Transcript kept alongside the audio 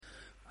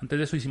Antes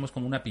de eso hicimos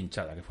como una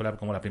pinchada, que fue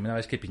como la primera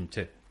vez que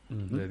pinché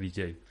de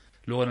DJ.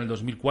 Luego en el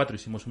 2004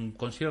 hicimos un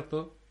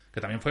concierto,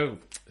 que también fue,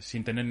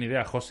 sin tener ni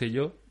idea, José y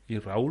yo, y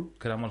Raúl,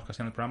 que éramos los que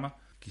hacían el programa,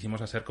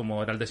 quisimos hacer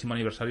como era el 10º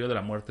aniversario de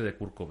la muerte de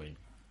Kurt Cobain.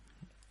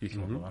 Y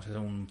dijimos, pues vamos a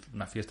hacer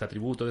una fiesta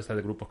tributo de estas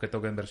de grupos que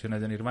toquen versiones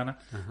de Nirvana.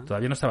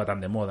 Todavía no estaba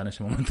tan de moda en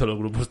ese momento los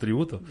grupos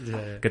tributo.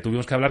 Que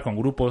tuvimos que hablar con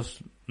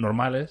grupos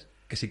normales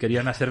que si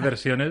querían hacer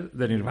versiones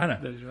de Nirvana.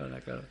 De Nirvana,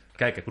 claro.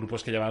 Claro, que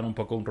grupos que llevaban un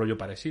poco un rollo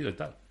parecido y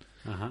tal.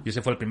 Y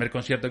ese fue el primer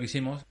concierto que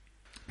hicimos.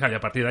 Claro, y a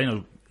partir de ahí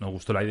nos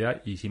gustó la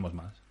idea y hicimos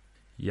más.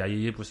 Y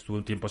ahí pues estuve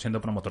un tiempo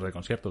siendo promotor de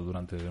conciertos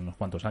durante unos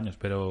cuantos años.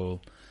 Pero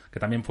que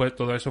también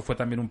todo eso fue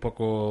también un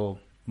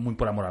poco muy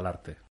por amor al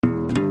arte.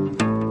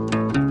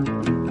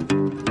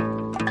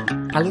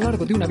 A lo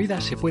largo de una vida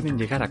se pueden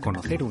llegar a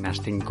conocer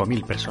unas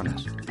 5.000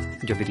 personas.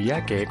 Yo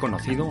diría que he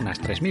conocido unas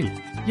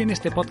 3.000 y en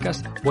este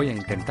podcast voy a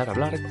intentar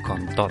hablar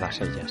con todas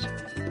ellas.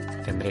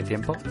 ¿Tendré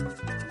tiempo?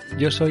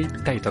 Yo soy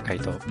Taito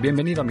Kaito.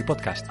 Bienvenido a mi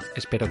podcast.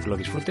 Espero que lo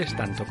disfrutes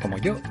tanto como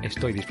yo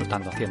estoy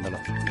disfrutando haciéndolo.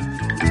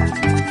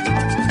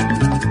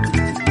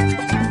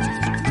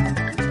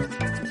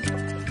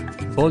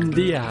 Bon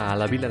día a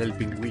la Vila del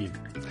Pingüí.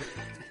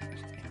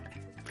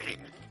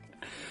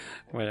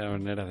 Buena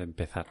manera de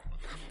empezar.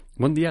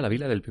 Buen día a la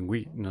Vila del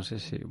Pingüí. No sé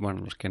si,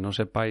 bueno, los que no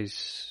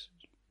seáis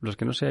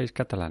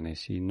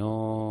catalanes y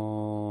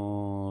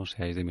no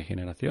seáis de mi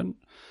generación,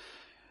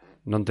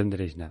 no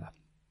entenderéis nada.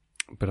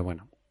 Pero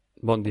bueno,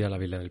 buen día a la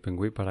Vila del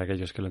Pingüí para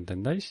aquellos que lo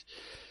entendáis.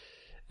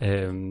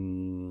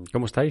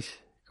 ¿Cómo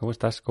estáis? ¿Cómo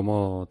estás?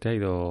 ¿Cómo te ha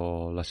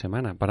ido la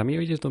semana? Para mí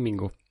hoy es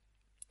domingo.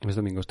 Es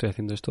domingo, estoy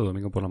haciendo esto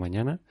domingo por la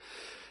mañana,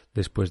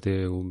 después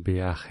de un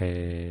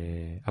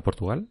viaje a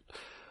Portugal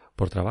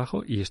por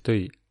trabajo y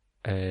estoy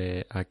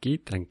aquí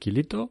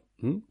tranquilito,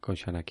 con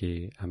Sean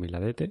aquí a mi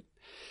ladete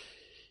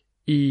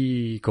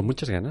y con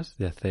muchas ganas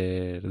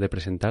de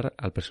presentar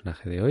al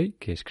personaje de hoy,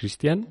 que es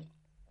Cristian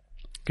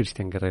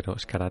Guerrero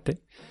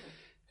Escarate,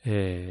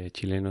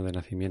 chileno de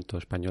nacimiento,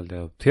 español de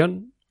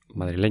adopción,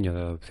 madrileño de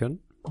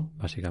adopción,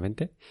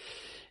 básicamente,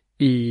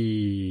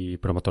 y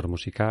promotor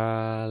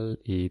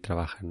musical y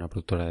trabaja en una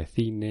productora de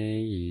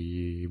cine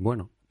y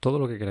bueno, todo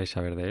lo que queráis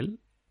saber de él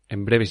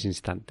en breves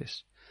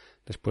instantes,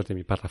 después de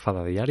mi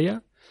parrafada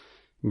diaria.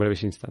 En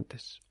breves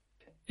instantes.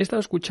 He estado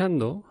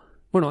escuchando...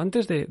 Bueno,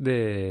 antes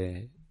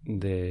de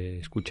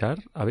escuchar,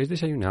 habéis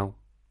desayunado.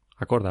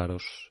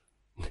 Acordaros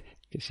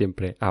que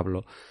siempre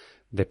hablo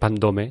de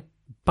Pandome.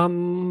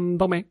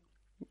 Pandome.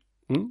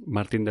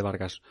 Martín de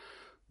Vargas.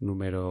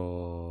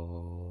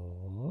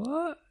 Número...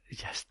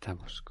 Ya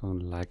estamos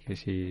con la que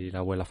si la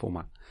abuela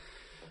fuma.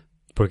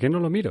 ¿Por qué no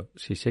lo miro?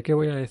 Si sé que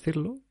voy a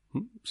decirlo,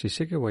 si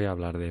sé que voy a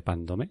hablar de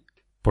Pandome,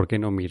 ¿por qué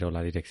no miro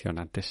la dirección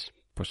antes?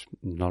 Pues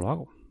no lo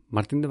hago.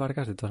 Martín de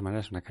Vargas, de todas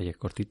maneras, es una calle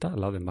cortita al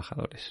lado de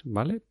Embajadores,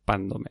 ¿vale?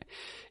 Pandome.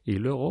 Y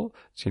luego,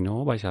 si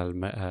no, vais al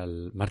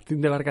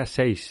Martín de Vargas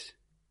 6.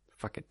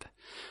 Faqueta.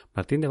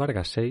 Martín de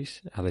Vargas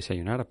 6 a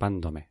desayunar a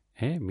Pandome.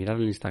 Mirad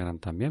el Instagram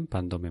también,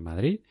 Pandome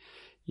Madrid,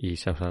 y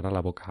se os hará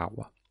la boca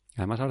agua.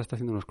 Además, ahora está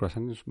haciendo unos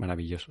croissants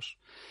maravillosos.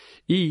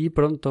 Y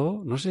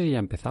pronto, no sé si ya ha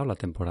empezado la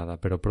temporada,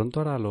 pero pronto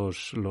hará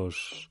los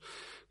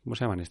 ¿cómo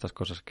se llaman estas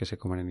cosas que se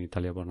comen en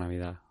Italia por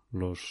Navidad?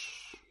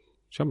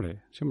 Sí,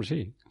 hombre,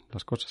 sí,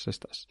 las cosas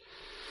estas.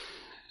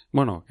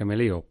 Bueno, que me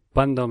lío.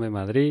 Pandome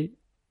Madrid,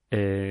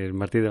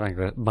 Martín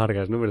de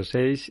Vargas número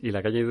 6 y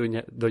la calle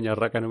Doña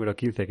Raca número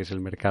 15, que es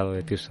el mercado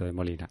de Tirso de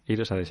Molina.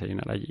 Iros a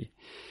desayunar allí.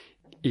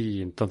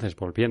 Y entonces,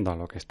 volviendo a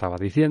lo que estaba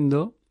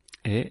diciendo,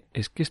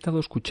 es que he estado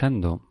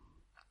escuchando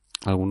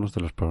algunos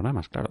de los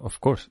programas, claro, of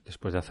course,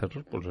 después de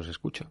hacerlos, pues los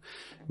escucho.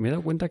 Me he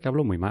dado cuenta que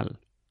hablo muy mal.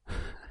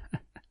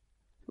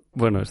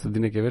 Bueno, esto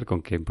tiene que ver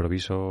con que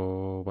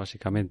improviso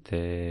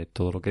básicamente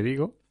todo lo que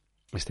digo,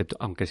 excepto,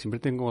 aunque siempre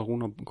tengo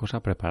alguna cosa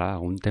preparada,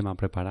 algún tema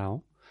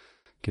preparado,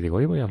 que digo,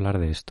 hoy voy a hablar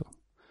de esto.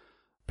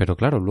 Pero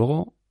claro,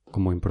 luego,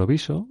 como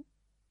improviso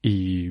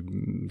y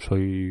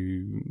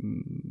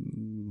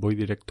voy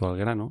directo al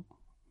grano,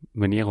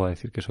 me niego a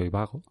decir que soy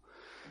vago.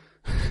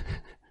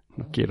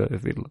 No quiero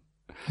decirlo.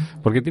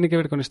 Porque tiene que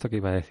ver con esto que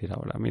iba a decir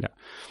ahora. Mira,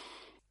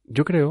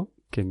 yo creo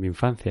que en mi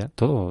infancia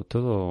todo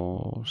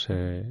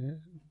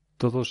se...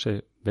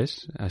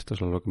 ¿Ves? A esto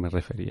es a lo que me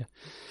refería.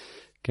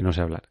 Que no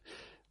sé hablar.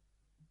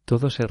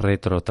 Todo se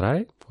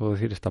retrotrae, ¿puedo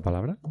decir esta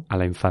palabra? A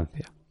la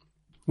infancia.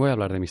 Voy a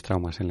hablar de mis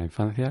traumas en la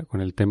infancia con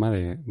el tema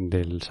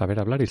del saber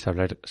hablar y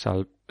saber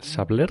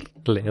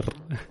leer.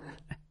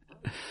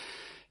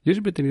 Yo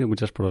siempre he tenido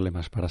muchos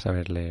problemas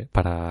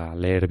para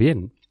leer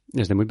bien,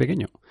 desde muy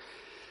pequeño.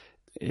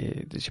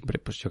 Siempre,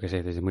 pues yo qué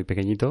sé, desde muy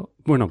pequeñito.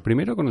 Bueno,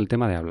 primero con el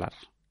tema de hablar.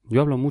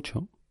 Yo hablo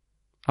mucho.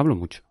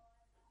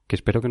 Que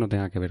espero que no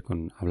tenga que ver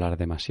con hablar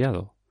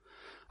demasiado.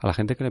 A la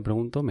gente que le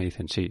pregunto me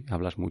dicen, sí,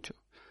 hablas mucho.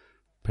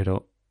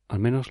 Pero al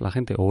menos la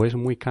gente o es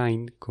muy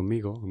kind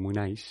conmigo, muy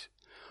nice,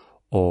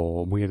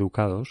 o muy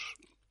educados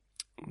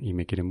y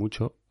me quieren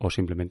mucho, o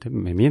simplemente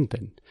me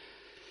mienten.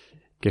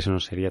 Que eso no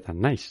sería tan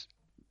nice.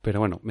 Pero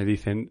bueno, me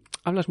dicen,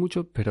 hablas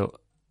mucho,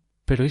 pero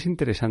es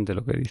interesante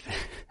lo que dices.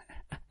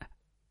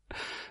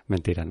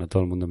 Mentira, no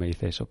todo el mundo me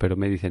dice eso, pero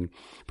me dicen,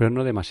 pero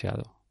no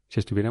demasiado. Si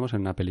estuviéramos en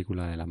una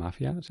película de la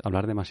mafia,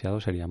 hablar demasiado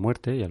sería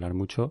muerte y hablar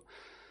mucho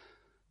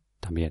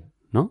también,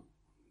 ¿no?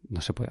 No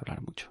se puede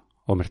hablar mucho.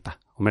 Omerta,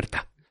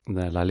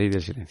 la ley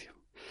del silencio.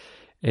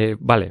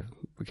 Vale,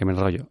 que me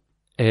enrollo.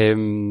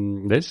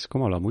 ¿Ves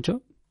cómo hablo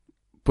mucho?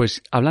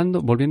 Pues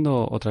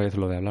volviendo otra vez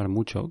lo de hablar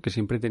mucho, que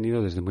siempre he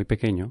tenido desde muy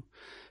pequeño,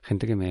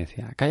 gente que me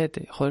decía,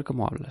 cállate, joder,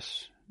 ¿cómo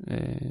hablas?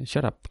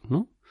 Shut up,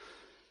 ¿no?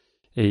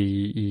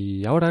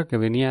 Y ahora que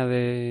venía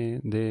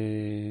de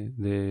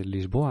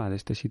Lisboa, de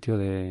este sitio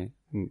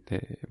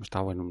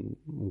estaba en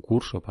un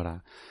curso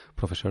para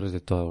profesores de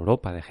toda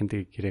Europa, de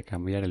gente que quiere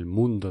cambiar el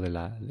mundo del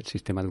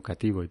sistema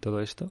educativo y todo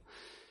esto,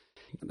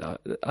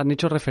 han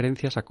hecho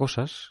referencias a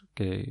cosas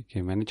que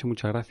me han hecho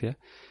mucha gracia,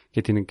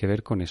 que tienen que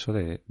ver con eso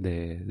de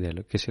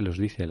lo que se los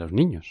dice a los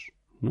niños,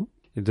 ¿no?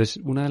 Entonces,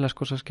 una de las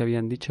cosas que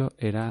habían dicho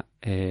era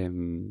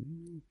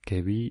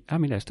que vi...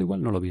 mira, esto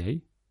igual no lo vi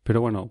ahí. Pero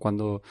bueno,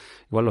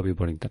 igual lo vi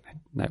por internet,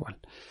 da igual.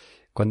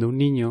 Cuando un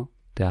niño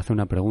te hace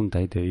una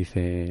pregunta y te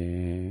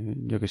dice,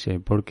 yo qué sé,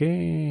 ¿por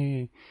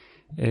qué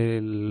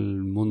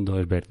el mundo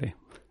es verde?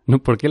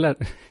 No, ¿por qué a ver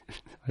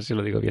si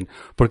lo digo bien.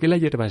 ¿Por qué la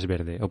hierba es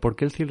verde? ¿O por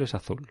qué el cielo es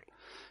azul?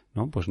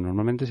 ¿No? Pues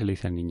normalmente se le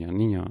dice al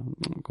niño,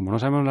 como no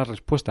sabemos la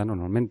respuesta,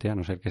 normalmente, a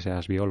no ser que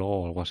seas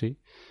biólogo o algo así,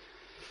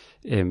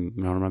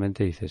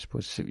 normalmente dices,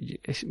 pues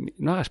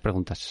no hagas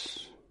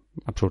preguntas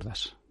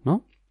absurdas,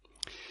 ¿no?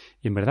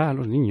 Y en verdad a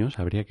los niños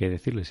habría que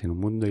decirles en un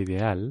mundo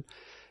ideal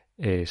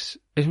es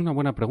una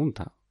buena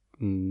pregunta.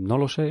 No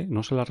lo sé,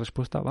 no sé la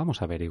respuesta,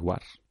 vamos a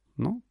averiguar,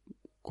 ¿no?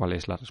 ¿Cuál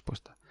es la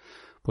respuesta?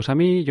 Pues a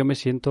mí yo me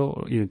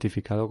siento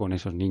identificado con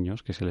esos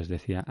niños que se les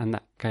decía,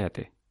 anda,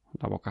 cállate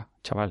la boca,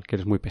 chaval, que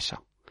eres muy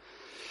pesado.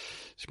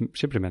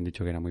 Siempre me han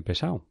dicho que era muy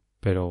pesado,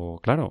 pero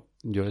claro,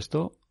 yo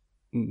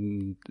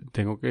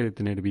tengo que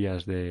tener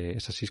vías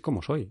es así es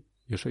como soy.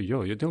 Yo soy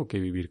yo tengo que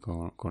vivir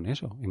con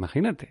eso,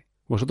 imagínate.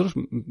 Vosotros,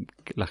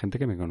 la gente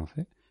que me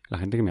conoce, la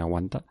gente que me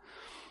aguanta,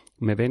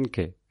 me ven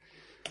que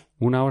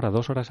 1 hora,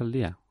 2 horas al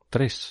día,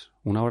 3,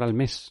 1 hora al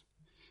mes.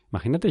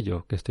 Imagínate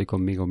yo que estoy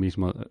conmigo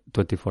mismo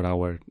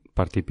 24-hour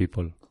party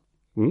people.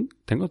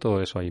 Tengo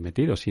todo eso ahí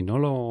metido. Si no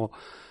lo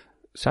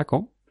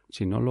saco,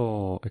 si no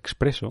lo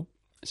expreso,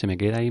 se me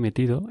queda ahí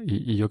metido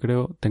y yo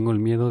tengo el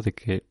miedo de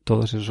que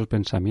todos esos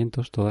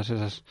pensamientos, todas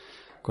esas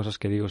cosas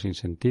que digo sin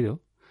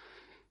sentido,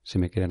 se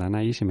me quedarán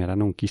ahí y se me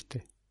harán un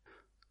quiste.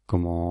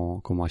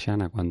 Como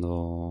Ashana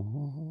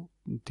cuando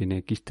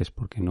tiene quistes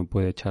porque no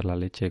puede echar la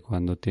leche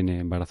cuando tiene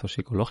embarazos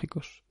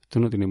psicológicos.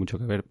 Esto no tiene mucho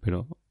que ver,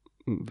 pero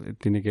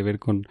tiene que ver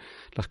con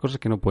las cosas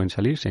que no pueden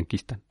salir, se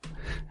enquistan.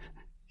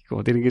 Y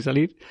como tienen que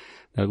salir,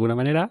 de alguna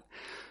manera,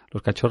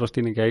 los cachorros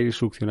tienen que ir a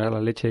succionar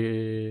la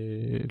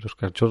leche, los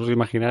cachorros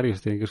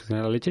imaginarios tienen que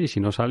succionar la leche y si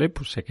no sale,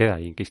 pues se queda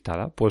ahí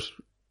enquistada. Pues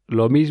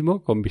lo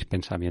mismo con mis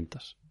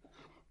pensamientos.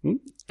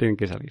 Tienen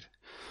que salir.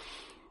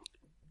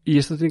 Y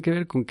esto tiene que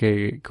ver con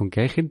que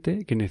hay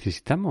gente que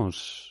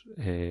necesitamos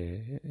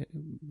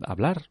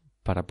hablar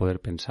para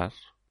poder pensar.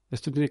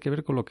 Esto tiene que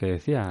ver con lo que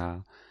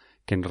decía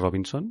Ken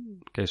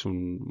Robinson, que es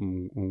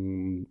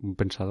un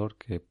pensador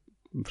que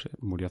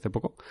murió hace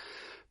poco,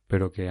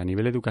 pero que a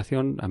nivel de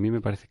educación a mí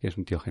me parece que es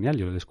un tío genial.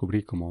 Yo lo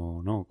descubrí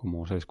como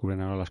se descubren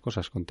ahora las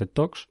cosas con TED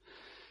Talks,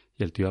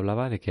 y el tío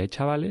hablaba de que hay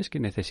chavales que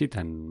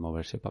necesitan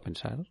moverse para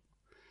pensar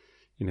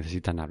y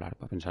necesitan hablar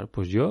para pensar.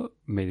 Pues yo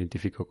me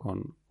identifico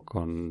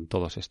con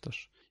todos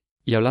estos.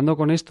 Y hablando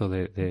con esto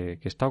de que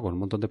he estado con un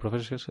montón de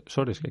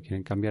profesores que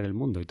quieren cambiar el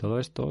mundo y todo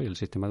esto y el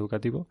sistema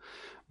educativo,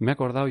 me he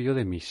acordado yo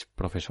de mis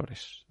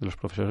profesores, de los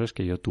profesores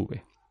que yo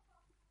tuve,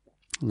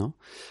 ¿no?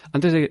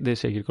 Antes de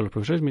seguir con los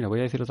profesores, mira,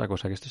 voy a decir otra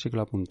cosa, que esto sí que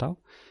lo he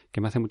apuntado,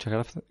 que me hace mucha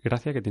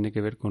gracia, que tiene que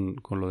ver con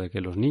lo de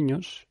que los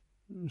niños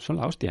son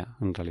la hostia,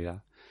 en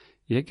realidad.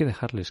 Y hay que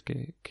dejarles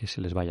que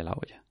se les vaya la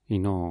olla y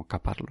no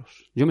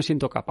caparlos. Yo me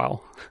siento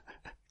capao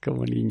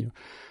como niño,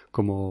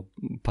 como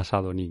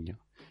pasado niño.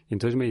 Y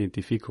entonces me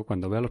identifico.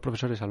 Cuando veo a los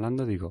profesores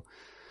hablando, digo,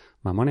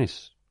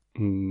 mamones,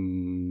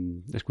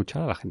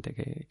 escuchar a la gente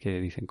que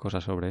dicen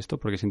cosas sobre esto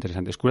porque es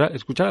interesante.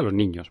 Escuchar a los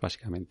niños,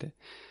 básicamente.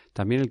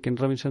 También el Ken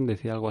Robinson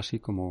decía algo así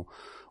como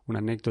una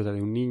anécdota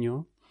de un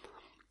niño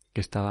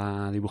que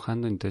estaba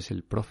dibujando, entonces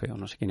el profe o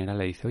no sé quién era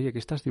le dice, oye, ¿qué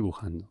estás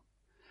dibujando?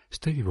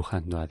 Estoy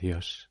dibujando a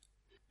Dios.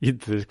 Y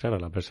entonces, claro,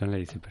 la persona le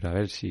dice, pero a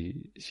ver,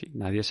 si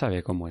nadie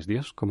sabe cómo es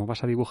Dios, ¿cómo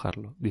vas a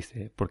dibujarlo?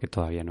 Dice, porque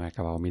todavía no he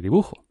acabado mi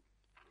dibujo.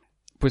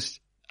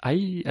 Pues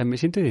ahí me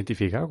siento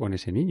identificado con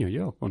ese niño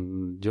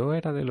yo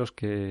era de los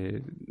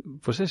que,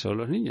 pues eso,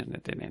 los niños no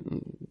tienen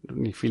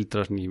ni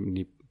filtros,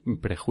 ni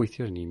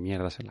prejuicios, ni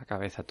mierdas en la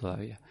cabeza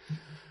todavía.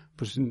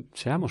 Pues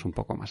seamos un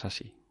poco más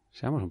así,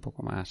 seamos un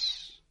poco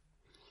más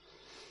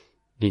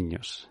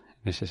niños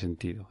en ese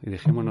sentido. Y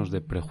dejémonos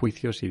de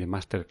prejuicios y de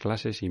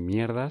masterclasses y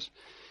mierdas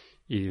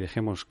y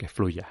dejemos que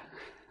fluya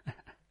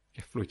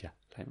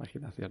la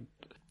imaginación.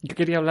 Yo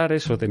quería hablar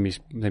eso de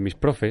mis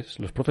profes,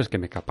 los profes que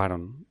me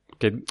caparon.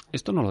 Que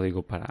esto no lo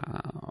digo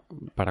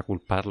para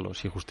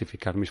culparlos y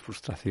justificar mis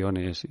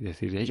frustraciones y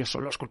decir ellos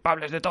son los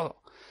culpables de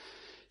todo,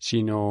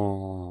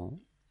 sino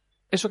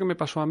eso que me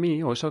pasó a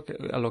mí, o eso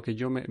a lo que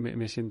yo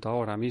me siento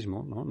ahora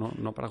mismo,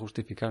 no para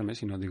justificarme,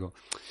 sino digo,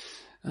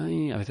 a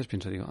veces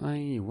pienso,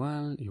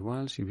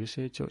 igual, si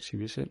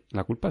hubiese...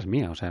 La culpa es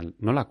mía, o sea,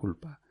 no la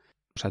culpa.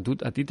 O sea,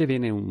 a ti te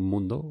viene un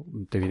mundo,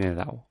 te viene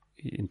dado.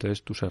 Y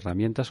entonces tus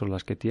herramientas son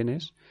las que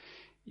tienes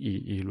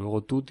y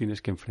luego tú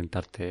tienes que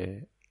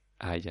enfrentarte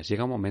a ellas.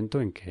 Llega un momento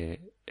en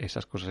que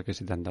esas cosas que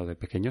se te han dado de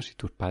pequeños, y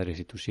tus padres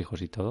y tus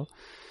hijos y todo,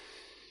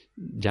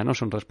 ya no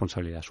son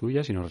responsabilidad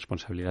suya, sino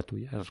responsabilidad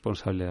tuya. Es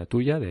responsabilidad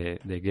tuya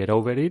de get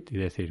over it y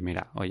decir,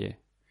 mira, oye,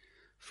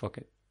 fuck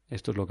it.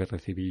 Esto es lo que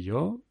recibí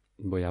yo,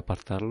 voy a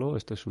apartarlo,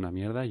 esto es una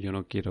mierda, yo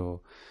no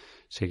quiero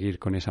seguir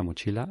con esa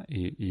mochila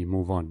y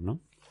move on, ¿no?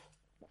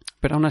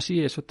 Pero aún así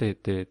eso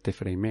te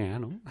framea,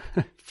 ¿no?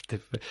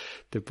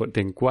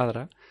 te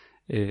encuadra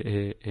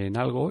en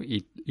algo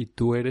y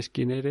tú eres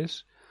quien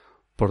eres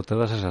por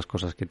todas esas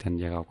cosas que te han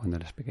llegado cuando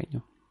eres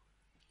pequeño.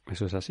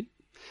 Eso es así.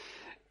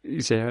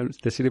 Y si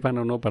te sirvan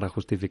o no para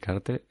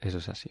justificarte, eso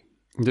es así.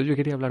 Entonces yo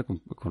quería hablar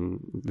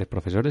de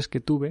profesores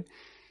que tuve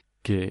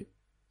que,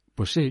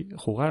 pues sí,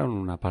 jugaron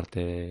una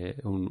parte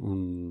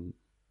una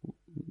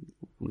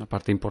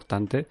parte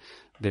importante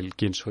del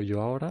quién soy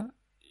yo ahora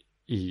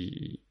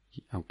y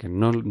aunque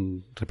no,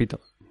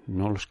 repito,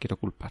 no los quiero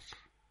culpar,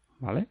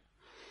 ¿vale?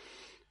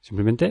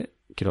 Simplemente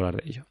quiero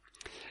hablar de ello.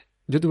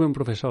 Yo tuve un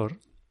profesor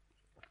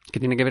que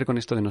tiene que ver con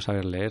esto de no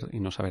saber leer y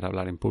no saber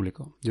hablar en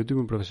público. Yo tuve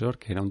un profesor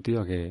que era un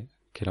tío que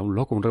era un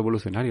loco, un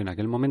revolucionario en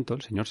aquel momento,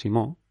 el señor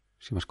Simó,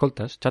 si me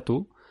escoltas,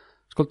 Chatu,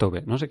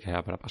 escoltove, no sé qué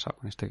habrá pasado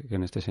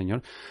con este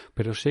señor,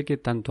 pero sé que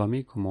tanto a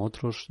mí como a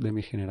otros de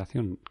mi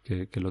generación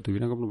que lo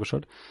tuvieron como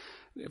profesor,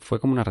 fue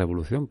como una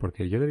revolución,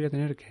 porque yo debía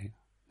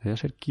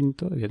ser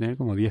quinto, debía tener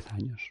como 10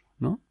 años,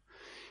 ¿no?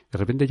 De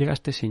repente llega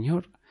este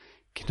señor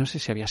que no sé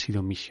si había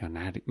sido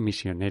misionario,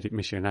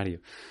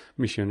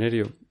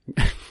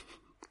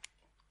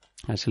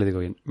 a ver si le digo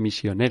bien,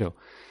 misionero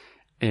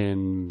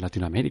en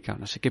Latinoamérica,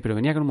 no sé qué, pero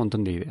venía con un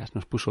montón de ideas.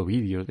 Nos puso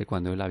vídeos de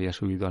cuando él había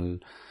subido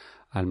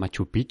al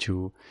Machu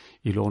Picchu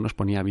y luego nos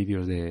ponía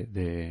vídeos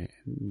de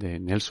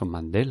Nelson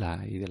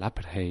Mandela y del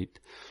Apartheid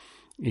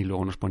y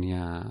luego nos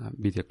ponía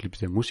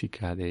videoclips de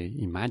música de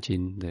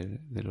Imagine,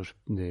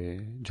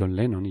 de John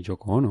Lennon y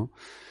Yoko Ono.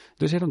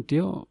 Entonces era un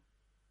tío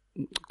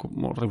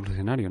como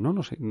revolucionario, ¿no?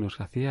 Nos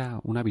hacía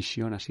una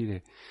visión así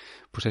de,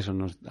 pues eso,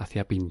 nos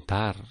hacía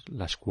pintar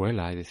la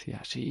escuela y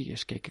decía, sí,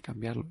 es que hay que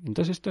cambiarlo.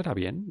 Entonces esto era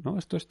bien, ¿no?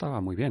 Esto estaba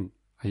muy bien.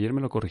 Ayer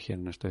me lo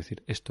corrigieron, esto de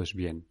decir, esto es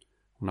bien,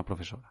 una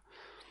profesora.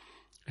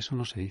 Eso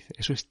no se dice,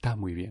 eso está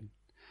muy bien.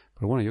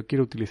 Pero bueno, yo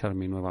quiero utilizar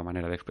mi nueva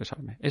manera de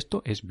expresarme.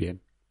 Esto es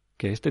bien.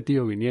 Que este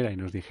tío viniera y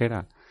nos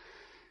dijera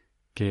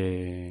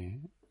que...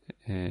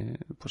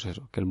 pues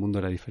eso, que el mundo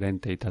era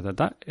diferente y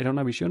era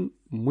una visión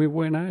muy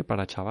buena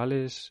para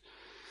chavales,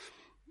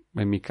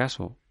 en mi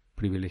caso,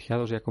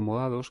 privilegiados y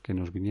acomodados, que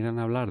nos vinieran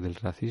a hablar del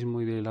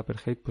racismo y del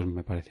apartheid, pues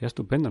me parecía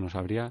estupendo, nos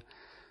abría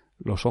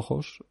los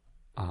ojos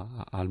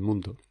al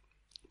mundo.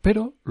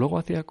 Pero luego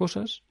hacía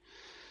cosas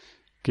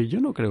que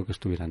yo no creo que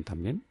estuvieran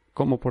tan bien,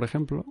 como por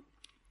ejemplo,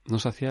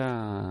 nos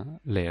hacía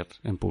leer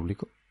en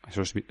público.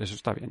 Eso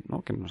está bien,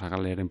 ¿no? Que nos haga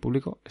leer en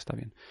público está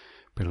bien.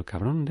 Pero el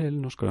cabrón de él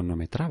nos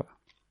cronometraba.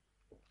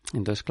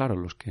 Entonces, claro,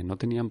 los que no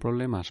tenían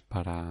problemas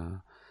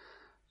para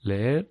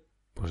leer,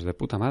 pues de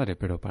puta madre,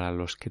 pero para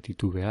los que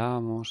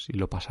titubeábamos y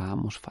lo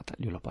pasábamos fatal,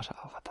 yo lo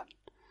pasaba fatal.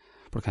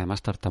 Porque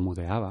además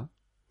tartamudeaba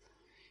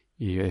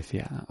y yo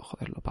decía,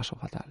 joder, lo paso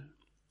fatal.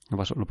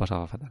 Lo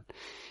pasaba fatal.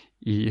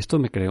 Y esto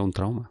me creó un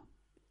trauma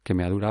que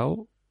me ha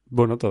durado,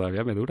 bueno,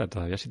 todavía me dura,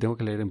 todavía si tengo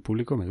que leer en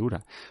público me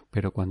dura.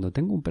 Pero cuando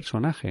tengo un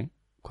personaje,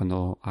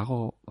 cuando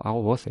hago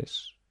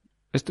voces,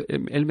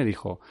 él me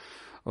dijo...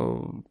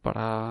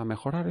 para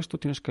mejorar esto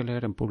tienes que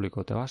leer en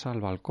público. Te vas al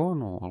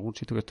balcón o a algún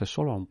sitio que estés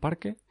solo, a un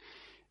parque,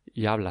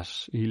 y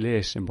hablas y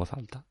lees en voz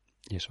alta.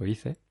 Y eso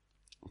hice.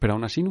 Pero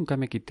aún así nunca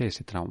me quité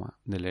ese trauma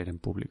de leer en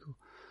público.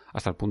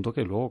 Hasta el punto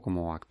que luego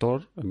como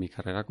actor, en mi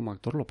carrera como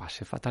actor, lo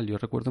pasé fatal. Yo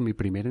recuerdo mi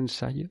primer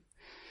ensayo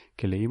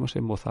que leímos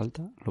en voz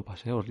alta, lo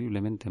pasé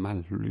horriblemente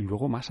mal. Y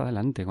luego más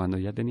adelante, cuando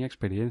ya tenía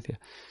experiencia,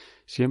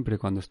 siempre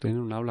cuando estoy en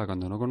un aula,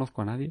 cuando no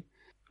conozco a nadie,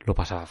 lo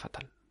pasaba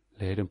fatal.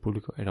 Leer en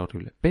público era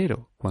horrible.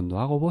 Pero cuando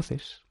hago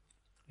voces,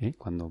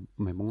 cuando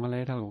me pongo a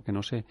leer algo que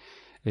no sé,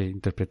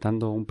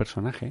 interpretando un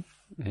personaje,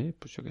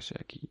 pues yo qué sé,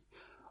 aquí.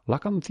 La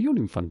canción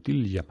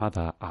infantil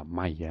llamada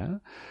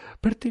Amaya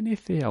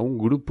pertenece a un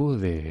grupo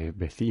de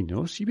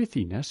vecinos y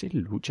vecinas en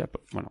lucha.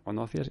 Bueno,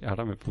 cuando hacías,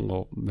 ahora me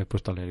he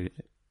puesto a leer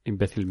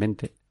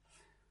imbécilmente,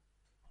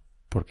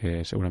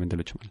 porque seguramente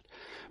lo he hecho mal.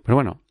 Pero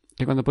bueno,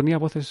 que cuando ponía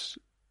voces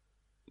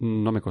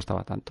no me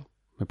costaba tanto.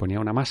 Me ponía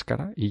una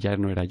máscara y ya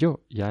no era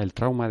yo. Ya el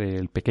trauma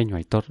del pequeño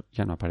Aitor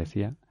ya no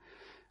aparecía.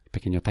 El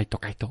pequeño Taito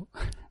Kaito.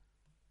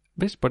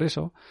 ¿Ves? Por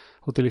eso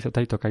utilizo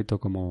Taito Kaito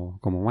como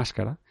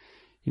máscara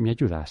y me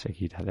ayuda a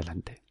seguir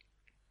adelante.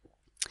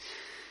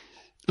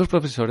 Los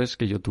profesores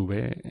que yo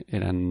tuve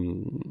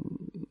eran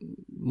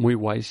muy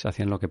guays,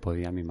 hacían lo que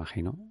podían, me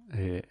imagino.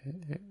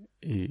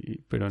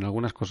 Pero en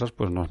algunas cosas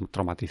pues nos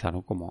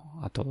traumatizaron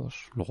como a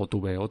todos. Luego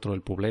tuve otro,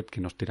 el Poblet,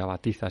 que nos tiraba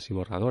tizas y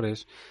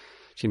borradores.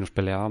 Si nos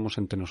peleábamos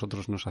entre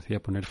nosotros nos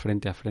hacía poner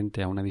frente a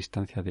frente a una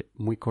distancia de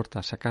muy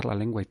corta, sacar la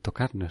lengua y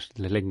tocarnos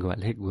de lengua a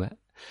lengua.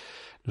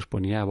 Nos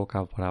ponía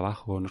boca por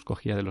abajo, nos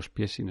cogía de los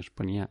pies y nos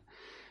ponía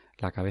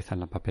la cabeza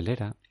en la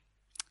papelera.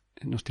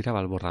 Nos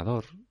tiraba el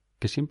borrador,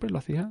 que siempre lo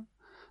hacía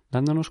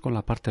dándonos con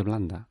la parte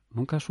blanda.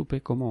 Nunca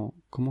supe cómo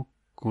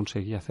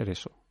conseguía hacer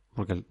eso.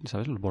 Porque,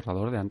 ¿sabes? El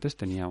borrador de antes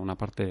tenía una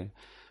parte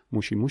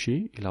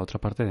mushi y la otra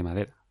parte de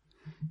madera.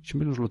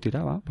 Siempre nos lo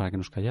tiraba para que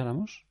nos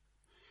calláramos.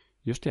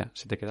 Y hostia,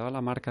 se te quedaba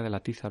la marca de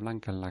la tiza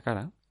blanca en la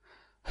cara.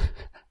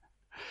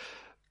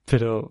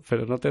 pero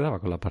no te daba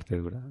con la parte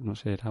dura. No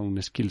sé, era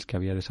un skills que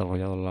había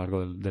desarrollado a lo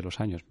largo de los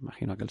años, me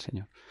imagino, aquel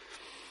señor.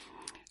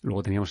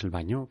 Luego teníamos el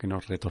baño, que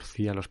nos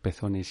retorcía los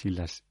pezones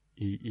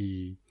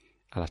y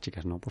a las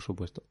chicas no, por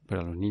supuesto,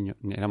 pero a los niños,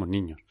 éramos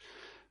niños,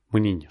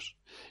 muy niños,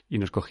 y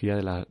nos cogía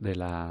de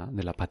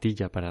la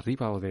patilla para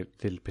arriba o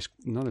del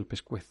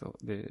pescuezo,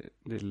 de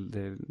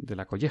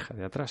la colleja,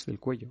 de atrás, del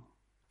cuello.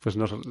 Pues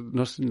nos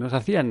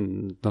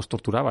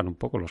torturaban un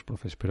poco los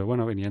profes, pero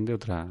bueno, venían de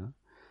otra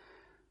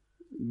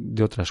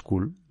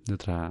school, de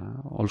otra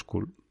old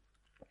school.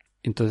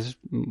 Entonces,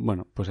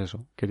 bueno, pues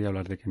eso, quería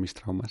hablar de que mis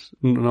traumas,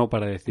 no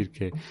para decir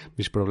que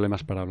mis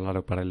problemas para hablar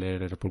o para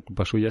leer era por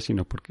culpa suya,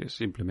 sino porque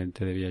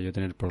simplemente debía yo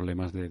tener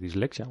problemas de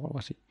dislexia o algo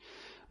así,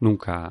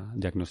 nunca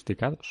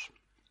diagnosticados.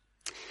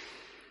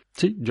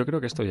 Sí, yo creo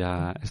que esto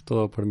ya es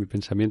todo por mi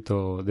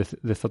pensamiento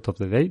de Thought of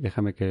the Day.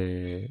 Déjame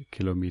que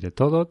lo mire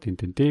todo, tin,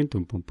 tin, tin,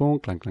 tum, pum, pum,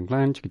 clan, clan,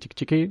 clan, chiqui, chiqui,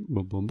 chiqui,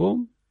 bum, bum,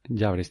 bum.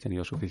 Ya habréis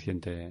tenido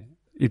suficiente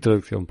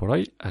introducción por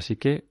hoy, así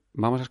que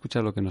vamos a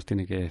escuchar lo que nos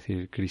tiene que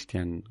decir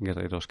Cristian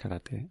Guerreros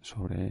Karate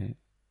sobre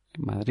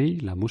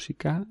Madrid, la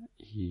música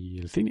y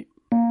el cine.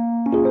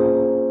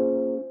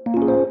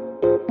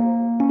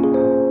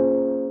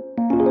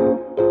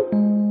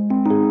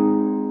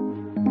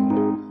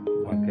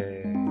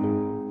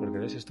 Porque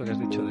ves esto que has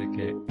dicho de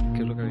que...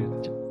 ¿Qué es lo que habías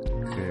dicho?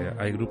 Que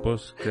hay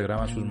grupos que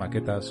graban sus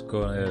maquetas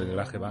con el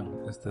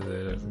GarageBand,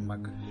 de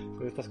Mac.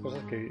 Con estas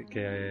cosas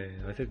que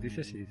a veces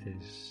dices y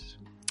dices...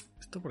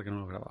 ¿Esto por qué no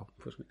lo he grabado?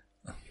 Pues mira.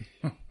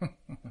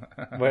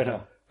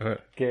 Bueno,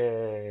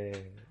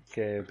 que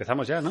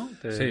empezamos ya, ¿no?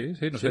 Sí,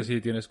 no sé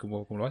si tienes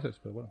cómo lo haces,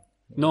 pero bueno.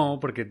 No,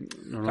 porque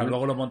normalmente...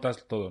 luego lo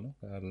montas todo, ¿no?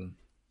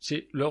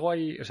 Sí, luego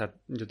hay, o sea,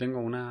 yo tengo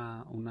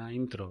una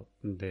intro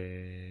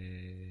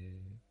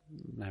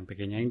una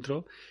pequeña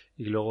intro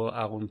y luego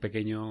hago una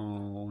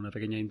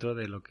pequeña intro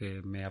de lo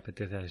que me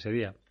apetece a ese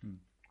día.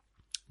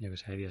 Yo que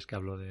sé, hay días que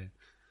hablo de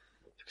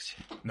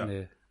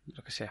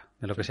lo que sea,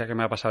 de lo que sea que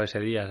me ha pasado ese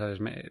día, ¿sabes?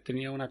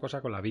 Tenía una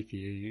cosa con la bici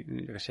y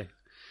yo que sé.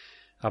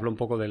 Hablo un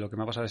poco de lo que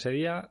me ha pasado ese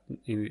día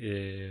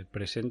y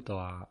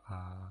presento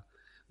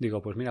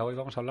digo, pues mira, hoy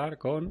vamos a hablar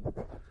con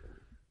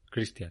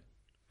Cristian.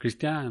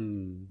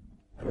 Cristian...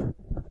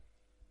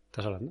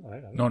 ¿Estás hablando? A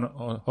ver.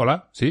 No,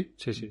 ¿hola? ¿Sí?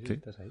 Sí,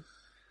 estás ahí.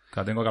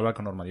 Claro, tengo que hablar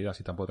con normalidad,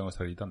 si tampoco tengo que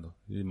estar gritando.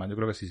 Y yo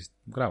creo que sí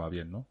graba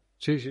bien, ¿no?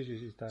 Sí,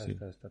 está.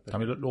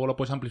 ¿También luego lo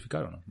puedes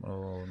amplificar o no?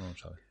 ¿O no lo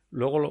sabes?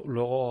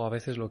 Luego a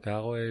veces lo que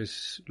hago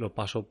es lo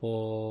paso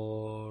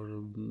por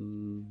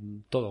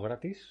todo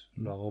gratis.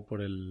 Lo hago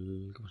por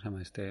el... ¿Cómo se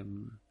llama este?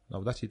 El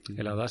Audacity.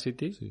 El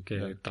Audacity, sí, que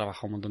claro.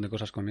 Trabaja un montón de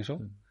cosas con eso.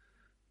 Sí.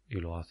 Y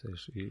lo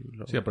haces. Sí,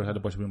 pero ya te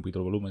puedes subir un poquito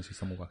el volumen si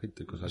está muy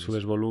bajito y cosas así.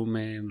 Subes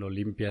volumen, lo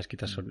limpias,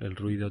 quitas el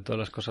ruido, todas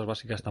las cosas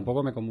básicas.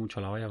 Tampoco me como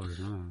mucho la valla porque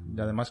no... Y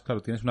además,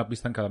 claro, tienes una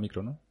pista en cada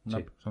micro, ¿no?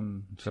 Sí.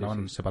 Se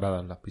graban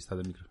separadas las pistas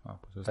de micro.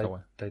 Pues está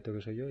guay. Taito, que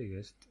soy yo, y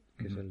Guest,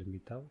 que es el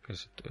invitado, que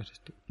eres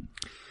tú.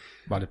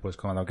 Vale, pues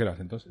cuando quieras,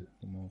 entonces.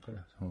 Como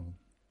quieras.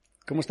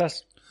 ¿Cómo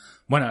estás?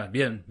 Bueno,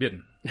 bien.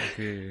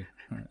 Aquí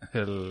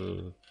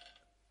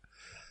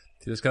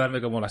Tienes que darme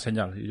como la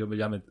señal y yo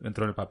ya me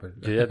entro en el papel.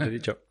 Yo ya te he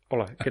dicho,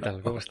 hola, ¿qué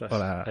tal? ¿Cómo estás?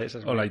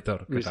 Hola,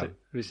 Aitor, ¿qué tal?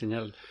 Mi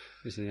señal.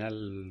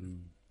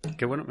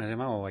 Qué bueno, me has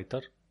llamado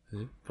Aitor. ¿Sí?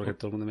 Porque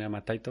todo el mundo me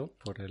llama Taito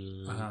por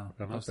el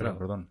programa. Espera,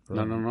 perdón.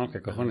 No,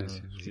 qué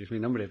cojones. Sí, es mi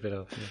nombre,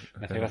 pero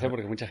me hace gracia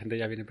porque mucha gente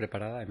ya viene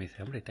preparada y me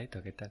dice, hombre,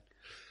 Taito, ¿qué tal?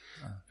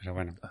 Pero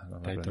bueno,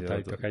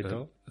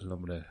 Taito. El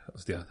nombre.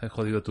 Hostia, he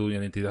jodido tu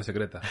identidad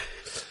secreta.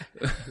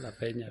 La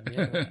peña,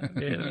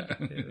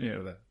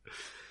 mierda.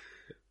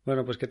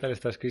 Bueno, pues ¿qué tal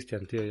estás,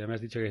 Cristian, tío? Ya me has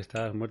dicho que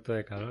estás muerto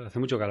de calor. ¿Hace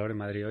mucho calor en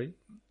Madrid hoy?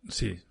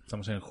 Sí,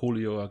 estamos en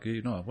julio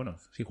aquí. No, bueno,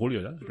 sí,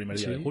 julio ya, el primer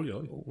día de julio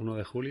hoy. 1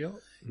 de julio.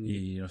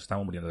 Y nos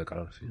estamos muriendo de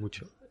calor, sí.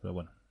 Mucho. Pero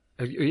bueno.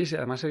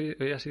 Además, hoy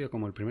ha sido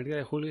como el primer día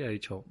de julio y ha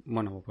dicho,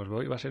 bueno, pues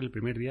hoy va a ser el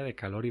primer día de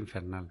calor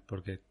infernal.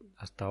 Porque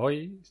hasta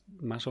hoy,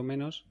 más o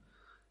menos,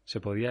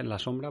 en la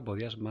sombra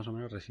podías más o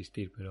menos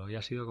resistir. Pero hoy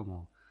ha sido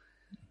como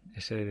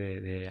ese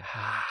de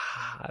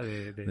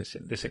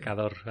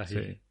secador, así.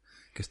 Sí.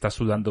 Que estás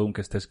sudando aunque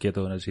estés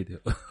quieto en el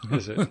sitio.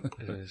 Eso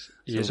es.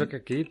 Y eso que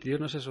aquí, tío,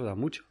 no se suda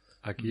mucho.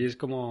 Aquí es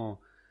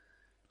como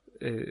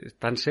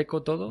tan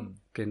seco todo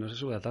que no se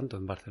suda tanto.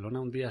 En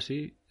Barcelona un día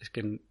así es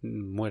que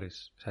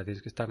mueres. O sea,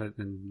 tienes que estar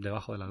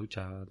debajo de la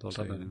ducha todo el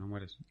rato y no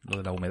mueres. Lo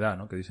de la humedad,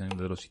 ¿no? Que dicen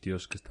de los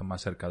sitios que están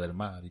más cerca del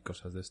mar y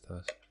cosas de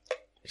estas.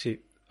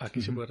 Sí,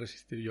 aquí se puede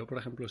resistir. Yo, por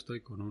ejemplo,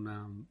 estoy con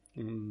un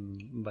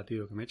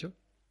batido que me he hecho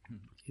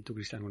y tú,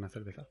 Cristian, con una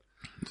cerveza.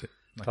 Sí.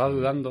 Estaba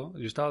dudando,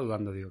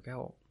 digo, ¿qué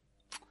hago?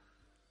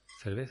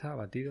 Cerveza,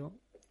 batido,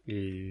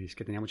 y es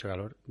que tenía mucho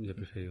calor, yo he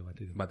preferido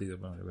batido. Batido,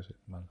 bueno, yo qué sé,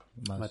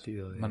 más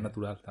Batido más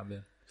natural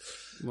también.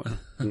 Bueno,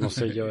 no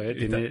sé yo,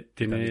 Y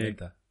tiene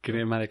alimenta.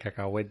 crema de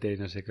cacahuete y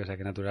no sé qué, o sea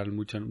que natural,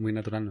 muy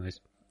natural no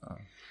es. Ah.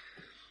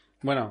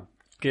 Bueno,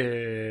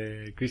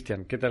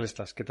 Cristian, ¿qué tal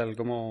estás? ¿Qué tal,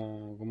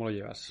 cómo lo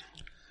llevas?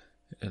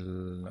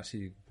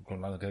 Así, con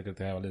la que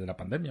te hable de la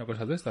pandemia o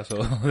cosas de estas. O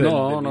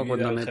No, mi vida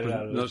cuéntame, en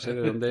general. pues, no sé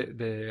de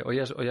dónde. ¿Hoy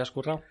has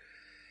currado?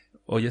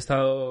 Hoy he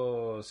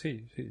estado,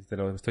 sí,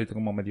 pero estoy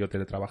como medio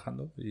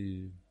teletrabajando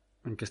y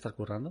 ¿En qué estás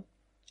currando?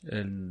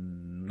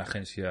 en una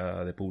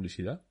agencia de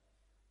publicidad.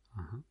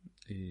 Ajá.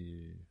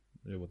 Y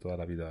llevo toda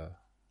la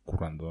vida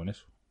currando en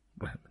eso,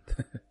 realmente.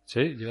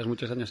 Sí, llevas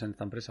muchos años en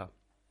esta empresa.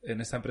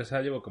 En esta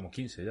empresa llevo como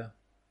 15 ya.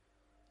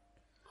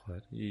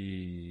 Joder.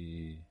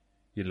 Y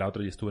en la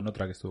otra, y estuve en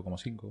otra que estuvo como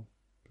 5.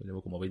 Pero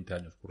llevo como 20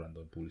 años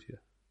currando en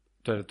publicidad.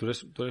 ¿Tú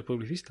eres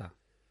publicista?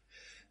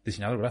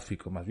 Diseñador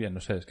gráfico, más bien,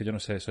 no sé, es que yo no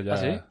sé eso ya, ¿Ah,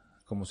 sí?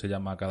 cómo se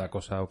llama cada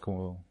cosa o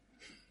cómo...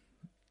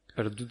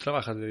 Pero tú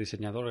trabajas de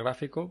diseñador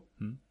gráfico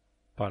 ¿Mm?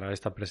 para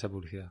esta empresa de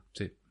publicidad.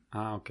 Sí.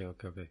 Ah, ok.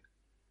 Claro,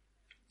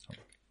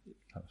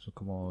 eso es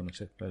como, no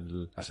sé,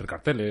 hacer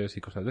carteles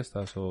y cosas de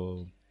estas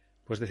o...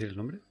 ¿Puedes decir el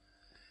nombre?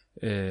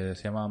 Se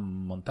llama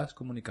Montage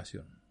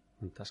Comunicación.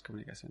 Montage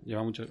Comunicación.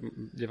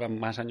 ¿Lleva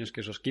más años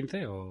que esos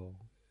 15 o...?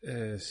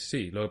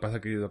 Sí, lo que pasa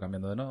es que he ido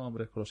cambiando de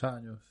nombres con los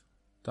años.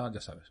 Tal,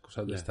 ya sabes,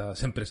 cosas de Ya.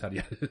 estas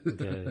empresariales.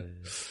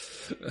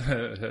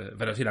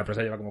 Pero sí, la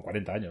empresa lleva como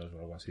 40 años o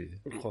algo así.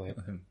 Joder.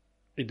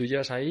 Y tú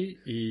llevas ahí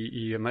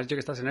y me has dicho que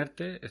estás en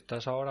ERTE,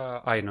 estás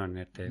ahora... Ay, no, en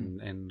ERTE,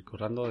 en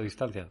currando a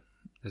distancia,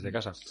 desde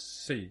casa.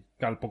 Sí,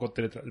 el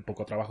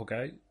poco trabajo que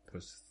hay,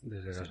 pues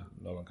Desde sí, casa.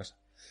 lo hago en casa.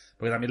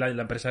 Porque también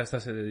la empresa esta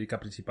se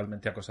dedica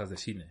principalmente a cosas de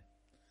cine.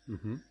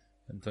 Ujú.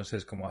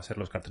 Entonces, como hacer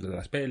los carteles de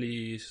las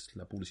pelis,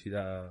 la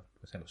publicidad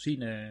pues, en los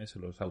cines,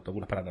 en los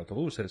autobuses, parando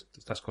autobuses,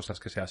 estas cosas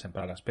que se hacen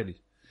para las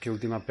pelis. ¿Qué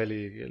última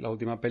peli? La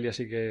última peli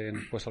así que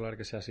puedes hablar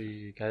que sea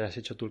así, que hayas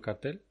hecho tú el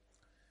cartel.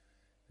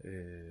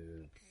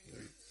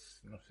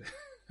 No sé.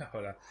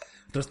 Ahora,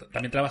 nosotros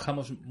también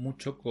trabajamos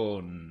mucho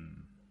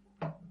con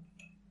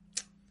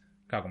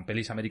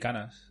pelis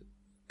americanas,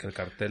 que el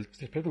cartel...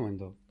 Espera un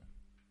momento.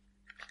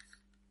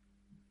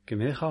 Que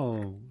me he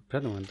dejado...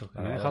 Espera un momento. Que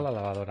me he dejado la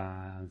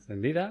lavadora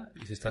encendida.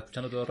 ¿Y se está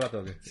escuchando todo el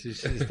rato o qué? Sí,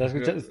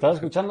 estaba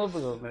escuchando,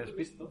 pero me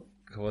despisto.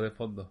 Como de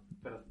fondo.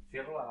 Pero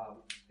cierro la...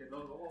 Que no,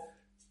 luego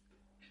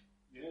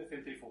viene el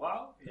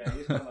centrifugado y ahí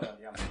es cuando la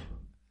liamos.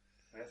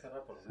 Voy a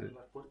cerrar por lo menos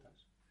las puertas.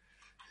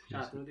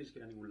 Tú no tienes que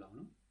ir a ningún lado,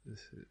 ¿no?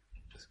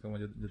 Es como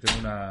yo tengo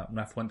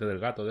una fuente del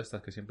gato de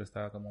estas que siempre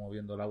está como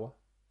moviendo el agua.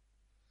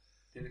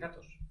 ¿Tienes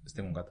gatos?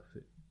 Tengo un gato, sí.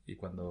 Y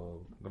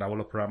cuando grabo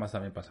los programas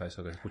también pasa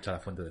eso, que se escucha la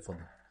fuente de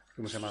fondo.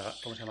 ¿Cómo se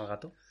llama el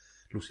gato?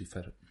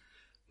 Lucifer.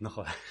 No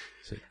jodas.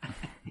 Sí.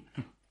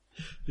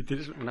 Y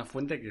tienes una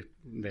fuente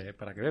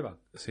para que beba.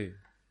 Sí.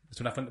 Es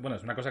una fuente, bueno,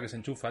 es una cosa que se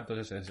enchufa,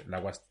 entonces el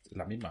agua es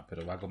la misma,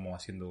 pero va como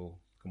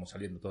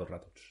saliendo todo el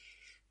rato.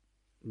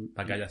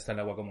 Para que haya hasta el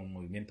agua como en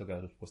movimiento, que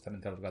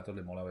supuestamente a los gatos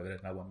les mola beber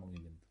el agua en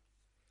movimiento.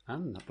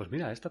 Anda, pues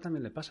mira, a esta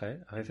también le pasa,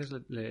 ¿eh? A veces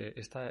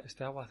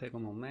este agua hace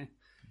como meh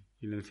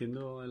y le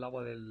enciendo el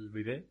agua del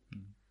bidet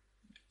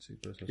Sí,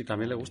 pero eso y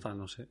también le gusta,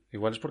 no sé.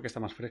 Igual es porque está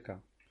más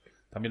fresca.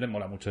 También le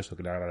mola mucho eso,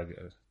 que le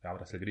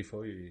abras el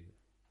grifo y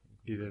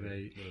bebe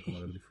ahí. bebe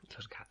como del grifo.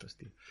 Los gatos,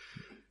 tío.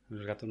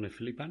 Los gatos me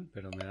flipan,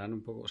 pero me dan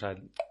un poco... O sea,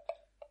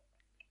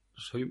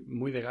 soy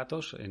muy de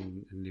gatos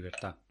en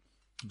libertad.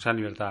 O sea, en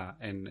libertad,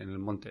 en el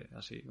monte,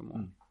 así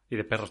como... Y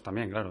de perros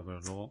también, claro, pero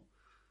luego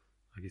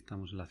aquí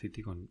estamos en la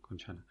City con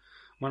Shana.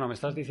 Bueno, me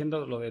estás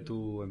diciendo lo de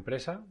tu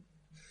empresa.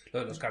 Lo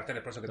de los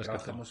carteles, por eso que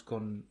trabajamos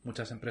con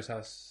muchas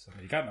empresas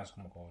americanas,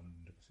 como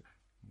con, yo qué sé,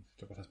 hemos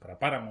hecho cosas para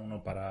Paramount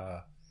o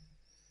para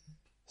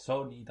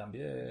Sony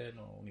también,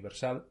 o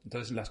Universal.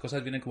 Entonces las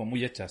cosas vienen como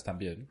muy hechas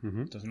también. Uh-huh.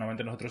 Entonces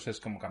normalmente nosotros es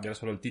como cambiar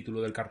solo el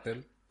título del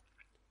cartel,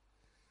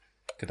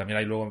 que también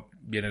ahí luego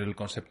viene el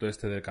concepto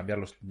este de cambiar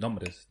los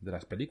nombres de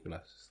las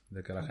películas,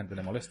 de que a la gente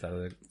le molesta.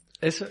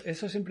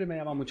 Eso siempre me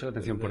llama mucho la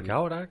atención, porque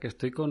ahora que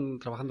estoy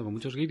trabajando con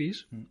muchos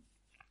guiris,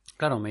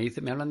 claro, me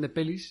hablan de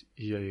pelis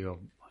y yo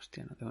digo,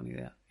 hostia, no tengo ni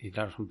idea. Y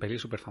claro, son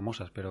pelis súper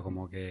famosas, pero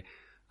como que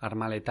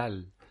Arma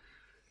Letal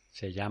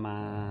se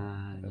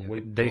llama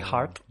Die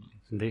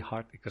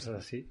Hard y cosas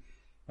así.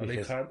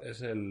 Die Hard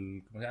es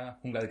el, ¿cómo se llama?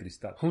 Jungla de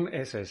Cristal.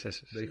 Ese.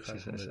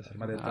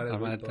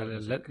 Arma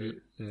Letal,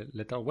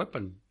 Lethal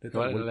Weapon.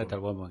 Lethal Weapon.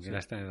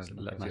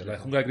 La de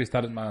Jungla de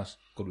Cristal es más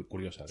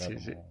curiosa, claro.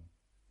 Sí.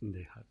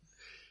 Die Hard.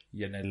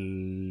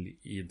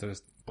 Y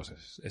entonces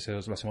pues eso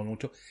lo hacemos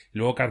mucho. Y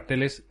luego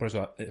carteles, por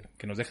eso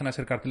que nos dejan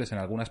hacer carteles en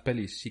algunas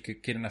pelis sí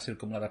que quieren hacer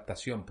como una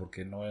adaptación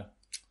porque no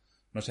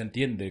se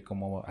entiende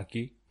como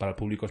aquí para el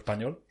público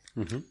español.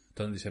 Uh-huh.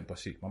 Entonces dicen,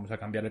 pues sí, vamos a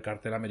cambiar el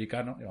cartel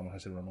americano y vamos a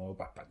hacer uno nuevo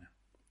para España,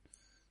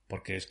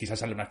 porque quizás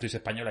sale una actriz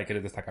española y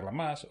quieres destacarla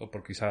más, o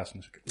por quizás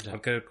no sé qué,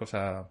 cualquier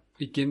cosa.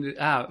 ¿Y quién?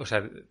 O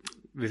sea,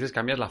 dices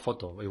cambias la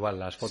foto, igual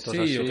las fotos sí,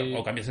 así.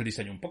 o cambias el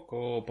diseño un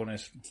poco, o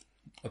pones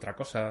otra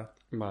cosa.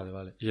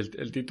 Vale. ¿Y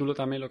el título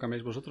también lo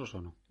cambiáis vosotros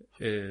o no?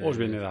 Eh, ¿Os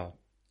viene dado?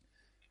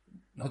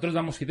 Nosotros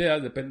damos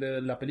ideas, depende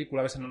de la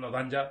película, a veces no nos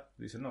dan ya,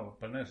 dicen, no,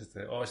 pues no es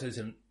este. O a veces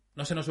dicen,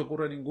 no se nos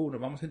ocurre ninguno,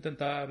 vamos a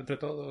intentar entre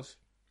todos.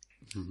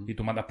 Uh-huh. Y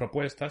tú mandas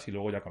propuestas y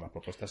luego ya con las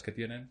propuestas que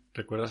tienen.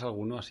 ¿Recuerdas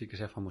alguno así que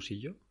sea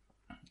famosillo?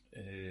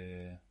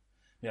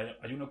 Mira,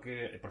 hay uno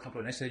que, por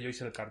ejemplo, en ese yo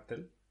hice el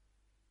cartel,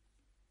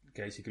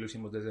 que ahí sí que lo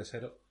hicimos desde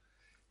cero,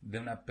 de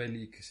una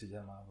peli que se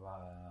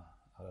llamaba...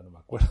 Ahora no me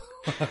acuerdo.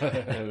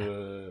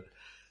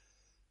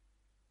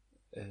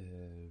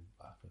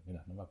 Pues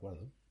mira, no me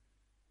acuerdo.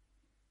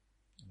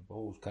 Lo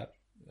puedo buscar,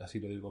 así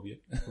lo digo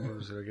bien.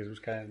 Pues si lo quieres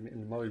buscar en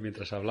el móvil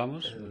mientras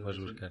hablamos, lo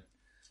puedes buscar.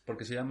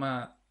 Porque se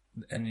llama...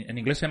 En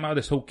inglés se llamaba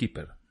The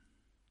Zookeeper,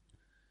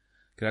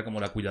 que era como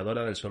la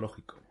cuidadora del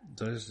zoológico.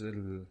 Entonces,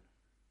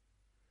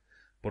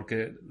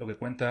 porque lo que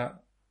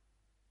cuenta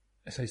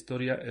esa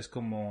historia es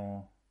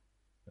como...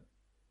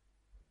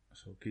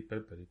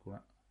 Zookeeper,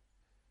 película...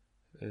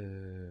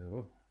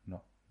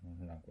 no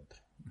la encuentro.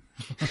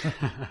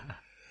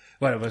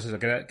 Bueno, pues eso,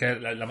 que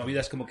la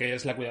movida es como que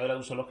es la cuidadora de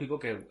un zoológico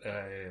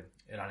que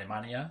en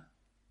Alemania,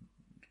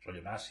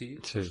 rollo nazi,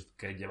 Sí. pues,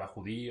 que lleva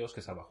judíos,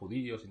 que salva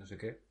judíos y no sé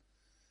qué.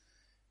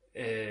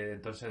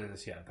 Entonces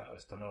decían, claro,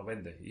 esto no lo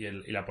vende.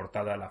 Y la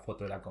portada, la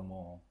foto era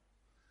como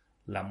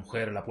la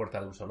mujer en la puerta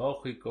de un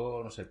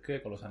zoológico, no sé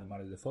qué, con los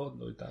animales de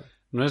fondo y tal.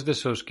 No es The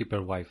Zookeeper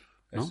Wife,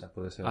 ¿no? Esa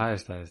puede ser.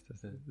 Esta.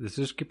 The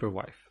Zookeeper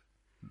Wife.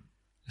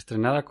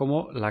 Estrenada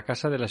como La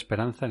Casa de la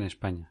Esperanza en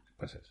España.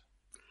 Pues eso.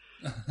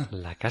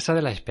 La Casa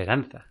de la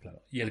Esperanza.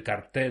 Claro. Y el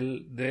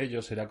cartel de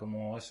ellos era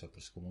como eso,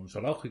 pues como un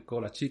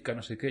zoológico, la chica,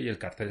 no sé qué, y el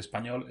cartel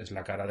español es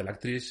la cara de la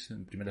actriz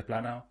en primer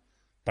plano,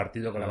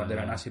 partido con la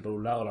bandera nazi por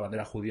un lado, la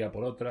bandera judía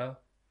por otra.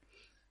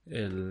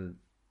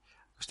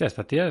 Hostia,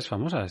 esta tía es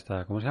famosa,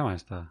 ¿cómo se llama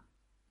esta?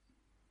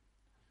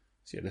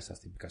 Sí, es de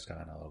estas típicas que ha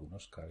ganado algún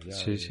Oscar ya.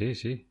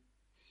 Sí.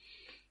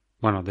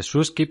 Bueno, The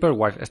Zookeeper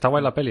Wife. ¿Está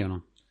guay la peli o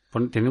no?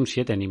 Tiene un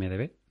 7 en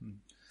IMDb.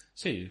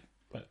 Sí.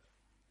 Bueno.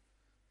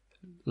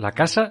 La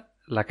casa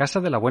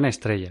de la buena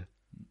estrella.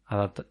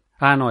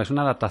 No, es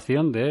una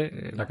adaptación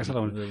de La Casa de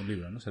un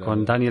libro, ¿no?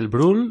 Con Daniel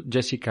Brühl,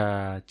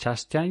 Jessica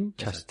Chastain.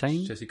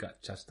 Jessica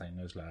Chastain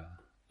no es la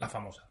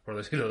famosa, por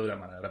decirlo de una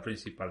manera, la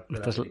principal.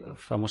 Esta es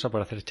famosa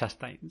por hacer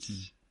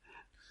Chastains.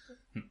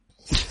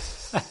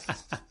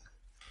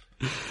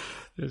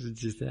 Es un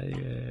chiste ahí.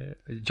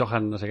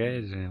 Johan, no sé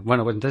qué.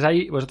 Bueno, pues entonces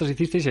ahí vosotros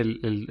hicisteis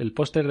el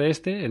póster de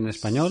este en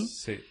español.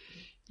 Sí.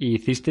 Y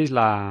hicisteis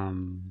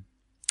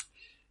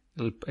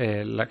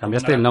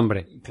cambiaste el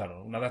nombre.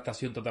 Claro, una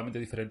adaptación totalmente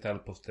diferente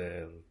al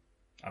póster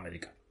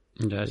americano.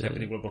 Esa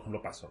película, por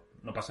ejemplo, pasó.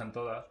 No pasa en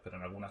todas, pero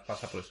en algunas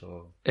pasa, por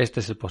eso... Este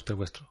es el póster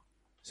vuestro.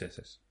 Sí,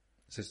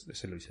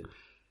 ese lo hice yo.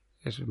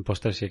 Es un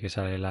póster, sí, que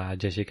sale la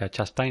Jessica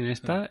Chastain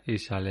esta y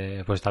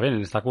sale... Pues está bien,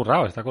 está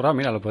currado.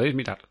 Mira, lo podéis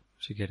mirar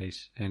si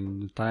queréis.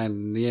 Está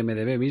en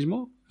IMDb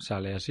mismo,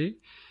 sale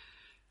así.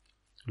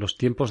 En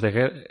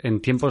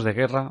tiempos de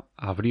guerra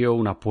abrió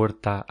una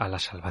puerta a la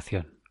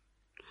salvación.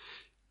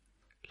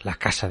 La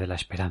Casa de la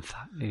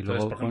Esperanza. Y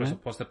luego por ejemplo, esos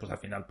pósters, pues al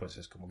final, pues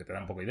es como que te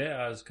dan un poco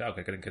ideas, claro,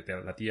 que creen que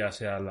la tía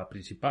sea la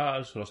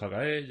principal, solo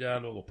salga ella,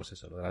 luego pues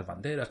eso, lo de las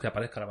banderas, que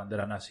aparezca la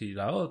bandera nazi y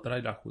la otra,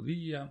 y la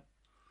judía.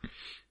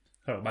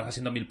 Claro, van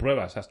haciendo 1000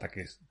 pruebas hasta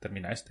que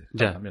termina este.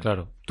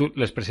 Claro. ¿Tú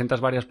les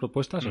presentas varias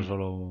propuestas o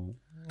solo...?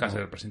 Claro,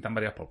 se presentan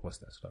varias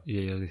propuestas, claro. Y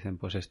ellos dicen,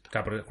 pues esto.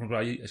 Claro, por ejemplo,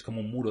 ahí es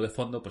como un muro de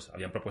fondo, pues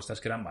habían propuestas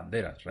que eran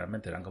banderas,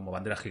 realmente, eran como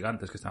banderas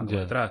gigantes que estaban por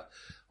detrás.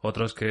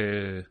 Otros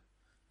que...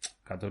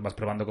 Claro, entonces vas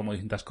probando como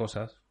distintas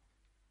cosas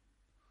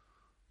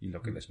y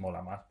lo que les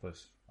mola más,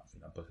 pues al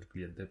final pues el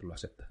cliente pues, lo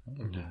acepta,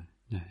 ¿no? Ya.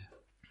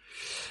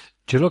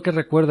 Yo lo que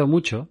recuerdo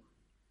mucho,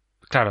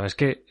 claro, es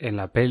que en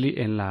la peli,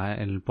 en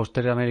el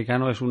póster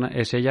americano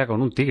es ella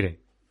con un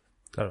tigre.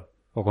 Claro.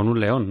 O con un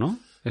león, ¿no?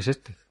 Es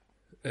este.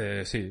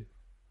 Sí.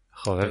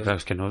 Joder, entonces, claro,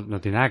 es que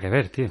no tiene nada que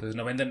ver, tío.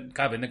 Entonces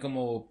venden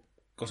como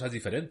cosas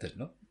diferentes,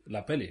 ¿no?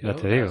 La peli, ¿no? Ya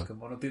te digo. Es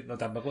como no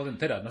tampoco te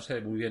enteras, no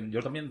sé muy bien.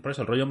 Yo también, por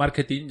eso, el rollo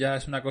marketing ya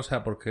es una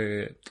cosa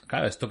porque,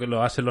 claro, esto que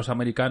lo hacen los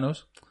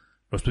americanos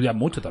lo estudian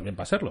mucho también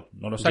para hacerlo.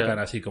 No lo sacan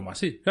así como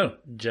así,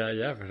 claro.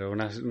 Ya, pero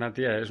una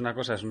tía es una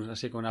cosa, es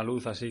así con una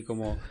luz así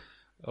como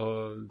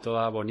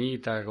toda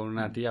bonita, con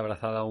una tía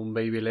abrazada a un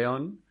baby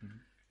león.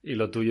 Y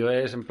lo tuyo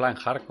es en plan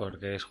hardcore,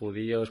 que es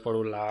judíos por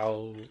un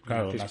lado,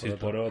 claro, nazis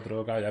por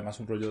otro, claro, y además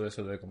un rollo de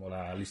eso de como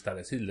la lista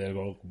de Schindler,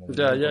 como un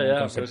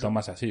concepto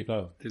más así,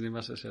 claro. Tiene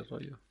más ese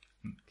rollo.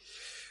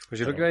 Pues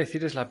yo lo que iba a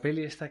decir es la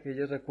peli esta que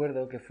yo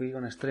recuerdo que fui a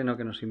un estreno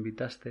que nos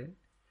invitaste,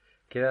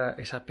 que era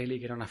esa peli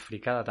que era una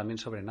fricada también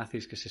sobre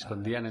nazis que se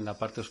escondían en la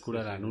parte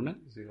oscura de la luna.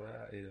 Sí,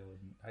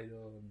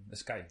 Iron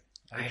Sky.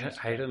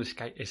 Iron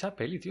Sky. Esa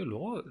peli, tío,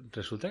 luego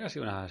resulta que ha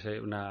sido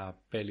una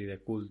peli de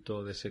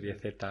culto de serie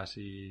Z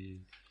y...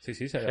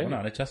 Sí,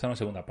 han hecho hasta una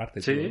segunda parte.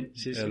 Sí.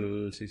 Sí.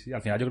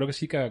 Al final yo creo que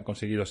sí que han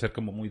conseguido ser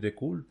como muy de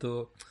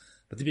culto.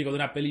 Lo típico de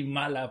una peli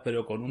mala,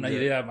 pero con una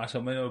idea más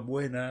o menos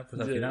buena,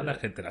 pues al final la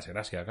gente le hace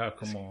gracia, claro, es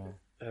como...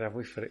 Era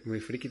muy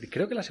friki.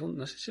 Creo que la segunda,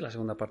 no sé si la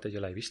segunda parte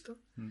yo la he visto.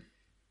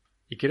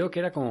 Y creo que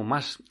era como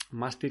más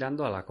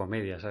tirando a la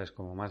comedia, ¿sabes?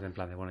 Como más de en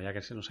plan de, bueno, ya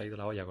que se nos ha ido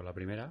la olla con la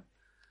primera,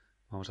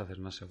 vamos a hacer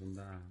una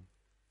segunda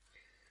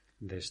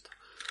de esto.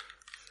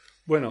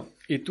 Bueno,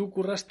 ¿y tú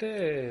curraste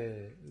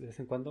de vez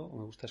en cuando?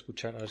 Me gusta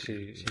escuchar, a ver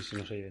si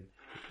nos oyen.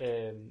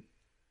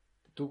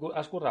 ¿Tú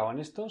has currado en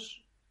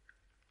estos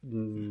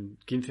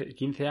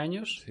 15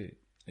 años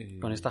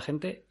con esta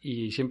gente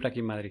y siempre aquí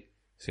en Madrid?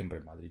 Siempre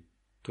en Madrid.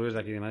 ¿Tú eres de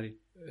aquí de Madrid?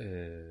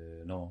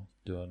 No,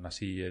 yo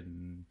nací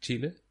en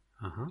Chile.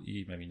 Ajá.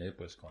 Y me vine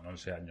pues con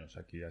 11 años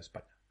aquí a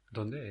España.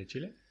 ¿Dónde?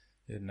 ¿Chile?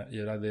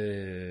 Yo era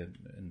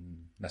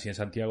nací en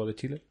Santiago de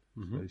Chile.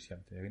 Uh-huh.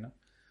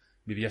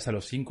 Viví hasta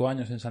los 5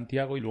 años en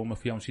Santiago y luego me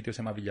fui a un sitio que se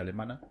llama Villa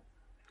Alemana.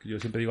 Que yo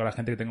siempre digo a la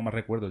gente que tengo más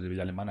recuerdos de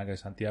Villa Alemana que de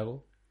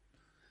Santiago.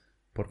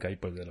 Porque ahí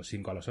pues de los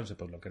 5 a los 11,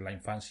 pues lo que es la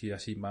infancia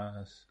así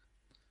más...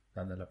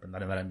 Aprender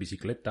a andar en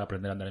bicicleta,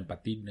 aprender a andar en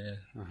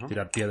patines, uh-huh.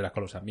 Tirar piedras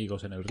con los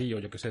amigos en el río,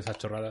 yo qué sé, esas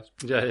chorradas.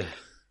 Ya.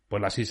 Pues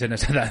las hice en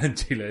esa edad en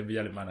Chile, en Villa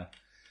Alemana.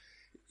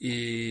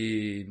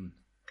 Y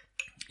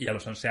a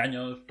los 11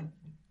 años,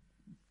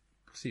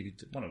 sí,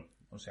 bueno,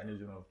 11 años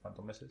y unos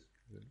cuantos meses,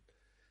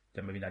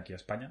 ya me vine aquí a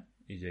España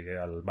y llegué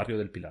al barrio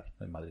del Pilar,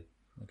 en Madrid.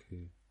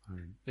 Aquí.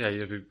 Y ahí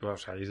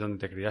es donde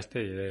te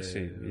criaste.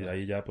 Sí, y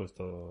ahí ya pues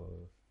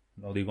todo,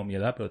 no digo mi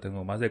edad, pero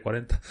tengo más de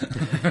 40.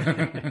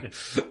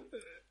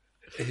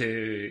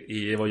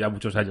 Y llevo ya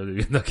muchos años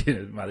viviendo aquí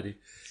en Madrid.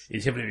 Y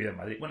siempre he vivido en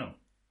Madrid. Bueno,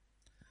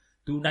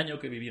 tuve un año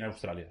que viví en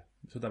Australia.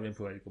 Eso también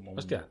fue ahí como...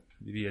 Hostia.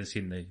 Viví en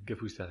Sydney. ¿Qué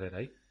fuiste a hacer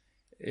ahí?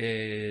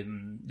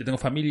 Yo tengo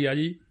familia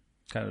allí.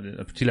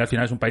 Claro, Chile al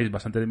final es un país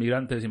bastante de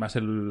inmigrantes y más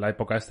en la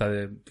época esta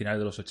de finales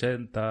de los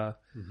 80,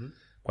 uh-huh.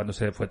 Cuando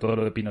se fue todo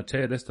lo de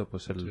Pinochet, esto,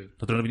 pues sí.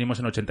 Nosotros nos vinimos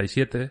en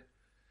 87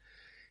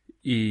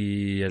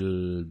 y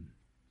el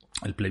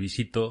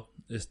plebiscito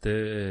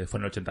fue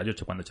en el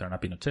 88 cuando echaron a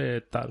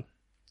Pinochet, tal.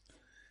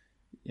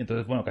 Y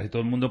entonces, bueno, casi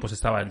todo el mundo pues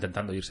estaba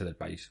intentando irse del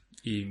país.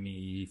 Y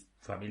mi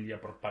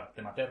familia por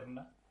parte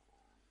materna,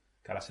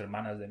 que a las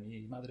hermanas de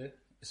mi madre,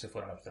 se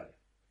fueron a Australia.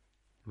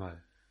 Vale.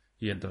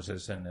 Y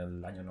entonces en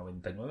el año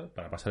 99,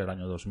 para pasar el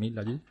año 2000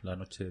 allí, la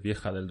noche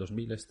vieja del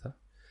 2000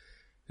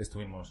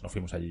 nos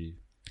fuimos allí.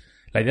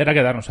 La idea era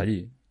quedarnos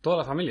allí. ¿Toda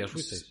la familia os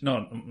fuisteis?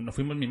 No, nos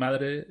fuimos mi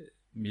madre,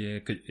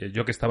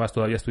 yo que estaba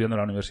todavía estudiando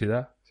en la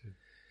universidad, sí.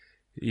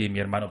 Y mi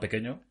hermano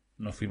pequeño,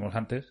 nos fuimos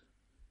antes.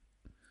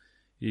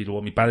 Y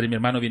luego mi padre y mi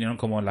hermano vinieron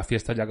como en la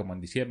fiesta ya como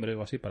en diciembre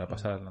o así para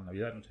pasar la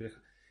Navidad,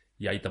 Nochevieja.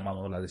 Y ahí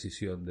tomamos la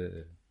decisión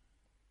de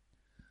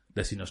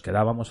si nos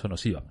quedábamos o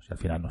nos íbamos. Y al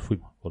final nos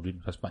fuimos,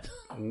 volvimos a España.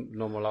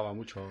 ¿No molaba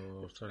mucho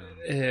Australia?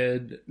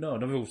 No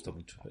me gustó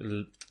mucho.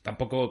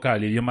 Tampoco, claro,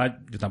 el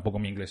idioma, yo tampoco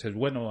mi inglés es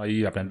bueno.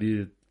 Ahí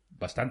aprendí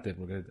bastante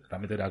porque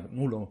realmente era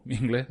nulo mi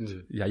inglés.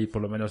 Sí. Y ahí por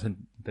lo menos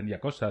entendía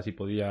cosas y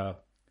podía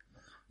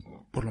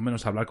por lo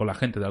menos hablar con la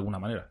gente de alguna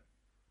manera.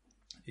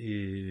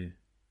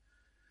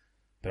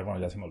 Pero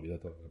bueno, ya se me olvidó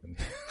todo lo que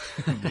aprendí.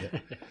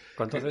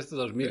 ¿Cuánto hace esto?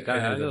 2000,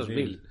 cada año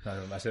 2000.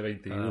 Claro, hace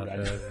 21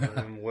 años.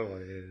 Un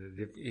huevo.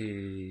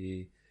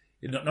 Y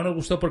no nos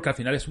gustó porque al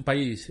final es un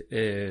país,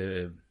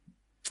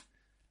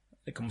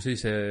 ¿cómo se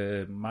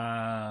dice?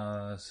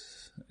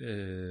 Más...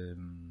 de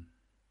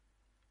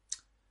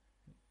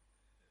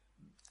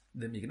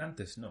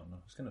migrantes.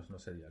 No, es que no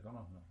sería.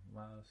 No,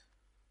 más...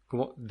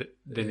 ¿Cómo?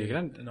 ¿De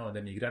migrantes? No,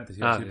 de migrantes,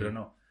 iba a decir, pero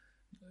no.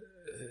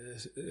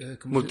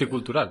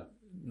 Multicultural.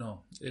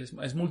 No,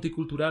 es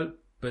multicultural,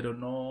 pero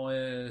no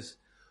es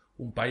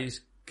un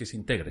país que se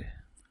integre.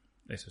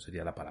 Eso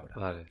sería la palabra.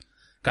 Vale.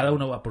 Cada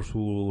uno va por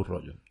su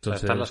rollo. Entonces, o sea,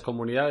 están las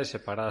comunidades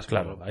separadas.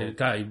 Claro,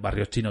 hay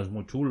barrios chinos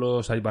muy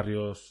chulos, hay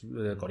barrios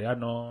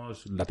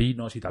coreanos,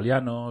 latinos,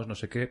 italianos, no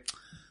sé qué.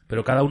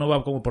 Pero cada uno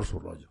va como por su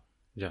rollo.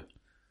 Ya.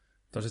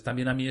 Entonces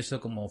también a mí eso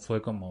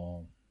fue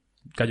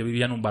que yo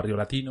vivía en un barrio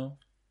latino.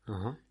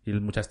 Uh-huh. Y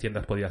en muchas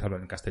tiendas podías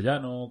hablar en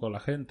castellano con la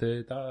gente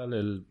y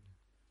tal.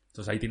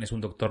 Entonces ahí tienes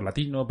un doctor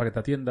latino para que te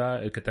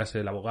atienda, el que te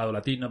hace el abogado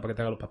latino para que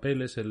te haga los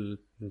papeles,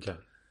 Ya.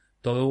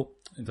 Todo.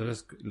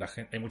 Entonces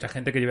hay mucha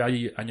gente que lleva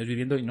allí años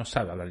viviendo y no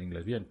sabe hablar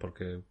inglés bien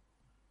porque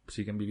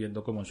siguen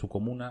viviendo como en su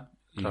comuna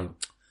Claro.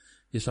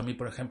 Y eso a mí,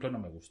 por ejemplo, no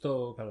me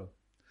gustó, claro.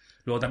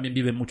 Luego también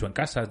viven mucho en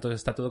casa,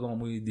 entonces está todo como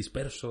muy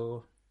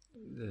disperso.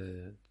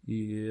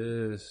 Y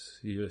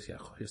yo decía,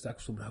 joder, yo estaba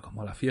acostumbrado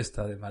como a la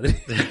fiesta de Madrid.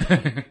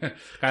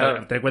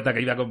 Claro, te das cuenta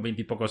que iba con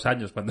 20 y pocos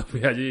años cuando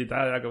fui allí y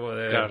tal, era como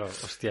de... Claro,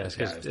 hostia,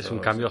 es un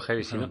cambio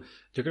heavy. Si no,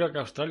 yo creo que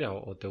Australia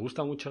o te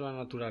gusta mucho la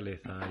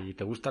naturaleza y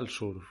te gusta el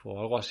surf o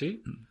algo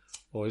así,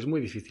 o es muy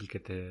difícil que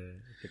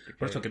te...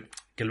 Por eso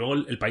que luego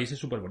el país es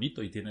súper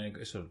bonito y tiene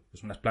eso,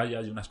 pues unas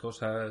playas y unas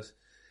cosas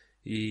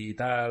y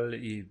tal,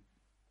 y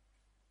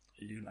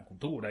una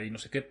cultura y no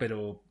sé qué,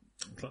 pero...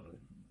 Claro,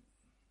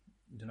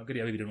 yo no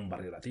quería vivir en un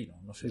barrio latino,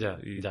 no sé,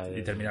 y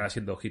terminar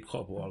haciendo hip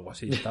hop o algo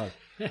así y tal.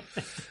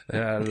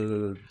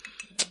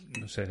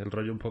 No sé, el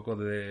rollo un poco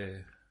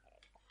de...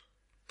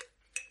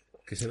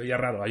 que se veía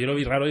raro. Yo lo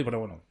vi raro pero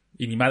bueno.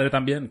 Y mi madre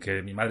también,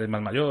 que mi madre es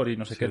más mayor y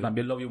no sé qué,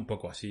 también lo vi un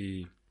poco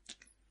así...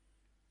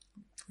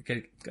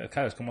 Que,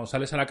 claro, es como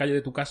sales a la calle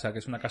de tu casa, que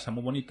es una casa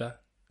muy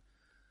bonita,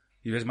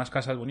 y ves más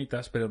casas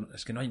bonitas, pero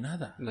es que no hay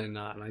nada. No hay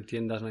nada, no hay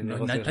tiendas, no hay No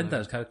negocios. hay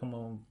tantas, es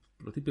como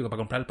lo típico. Para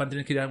comprar el pan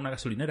tienes que ir a una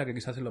gasolinera que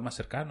quizás es lo más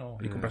cercano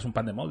y compras un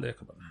pan de molde.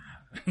 Como...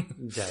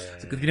 Ya.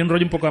 Es que tiene un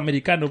rollo un poco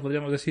americano,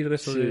 podríamos decir, de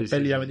eso de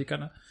peli sí.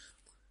 americana.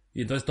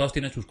 Y entonces todos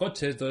tienen sus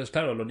coches. Entonces,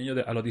 claro, los niños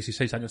a los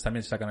 16 años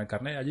también se sacan el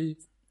carnet allí.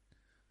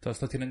 Todos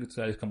estos tienen,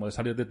 es como de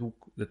salir de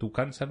tu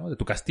casa, ¿no? De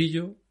tu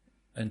castillo,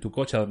 en tu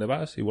coche a donde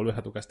vas y vuelves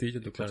a tu castillo.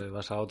 Claro,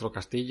 vas a otro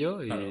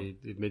castillo y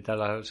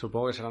Claro.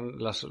 supongo que serán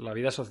la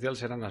vida social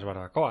serán las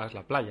barbacoas,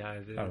 la playa,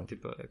 ese Claro.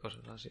 tipo de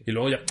cosas así. Y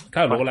luego ya,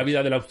 claro, luego la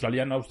vida del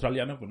australiano,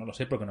 pues no lo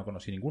sé porque no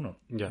conocí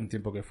ninguno. Ya. Un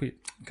tiempo que fui.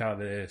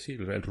 Claro,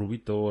 el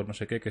rubito, no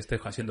sé qué, que esté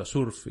haciendo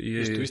surf. Y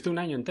 ¿Estuviste un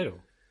año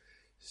entero?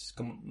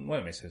 como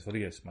 9 meses o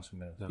 10 más o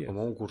menos. O sea, 10.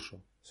 como un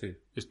curso. Sí.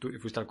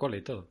 ¿Fuiste al cole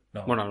y todo?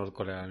 No. Bueno, al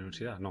cole, a la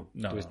universidad, no.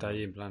 No, Estuviste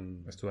ahí en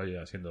plan... Estuve ahí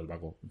haciendo el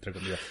vago, entre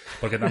comillas.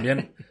 Porque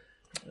también,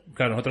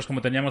 claro, nosotros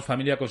como teníamos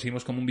familia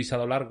conseguimos como un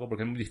visado largo,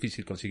 porque es muy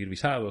difícil conseguir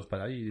visados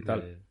para ir y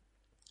tal.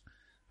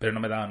 Pero no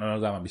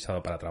nos daban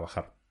visado para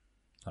trabajar.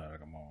 Era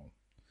como...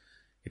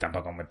 Y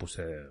tampoco me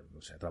puse,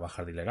 no sé, a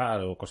trabajar de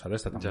ilegal o cosas de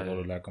estas.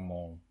 Tampoco era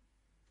como...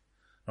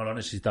 No lo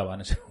necesitaba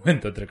en ese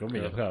momento, entre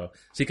comillas. Claro.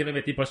 Sí que me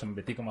metí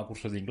como a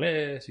cursos de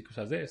inglés y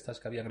cosas de estas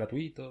que habían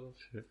gratuitos.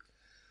 Sí.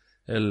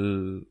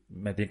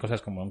 Metí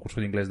cosas como un curso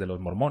de inglés de los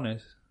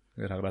mormones,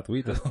 que era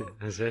gratuito.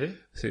 ¿En serio?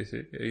 Sí.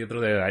 Y otra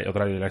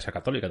de la iglesia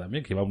católica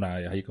también, que iba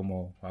ahí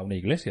como a una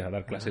iglesia a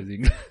dar clases de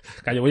inglés.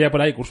 Yo voy a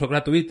por ahí cursos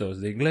gratuitos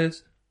de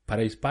inglés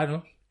para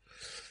hispanos.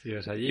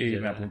 Ibas allí y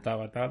me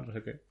apuntaba tal, no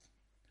sé qué.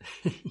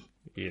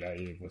 Y era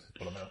ahí, pues,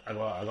 por lo menos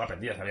algo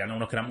aprendías. Había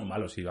unos que eran muy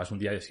malos y vas un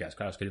día y decías,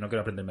 claro, es que yo no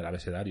quiero aprenderme el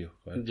abecedario.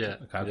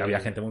 Que había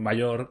gente muy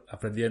mayor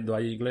aprendiendo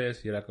ahí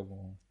inglés y era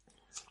como...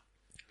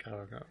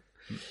 Claro.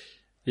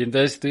 Y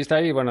entonces estuviste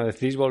ahí, bueno,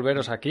 decidís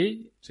volveros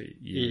aquí. Sí,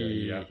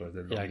 y ya, pues,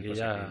 del aquí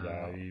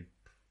ya...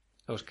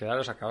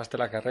 Os acabaste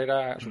la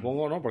carrera,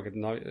 supongo, ¿no? Porque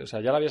no, o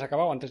sea, ¿ya la habías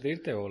acabado antes de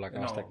irte o la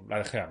acabaste? No, la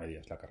dejé a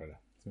medias, la carrera.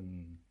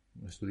 Un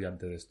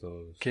estudiante de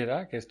estos... ¿Qué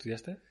era? ¿Qué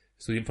estudiaste?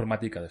 Estudié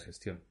informática de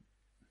gestión.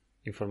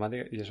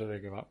 ¿Informática? ¿Y eso de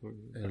qué va?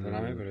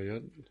 Perdóname, pero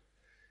yo...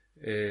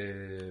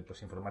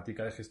 Pues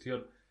informática de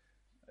gestión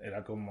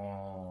era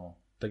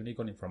como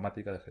técnico en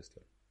informática de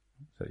gestión.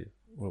 Sería,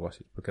 o algo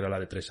así, porque era la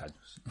de 3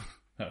 años.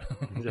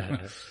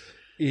 Ya.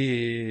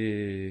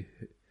 Y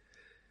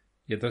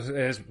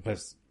entonces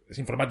es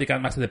informática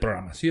más de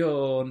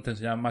programación, te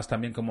enseñaban más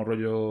también como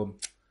rollo...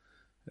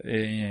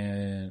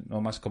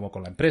 no más como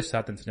con la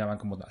empresa, te enseñaban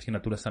como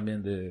asignaturas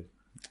también de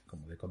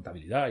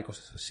contabilidad y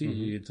cosas así.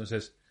 Y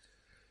entonces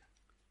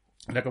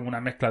era como una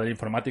mezcla de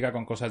informática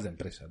con cosas de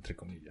empresa, entre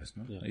comillas,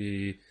 ¿no?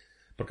 Y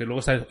porque luego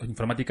está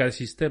informática de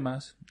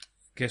sistemas,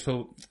 que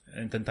eso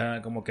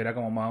intentaba como que era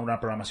como una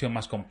programación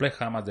más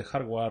compleja, más de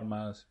hardware,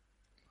 más...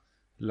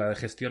 La de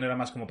gestión era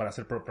más como para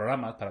hacer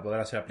programas, para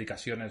poder hacer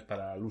aplicaciones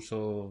para el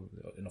uso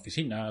en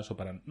oficinas o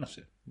para, no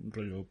sé, un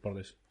rollo por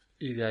eso.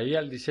 ¿Y de ahí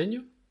al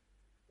diseño?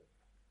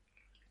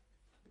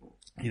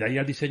 Y de ahí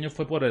al diseño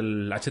fue por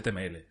el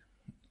HTML.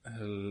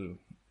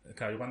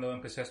 Claro, yo cuando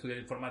empecé a estudiar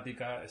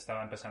informática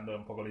estaba empezando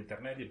un poco el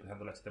internet y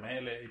empezando el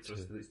HTML y toda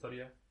esta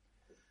historia.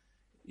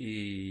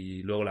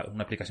 Y luego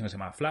una aplicación que se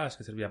llama Flash,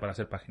 que servía para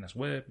hacer páginas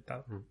web y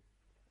tal.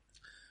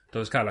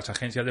 Entonces, claro, las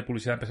agencias de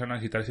publicidad empezaron a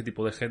necesitar ese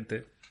tipo de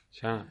gente.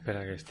 Shana,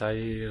 espera, que está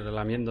ahí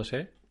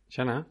relamiéndose.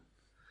 Shana.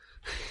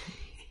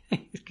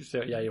 Es que se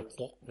oye ahí...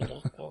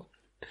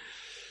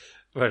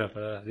 Bueno,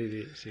 pero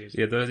sí.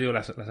 Y entonces, digo,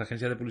 las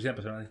agencias de publicidad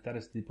empezaron a necesitar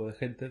ese tipo de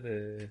gente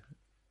de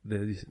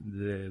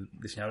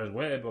diseñadores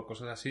web o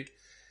cosas así.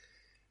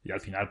 Y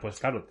al final, pues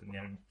claro,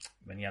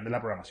 venían de la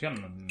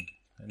programación.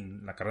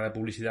 En la carrera de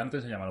publicidad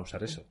antes enseñaban a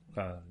usar eso.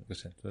 Claro, yo qué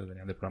sé, entonces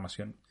venían de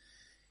programación.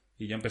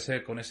 Y yo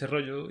empecé con ese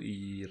rollo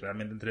y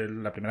realmente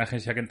la primera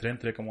agencia que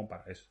entré como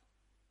para eso.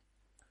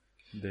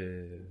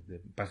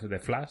 De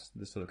Flash,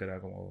 de esto que era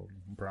como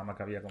un programa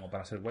que había como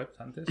para hacer webs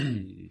antes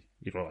y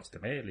luego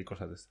HTML y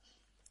cosas de estas.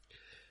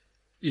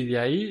 Y de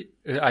ahí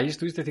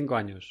estuviste 5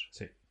 años.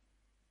 Sí.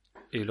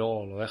 Y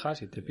luego lo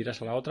dejas y te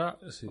piras a la otra.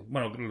 Sí.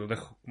 Bueno, lo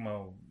dejo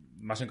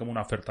más en como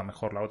una oferta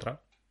mejor la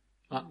otra.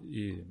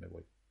 Y me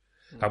voy.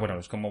 Bueno,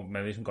 es como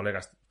me dice un colega,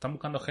 están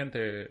buscando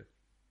gente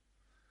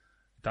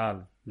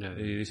tal.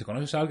 Y dice,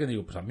 ¿conoces a alguien?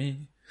 Digo, pues a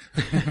mí.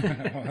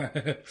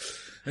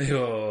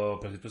 Digo,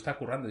 pues si tú estás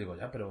currando, digo,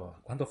 ya, pero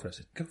 ¿cuánto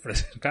ofreces? ¿Qué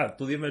ofreces? Claro,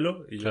 tú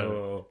dímelo. Y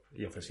yo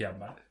ofrecía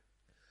más.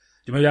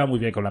 Yo me llevaba muy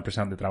bien con la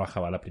empresa donde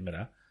trabajaba la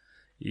primera.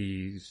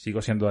 Y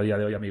sigo siendo a día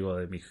de hoy amigo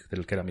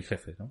del que era mi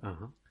jefe, ¿no?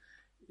 Ajá.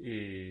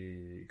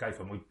 Y claro,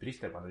 fue muy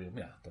triste cuando digo,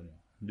 mira, Antonio,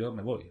 yo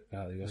me voy.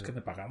 Claro, digo, es que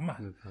me pagan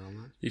más.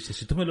 Y dice,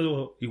 si tú me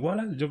lo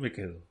igualas, yo me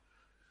quedo.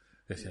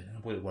 Decía, yo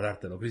no puedo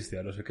igualártelo,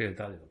 Cristian, no sé qué,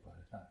 tal. Digo, pues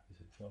nada.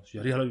 Dice, no, si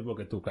yo haría lo mismo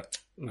que tú. Claro.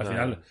 Al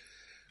final,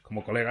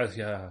 como colega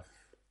decía...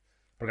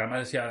 Porque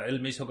además decía,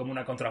 él me hizo como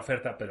una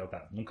contraoferta, pero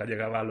claro, nunca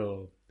llegaba a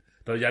lo...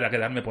 Entonces ya era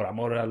quedarme por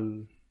amor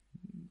al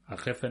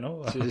jefe,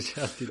 ¿no? Sí,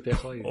 al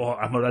tipejo. O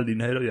amor al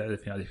dinero, y al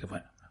final dije,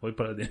 bueno, voy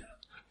por el dinero.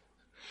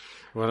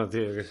 Bueno,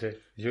 tío, yo qué sé.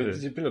 Yo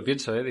siempre lo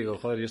pienso, digo,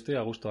 joder, yo estoy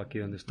a gusto aquí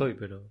donde estoy,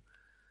 pero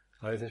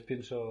a veces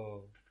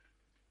pienso...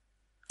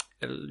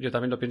 yo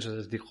también lo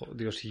pienso,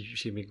 digo,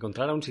 si me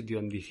encontrara un sitio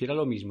donde hiciera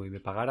lo mismo y me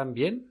pagaran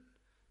bien,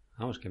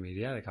 vamos, que me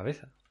iría de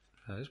cabeza,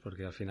 ¿sabes?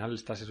 Porque al final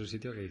estás en un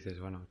sitio que dices,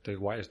 bueno, estoy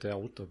guay, estoy a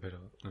gusto,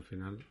 pero al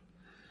final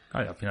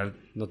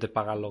no te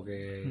pagan lo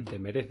que te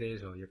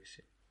mereces o yo qué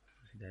sé.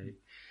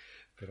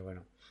 Pero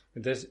bueno,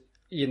 entonces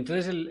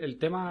el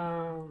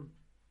tema...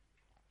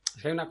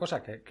 Es que hay una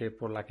cosa que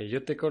por la que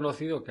yo te he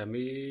conocido que a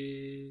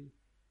mí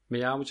me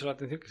llama mucho la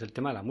atención, que es el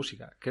tema de la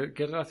música.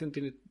 ¿Qué relación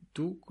tienes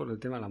tú con el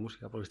tema de la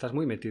música? Porque estás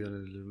muy metido en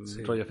el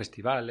rollo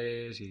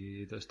festivales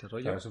y todo este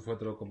rollo. Claro, eso fue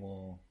otro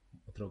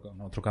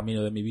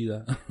camino de mi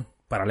vida,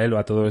 paralelo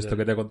a todo esto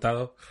que te he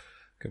contado,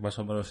 que más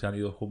o menos se han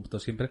ido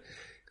juntos siempre.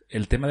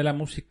 El tema de la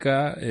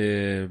música,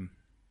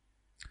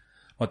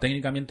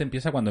 técnicamente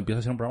empieza cuando empieza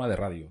a ser un programa de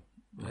radio.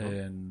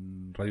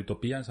 En Radio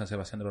Utopía, en San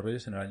Sebastián de los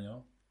Reyes, en el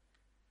año...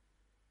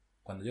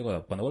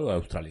 Cuando vuelvo a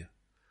Australia.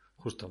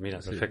 Justo, mira,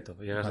 perfecto.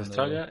 Llegas a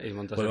Australia y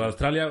montas... Vuelvo a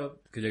Australia,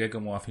 que llegué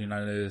como a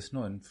finales,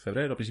 no, en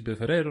febrero, principio de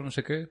febrero, no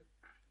sé qué.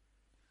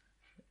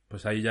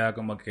 Pues ahí ya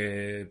como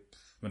que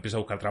me empiezo a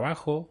buscar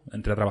trabajo.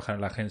 Entré a trabajar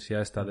en la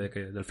agencia esta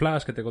del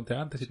Flash que te conté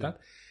antes y tal.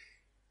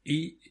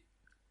 Y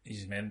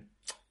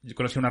yo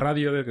conocí una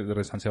radio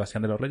de San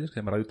Sebastián de los Reyes, que se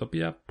llama Radio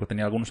Utopía, pues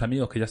tenía algunos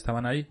amigos que ya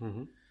estaban ahí.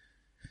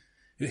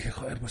 Y dije,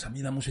 joder, pues a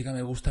mí la música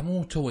me gusta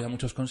mucho, voy a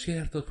muchos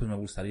conciertos, pues me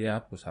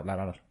gustaría pues hablar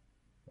a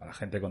la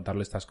gente,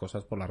 contarle estas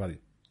cosas por la radio.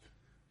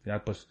 Al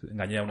final, pues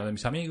engañé a uno de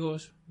mis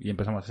amigos y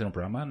empezamos a hacer un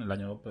programa en el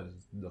año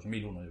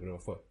 2001, yo creo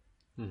que fue.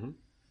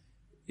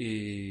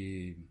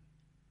 Y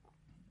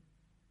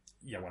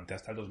aguanté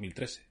hasta el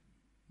 2013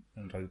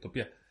 en Radio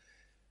Utopía.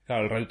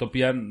 Claro, el Radio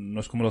Utopía no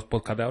es como los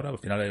podcasts de ahora, al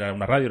final era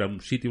una radio, era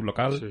un sitio, un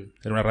local,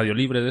 era una radio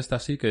libre de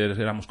estas, sí, que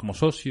éramos como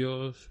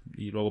socios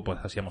y luego pues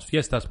hacíamos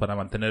fiestas para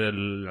mantener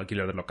el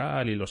alquiler del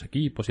local y los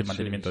equipos y el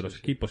mantenimiento de los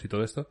equipos y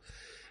todo esto.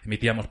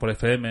 Emitíamos por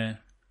FM,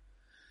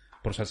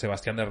 por San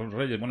Sebastián de los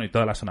Reyes, bueno, y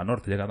toda la zona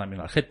norte, llega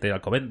también Algete,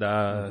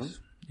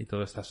 Alcobendas y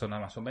toda esta zona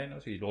más o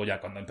menos, y luego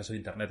ya cuando empezó el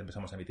internet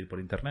empezamos a emitir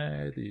por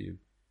internet y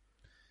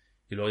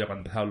luego ya cuando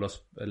empezaron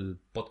el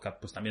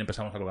podcast pues también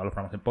empezamos a colgar los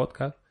programas en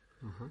podcast,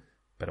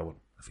 pero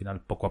bueno, al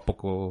final poco a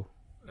poco...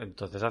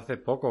 Entonces hace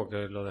poco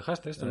que lo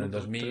dejaste esto, en el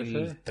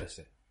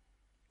 2013.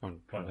 Bueno,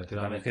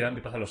 relativamente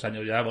que pasan los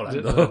años ya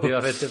volando.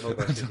 Relativamente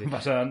poco, sí.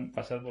 pasan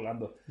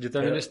volando. Yo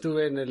también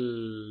estuve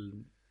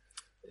en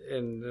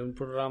un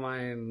programa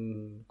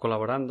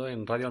colaborando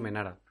en Radio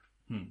Almenara.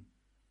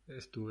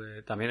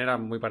 También era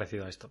muy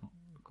parecido a esto,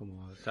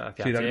 como hacía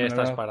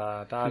fiestas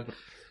para tal.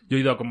 Yo he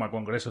ido como a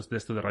congresos de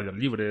esto de radios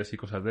libres y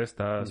cosas de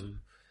estas,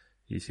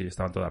 y sí,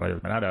 estaban todas Radio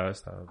Almenara,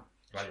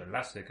 Radio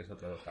Enlace, que es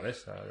otra de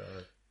Jalesa.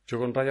 Yo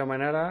con Radio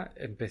Almenara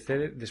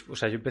empecé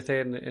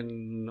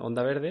en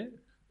Onda Verde,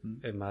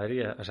 en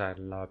Madrid, o sea,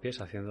 en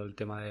Lavapiés, haciendo el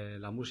tema de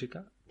la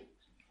música,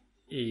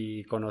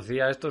 y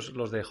conocí a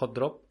los de Hot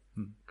Drop,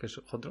 que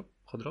es Hot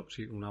Drop,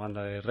 sí, una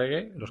banda de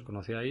reggae, los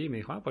conocí ahí y me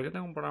dijo, pues yo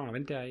tengo un programa,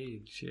 vente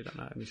ahí, sí, era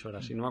una emisora,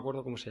 sí, no me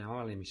acuerdo cómo se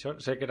llamaba la emisora,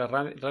 sé que era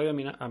Radio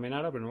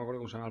Almenara, pero no me acuerdo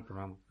cómo se llamaba el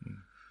programa.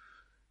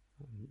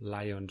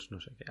 Lions,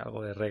 no sé qué,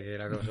 algo de reggae,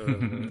 era cosa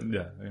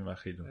ya, me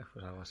imagino.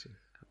 Pues algo así.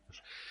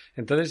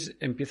 Entonces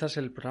empiezas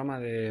el programa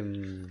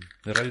de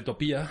Radio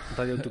Utopía.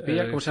 Radio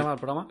Utopía, ¿cómo se llama el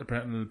programa?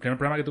 El primer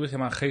programa que tuve se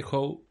llama Hey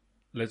Ho,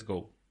 Let's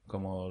Go,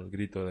 como el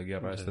grito de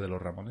guerra de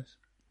los Ramones.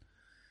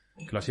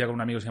 Que lo hacía con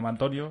un amigo que se llama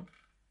Antonio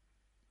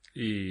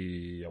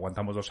y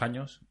aguantamos 2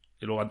 años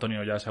y luego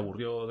Antonio ya se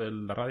aburrió de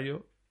la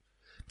radio.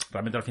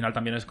 Realmente al final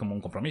también es como un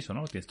compromiso,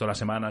 ¿no? Tienes todas las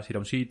semanas ir a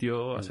un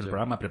sitio, hacer el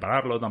programa,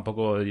 prepararlo,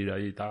 tampoco ir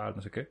ahí y tal,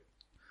 no sé qué.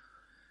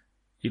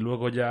 Y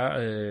luego ya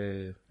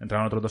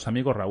entraron otros 2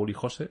 amigos, Raúl y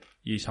José,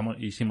 y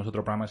hicimos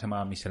otro programa que se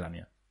llama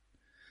Miscelánea.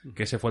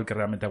 Que ese fue el que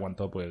realmente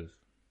aguantó, pues,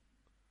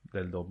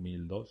 del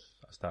 2002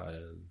 hasta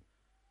el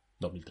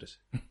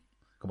 2013.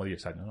 Como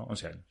 10 años, ¿no?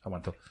 11 años,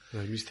 aguantó.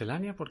 ¿Pero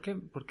Miscelánea? ¿Por qué?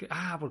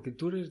 Ah, porque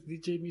tú eres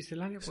DJ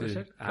Miscelánea, ¿puede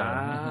ser?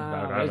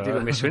 Claro, claro. Digo,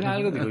 me suena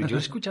algo, digo, yo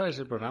escuchaba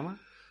ese programa.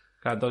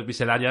 Claro, entonces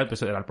Miscelánea,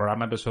 el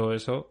programa empezó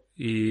eso,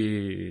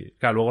 y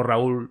claro,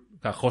 luego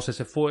José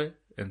se fue,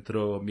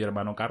 entró mi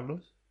hermano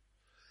Carlos.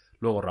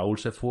 Luego Raúl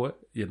se fue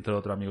y entró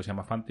otro amigo que se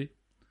llama Fanti.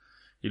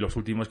 Y los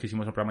últimos que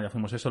hicimos el programa ya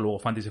fuimos eso. Luego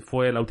Fanti se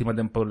fue.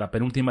 La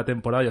penúltima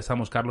temporada ya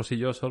estábamos Carlos y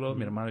yo solo,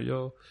 mi hermano y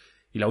yo.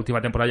 Y la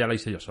última temporada ya la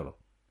hice yo solo.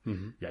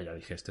 Ya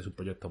dije, este es un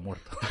proyecto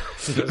muerto.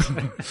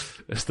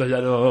 Esto ya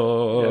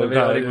no...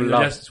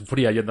 ya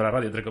sufría yendo a la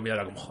radio, entre comillas,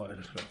 era como, joder,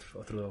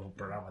 otro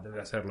programa, tengo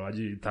que hacerlo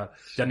allí y tal.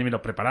 Ya ni me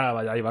lo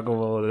preparaba, ya iba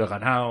como de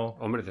ganado.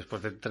 Hombre,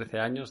 después de 13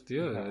 años,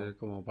 tío,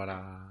 como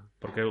para...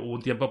 Porque hubo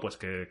un tiempo, pues,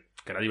 que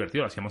era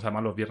divertido. Hacíamos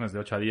además los viernes de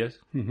 8 a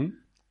 10.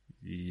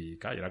 Y,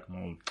 claro, era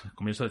como el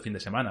comienzo del fin de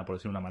semana, por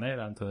decir una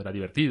manera. Entonces era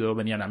divertido.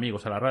 Venían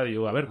amigos a la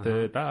radio a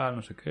verte, tal,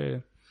 no sé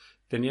qué.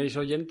 ¿Teníais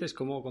oyentes?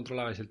 ¿Cómo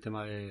controlabais el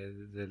tema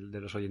de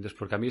los oyentes?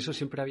 Porque a mí eso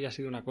siempre había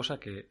sido una cosa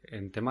que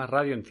en temas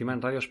radio, encima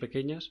en radios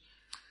pequeñas,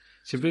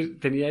 siempre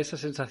tenía esa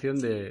sensación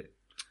de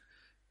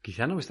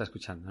quizá no me está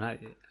escuchando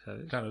nadie,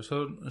 ¿sabes? Claro,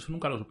 eso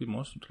nunca lo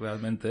supimos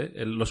realmente.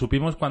 Lo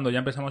supimos cuando ya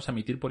empezamos a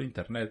emitir por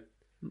internet.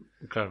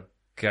 Claro.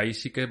 Que ahí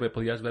sí que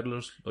podías ver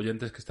los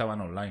oyentes que estaban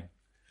online.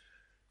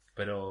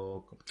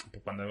 pero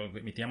cuando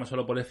emitíamos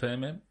solo por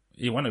FM,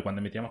 y bueno, y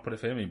cuando emitíamos por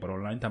FM y por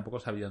online tampoco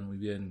sabías muy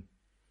bien.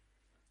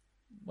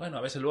 Bueno,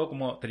 a veces luego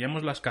como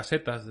teníamos las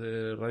casetas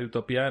de Radio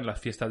Utopía en las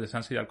fiestas de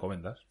Sanse y de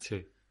Alcobendas.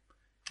 Sí.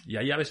 Y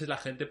ahí a veces la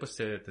gente pues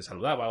te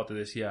saludaba o te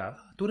decía,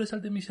 tú eres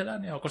el de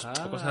Miscelánea, o cosas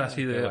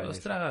así de,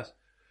 ostras,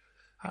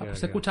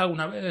 pues te he escuchado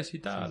alguna vez y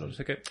tal, sí. No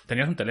sé qué.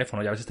 Tenías un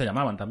teléfono y a veces te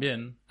llamaban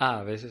también.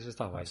 A veces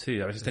estaba guay. Sí,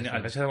 a veces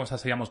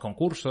hacíamos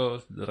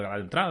concursos de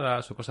regalar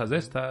entradas o cosas de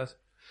estas.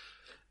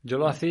 Yo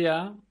lo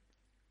hacía...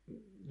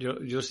 Yo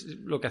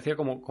lo que hacía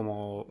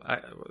como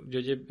yo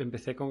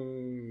empecé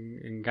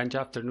en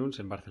Ganja Afternoons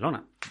en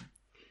Barcelona,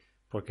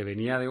 porque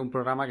venía de un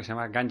programa que se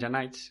llama Ganja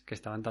Nights, que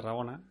estaba en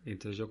Tarragona, y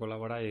entonces yo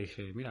colaboré y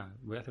dije, mira,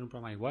 voy a hacer un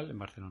programa igual en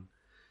Barcelona.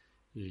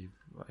 Y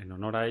en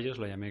honor a ellos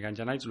lo llamé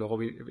Ganja Nights.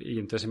 Luego y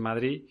entonces en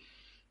Madrid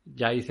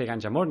ya hice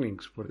Ganja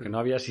Mornings, porque no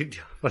había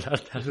sitio por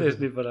las tardes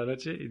ni por la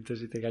noche, y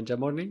entonces hice Ganja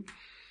Morning.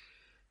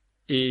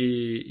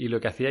 Y lo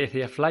que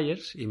hacía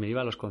flyers y me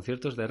iba a los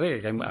conciertos de reggae,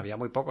 que había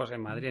muy pocos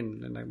en Madrid.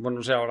 Bueno,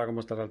 no sé ahora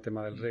cómo estará el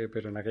tema del reggae,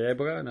 pero en aquella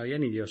época no había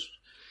ni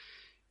Dios.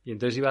 Y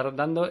entonces iba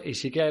dando, y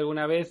sí que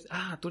alguna vez,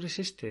 tú eres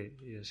este.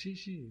 Y yo,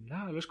 sí,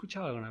 lo he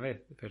escuchado alguna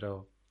vez.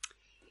 Pero,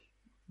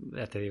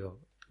 ya te digo,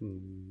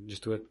 yo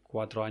estuve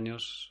 4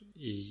 años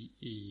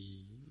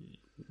y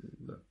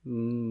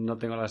no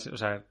tengo las... O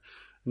sea,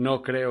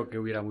 no creo que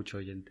hubiera mucho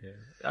oyente.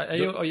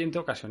 Hay oyente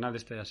ocasional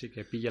así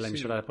que pilla la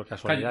emisora por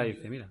casualidad y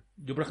dice, mira.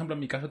 Yo, por ejemplo,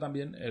 en mi caso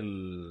también,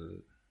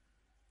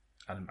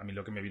 a mí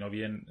lo que me vino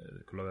bien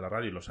con lo de la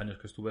radio y los años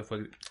que estuve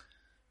fue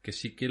que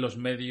sí que los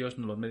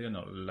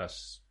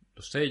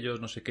sellos,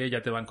 no sé qué,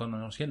 ya te van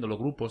conociendo, los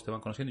grupos te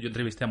van conociendo. Yo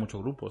entrevisté a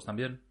muchos grupos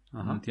también,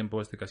 en un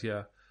tiempo que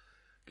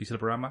hice el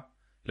programa.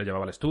 Lo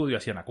llevaba al estudio,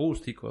 hacían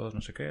acústicos,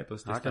 no sé qué, toda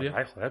esta historia.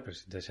 Ay, joder,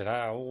 pues entonces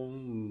era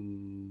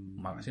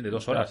un magazine de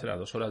 2 horas, era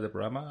 2 horas de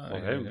programa.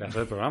 Joder, un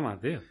pedazo de programa,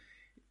 tío.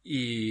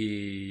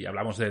 Y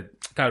hablamos de,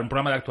 claro, un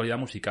programa de actualidad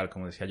musical,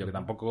 como decía yo, que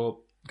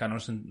tampoco, claro,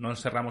 no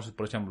nos cerramos,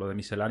 por ejemplo, de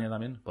Miscelánea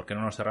también, porque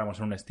no nos cerramos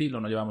en un estilo,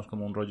 no llevamos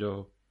como un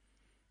rollo,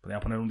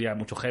 podríamos poner un día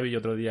mucho heavy y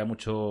otro día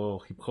mucho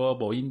hip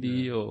hop o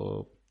indie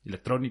o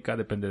electrónica,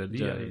 depende del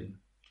día y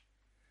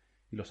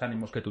los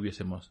ánimos que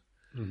tuviésemos.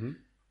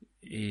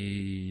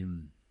 Y...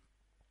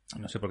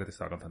 no sé por qué te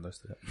estaba contando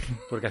esto.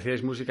 Porque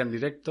hacíais música en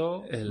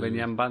directo,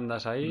 venían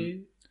bandas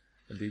ahí.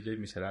 El DJ,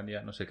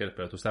 Miscelánea, no sé qué,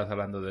 pero tú estabas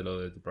hablando de lo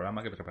de tu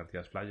programa, que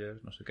repartías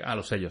flyers, no sé qué.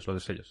 Los sellos. Sí.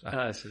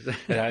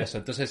 Era eso.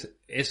 Entonces,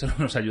 eso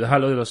nos ayudaba,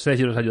 lo de los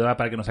sellos, nos ayudaba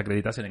para que nos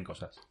acreditasen en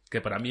cosas.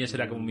 Que para mí esa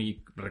era como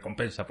mi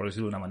recompensa, por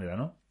decirlo de una manera,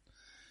 ¿no?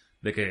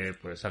 De que,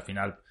 pues, al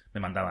final me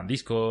mandaban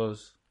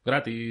discos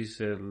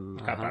gratis,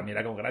 para mí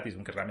era como gratis,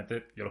 aunque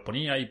realmente yo los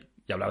ponía y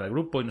hablaba del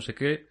grupo y no sé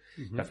qué,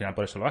 y al final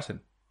por eso lo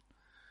hacen.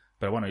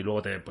 Pero bueno, y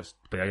luego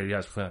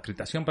pedías fue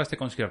acreditación para este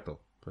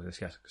concierto. Pues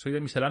decías, soy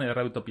de Miscelánea de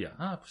Radio Utopía.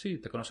 Pues sí,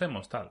 te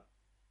conocemos, tal.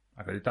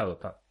 Acreditado,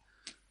 tal.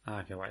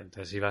 Qué guay.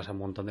 Entonces ibas a un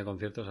montón de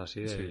conciertos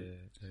así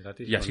de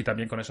gratis. Y así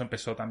también con eso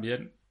empezó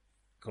también,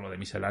 con lo de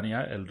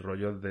Miscelánea, el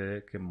rollo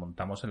de que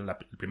montamos el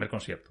primer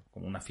concierto,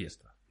 como una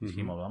fiesta.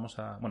 Dijimos, vamos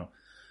a... Bueno,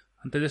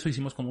 antes de eso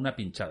hicimos como una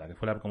pinchada, que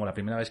fue como la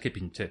primera vez que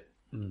pinché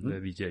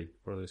de DJ,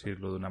 por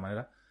decirlo de una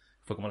manera.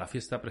 Fue como la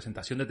fiesta,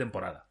 presentación de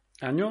temporada.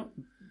 ¿Año?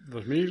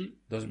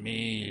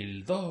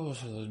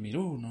 2002 o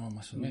 2001,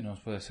 más o menos,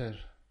 puede ser.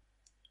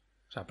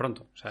 O sea,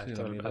 pronto. O sea, sí,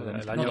 esto,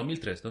 2002, el año... No,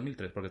 2003,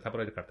 porque está por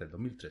ahí el cartel.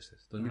 2003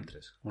 es.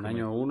 2003. Un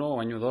año 1 o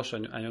año 2,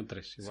 año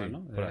 3, igual, sí,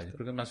 ¿no? Por ahí.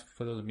 Creo que más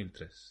fue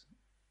 2003.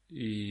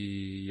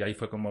 Y ahí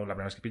fue como la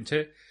primera vez que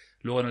pinché.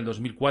 Luego en el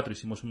 2004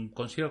 hicimos un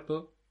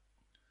concierto,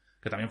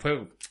 que también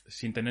fue,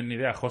 sin tener ni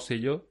idea, José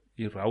y yo,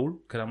 y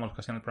Raúl, que éramos los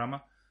que hacían el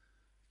programa,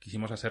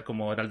 quisimos hacer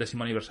como era el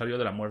 10º aniversario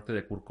de la muerte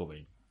de Kurt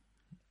Cobain.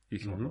 Y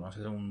dijimos, vamos a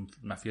hacer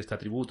una fiesta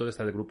tributo de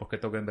estas de grupos que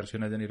toquen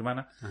versiones de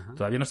Nirvana.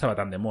 Todavía no estaba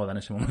tan de moda en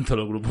ese momento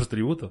los grupos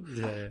tributo.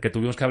 Que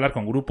tuvimos que hablar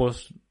con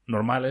grupos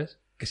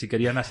normales que si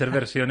querían hacer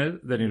versiones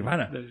de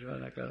Nirvana. De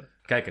Nirvana, claro.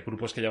 Que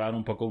grupos que llevaban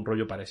un poco un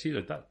rollo parecido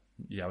y tal.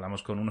 Y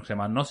hablamos con uno que se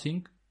llama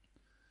Nothing,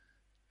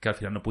 que al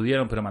final no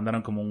pudieron, pero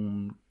mandaron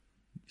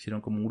hicieron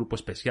como un grupo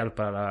especial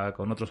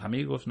con otros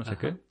amigos, no sé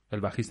qué.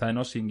 El bajista de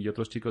Nothing y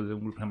otros chicos de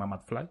un grupo que se llama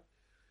Mad Fly.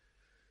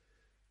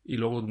 Y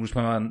luego un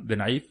grupo de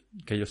Naive,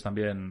 que ellos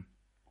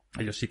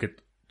sí que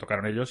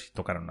tocaron entonces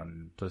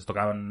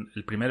tocaban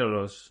el primero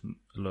los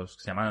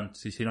que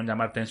se hicieron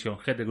llamar Tension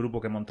Head, el grupo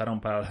que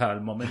montaron para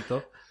el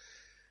momento.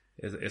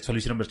 Solo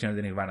hicieron versiones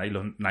de Nirvana, y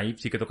los Naive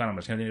sí que tocaron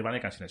versiones de Nirvana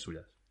y canciones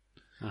suyas.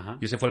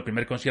 Y ese fue el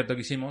primer concierto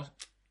que hicimos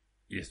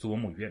y estuvo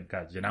muy bien,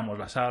 claro, llamamos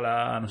la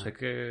sala, no sé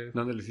qué.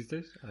 ¿Dónde lo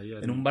hicisteis?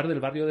 En un bar del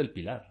barrio del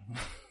Pilar.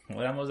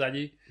 Como éramos de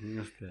allí,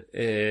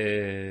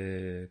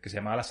 que se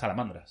llamaba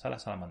Sala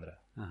Salamandra,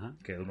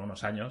 que duró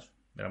unos años.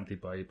 Era un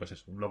tipo ahí, pues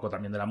eso, un loco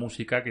también de la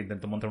música, que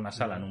intentó montar una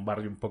sala en un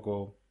barrio un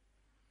poco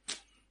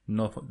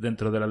no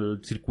dentro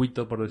del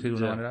circuito, por decirlo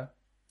de una manera,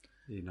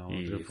 y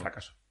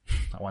fracasó.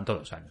 Aguantó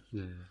 2 años.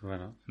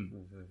 Bueno,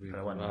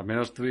 pero bueno, al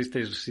menos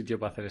tuvisteis sitio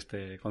para hacer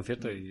este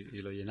concierto y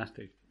lo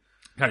llenasteis.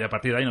 Claro, y a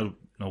partir de ahí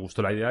nos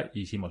gustó la idea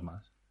y hicimos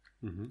más.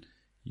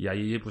 Y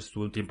ahí pues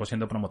estuve un tiempo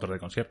siendo promotor de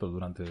conciertos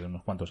durante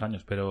unos cuantos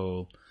años,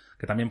 pero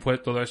que también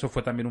todo eso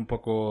fue también un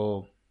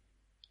poco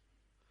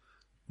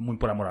muy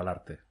por amor al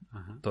arte.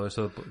 Ajá. Todo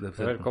eso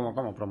A ver,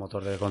 ¿cómo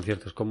promotor de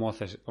conciertos? ¿Cómo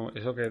haces?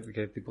 ¿Eso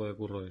qué tipo de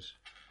curro es?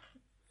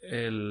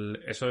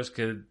 Eso es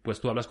que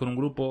pues tú hablas con un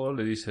grupo,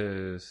 le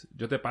dices,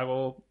 yo te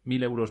pago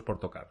 1.000 euros por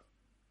tocar.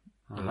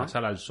 En la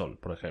Sala del Sol,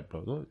 por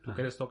ejemplo. ¿Tú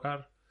quieres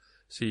tocar?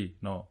 Sí,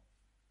 no.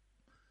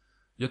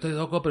 Yo te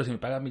toco, pero si me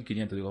pagas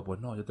 1.500, digo, pues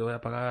no, yo te voy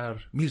a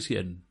pagar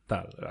 1.100,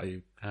 tal.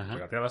 Ahí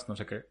regateabas, no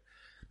sé qué.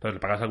 Entonces le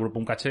pagas al grupo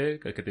un caché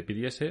que te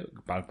pidiese,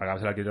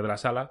 pagabas el alquiler de la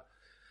sala,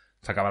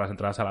 sacabas las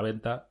entradas a la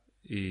venta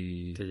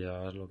y... Te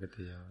llevabas lo que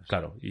te llevabas.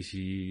 Claro, y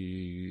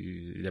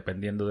si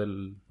dependiendo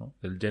del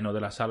lleno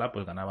de la sala,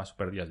 pues ganabas o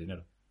perdías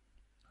dinero.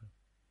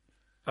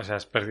 O sea,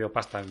 has perdido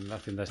pasta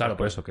haciendo eso. Claro,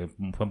 por eso, que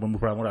fue muy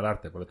por amor al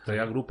arte. Porque te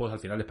traías grupos, al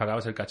final les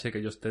pagabas el caché que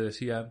ellos te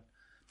decían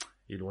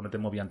y luego no te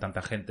movían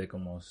tanta gente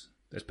como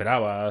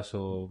esperabas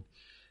o...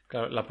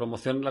 Claro, la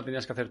promoción la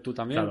tenías que hacer tú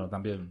también. Claro,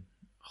 también.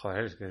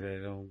 Joder, es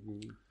que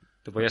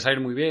te podía salir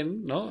muy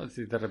bien, ¿no?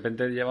 Si de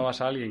repente llevabas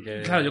a alguien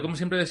que... Claro, yo como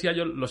siempre decía,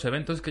 los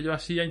eventos que yo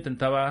hacía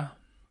intentaba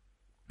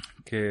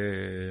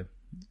que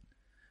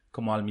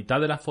como al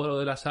mitad del aforo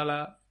de la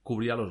sala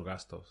cubría los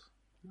gastos.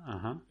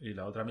 Ajá. Y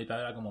la otra mitad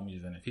era como mis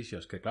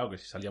beneficios, que claro, que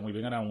si salía muy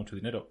bien ganaba mucho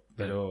dinero,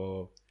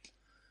 pero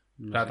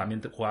claro,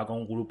 también jugaba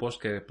con grupos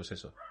que, pues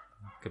eso,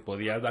 que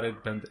podías dar el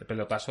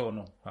pelotazo o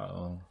no.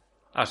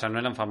 O sea, no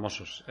eran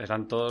famosos,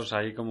 eran todos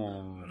ahí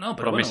como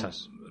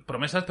promesas. Bueno,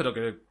 promesas, pero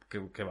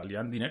que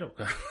valían dinero.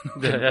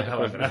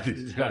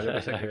 Gratis. Claro.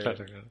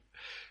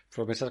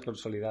 Promesas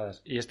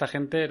consolidadas. ¿Y esta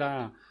gente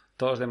era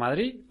todos de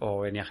Madrid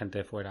o venía gente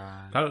de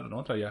fuera? Claro,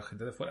 no, traía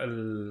gente de fuera.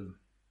 El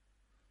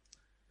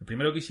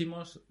primero que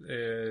hicimos,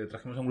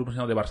 trajimos a un grupo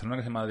de Barcelona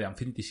que se llama The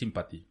Infinity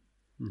Sympathy.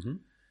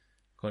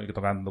 Con el que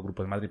tocaban dos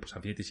grupos de Madrid. Pues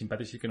Infinity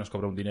Sympathy sí que nos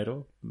cobró un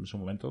dinero en su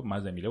momento,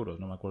 más de 1.000 euros,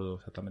 no me acuerdo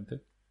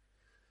exactamente.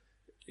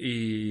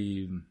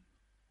 Y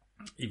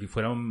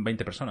fueron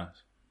 20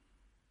 personas.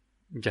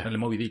 Ya. En el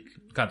Moby Dick.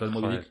 Claro,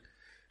 entonces Moby Dick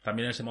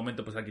también en ese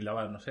momento pues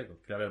alquilaban, no sé,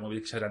 que el Moby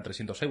Dick eran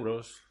 300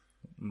 euros,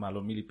 más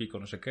los 1.000 y pico,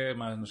 no sé qué,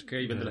 más no sé qué,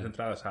 y venden las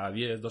entradas a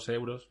 10, 12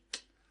 euros.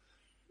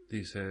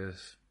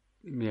 Dices...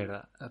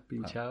 Mierda, has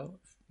pinchado...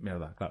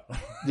 Mierda, claro.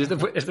 ¿Y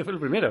este fue el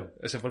primero?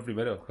 Ese fue el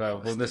primero,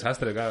 claro, fue un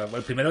desastre, claro.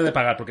 El primero de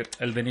pagar, porque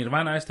el de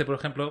Nirvana, por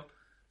ejemplo,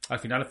 al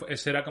final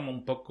ese era como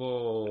un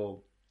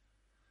poco...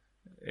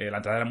 la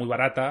entrada era muy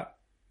barata,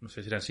 no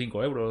sé si eran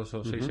 5 euros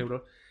o 6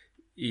 euros,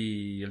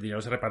 y el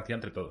dinero se repartía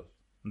entre todos,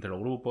 entre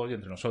los grupos y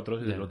entre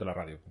nosotros y de los de la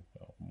radio,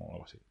 como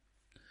algo así.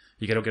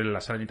 Y creo que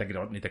la sala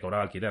ni te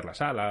cobraba alquiler la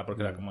sala,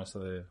 porque era como esto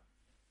de...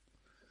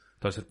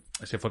 Entonces,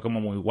 ese fue como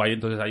muy guay.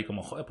 Entonces ahí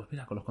como, joder, pues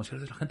mira, con los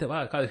conciertos la gente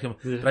va. Claro, dijimos,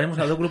 traemos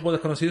a dos grupos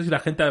desconocidos y la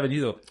gente ha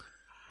venido.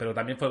 Pero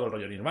también fue el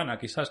rollo Nirvana,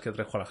 quizás, que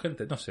trajo a la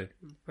gente, no sé.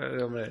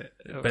 Pero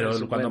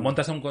cuando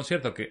montas un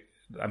concierto que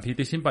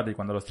Infinity Sympathy,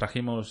 cuando los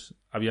trajimos,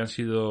 habían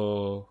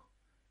sido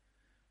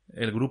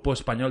el grupo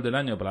español del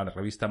año para la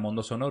revista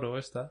Mundo Sonoro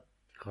esta.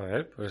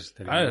 Joder, pues...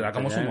 era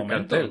como su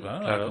momento, cartel, claro.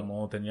 Claro. Era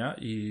como tenía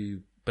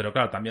Pero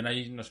claro, también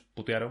ahí nos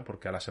putearon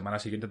porque a la semana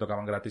siguiente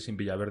tocaban gratis en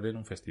Villaverde en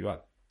un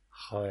festival.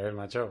 Joder,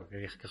 macho,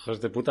 que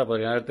hijos de puta,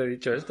 ¿podrían haberte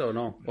dicho esto o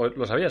no?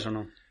 ¿Lo sabías o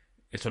no?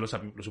 Eso lo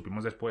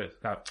supimos después.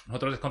 Claro,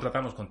 nosotros les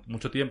contratamos con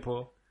mucho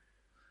tiempo,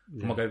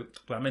 como que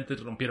realmente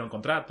rompieron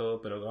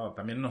contrato, pero claro,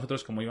 también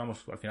nosotros como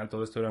íbamos, al final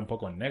todo esto era un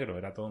poco en negro,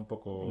 era todo un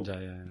poco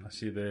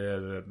así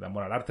de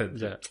amor al arte.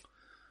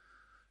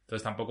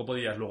 Entonces tampoco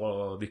podías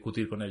luego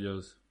discutir con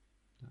ellos.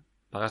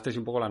 Pagasteis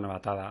un poco la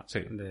novatada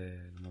Sí.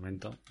 del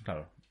momento.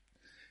 Claro.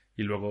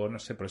 Y luego, no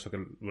sé, por eso que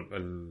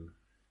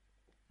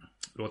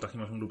luego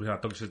trajimos un grupo que se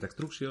llama Tokyo Sex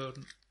Destruction,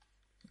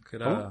 que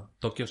era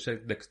Tokyo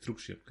Sex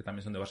Destruction, que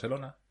también son de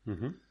Barcelona.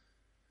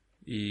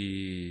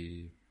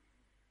 Y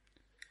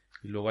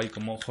luego ahí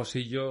como José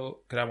y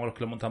yo, que éramos los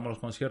que le montamos los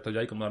conciertos, ya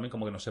ahí como también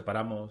como que nos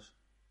separamos.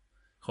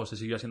 José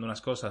siguió haciendo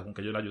unas cosas,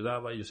 aunque yo le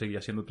ayudaba, y yo seguía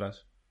haciendo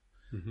otras,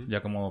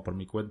 ya como por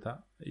mi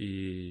cuenta.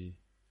 Y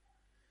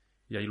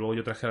ahí luego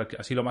yo traje,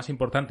 así lo más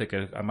importante,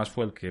 que además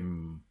fue el que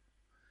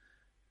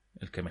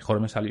mejor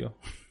me salió,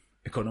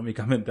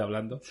 económicamente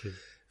hablando,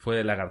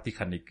 fue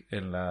Lagartija Nick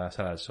en la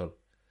Sala del Sol.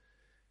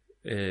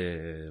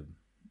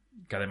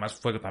 Que además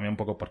fue también un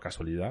poco por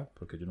casualidad,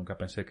 porque yo nunca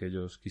pensé que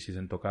ellos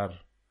quisiesen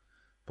tocar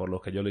por lo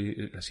que yo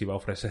les iba a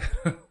ofrecer.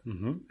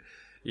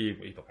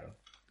 y tocaron.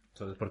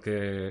 Entonces,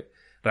 porque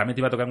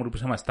realmente iba a tocar un grupo que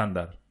se llama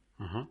Standard.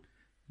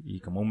 Y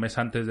como un mes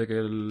antes de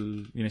que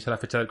viniese la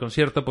fecha del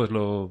concierto, pues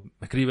me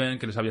escriben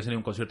que les había salido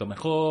un concierto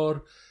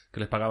mejor, que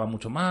les pagaban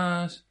mucho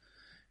más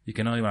y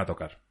que no iban a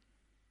tocar.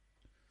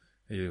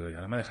 Y digo,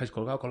 ya me dejáis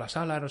colgado con la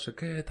sala, no sé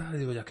qué, tal. Y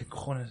digo, ya, ¿qué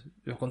cojones?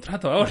 Yo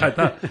contrato ahora y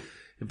tal.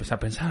 Y empecé a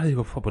pensar,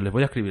 digo, pues les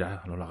voy a escribir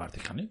a los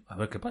Lagartijas, ¿eh? A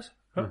ver qué pasa.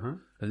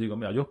 Les digo,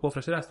 mira, yo os puedo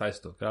ofrecer hasta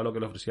esto, que era lo que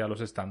le ofrecía a los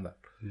estándar.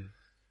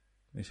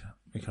 Me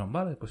dijeron,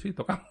 vale, pues sí,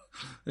 tocamos.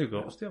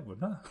 Digo, hostia, pues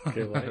nada.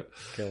 Qué guay,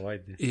 qué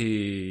guay, tío.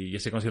 Y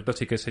ese concierto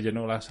sí que se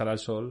llenó la Sala del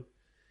Sol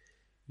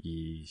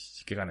y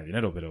sí que gané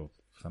dinero, pero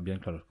también,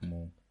 claro, es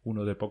como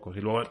uno de pocos.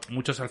 Y luego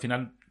muchos al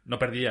final no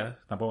perdías,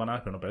 tampoco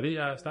ganabas, pero no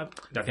perdías, tal.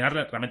 Y al final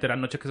realmente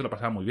eran noches que se lo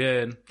pasaban muy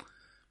bien.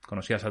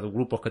 Conocías a tus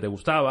grupos que te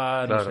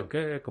gustaban, Claro. no sé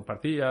qué,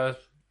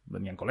 compartías,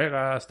 venían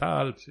colegas,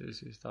 tal.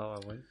 Sí, estaba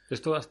guay.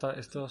 ¿Esto hasta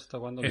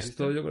cuándo lo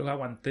hiciste? Esto yo creo que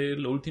aguanté.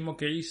 Lo último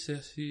que hice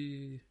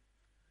así...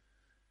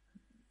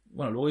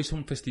 Bueno, luego hice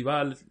un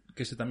festival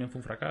que ese también fue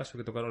un fracaso,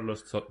 que tocaron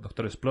los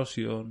Doctor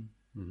Explosion.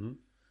 Ujú.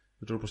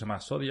 Otro grupo se llama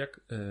Zodiac.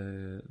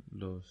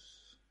 No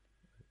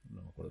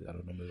me acuerdo ya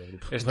los nombres de los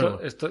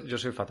grupos. Esto, yo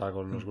soy fatal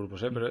con los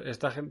grupos, pero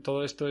esta gente,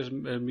 ¿todo esto es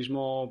el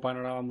mismo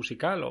panorama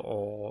musical?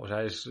 O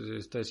sea,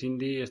 esto es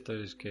indie, esto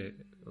es qué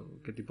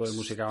tipo de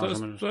música más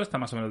o menos? Todo está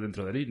más o menos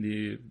dentro del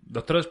indie.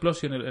 Doctor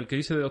Explosion, el que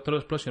hice de Doctor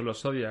Explosion,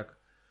 los Zodiac,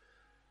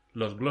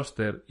 los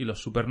Gloucester y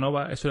los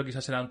Supernova, eso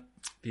quizás eran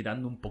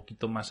tirando un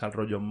poquito más al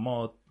rollo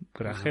mod,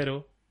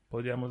 grajero,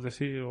 podríamos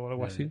decir, o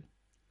algo así.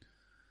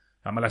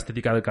 Además la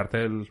estética del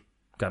cartel,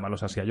 que además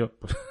los hacía yo,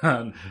 pues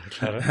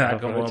era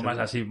como más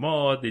así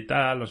mod y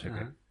tal, no sé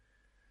qué.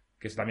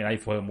 Que eso también ahí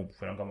fueron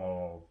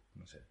como,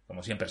 no sé,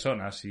 como 100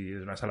 personas y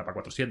una sala para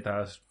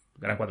 400,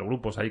 eran 4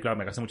 grupos, ahí claro,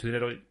 me gasté mucho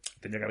dinero y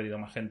tenía que haber ido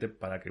más gente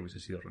para que hubiese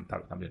sido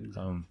rentable también.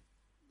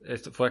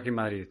 Esto fue aquí en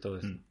Madrid todo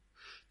esto.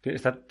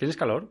 ¿Tienes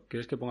calor?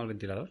 ¿Quieres que ponga el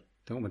ventilador?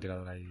 Tengo un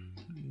ventilador ahí.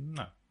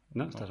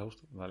 No, estás a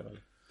gusto. Vale.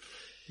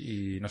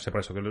 Y no sé,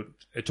 por eso, que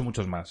he hecho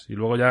muchos más. Y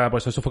luego ya,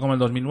 pues eso fue como en el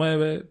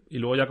 2009. Y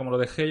luego ya como lo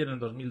dejé, y en el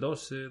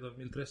 2012,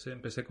 2013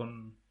 empecé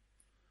con...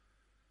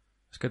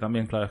 Es que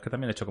también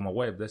he hecho como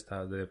web de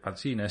estas, de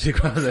fanzines y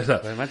cosas de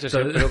esas. Pues, macho,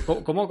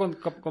 pero ¿cómo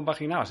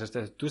compaginabas?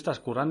 Tú estás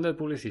currando de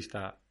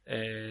publicista.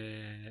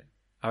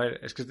 A ver,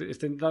 es que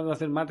estoy intentando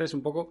hacer mates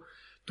un poco.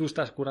 Tú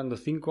estás currando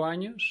 5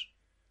 años...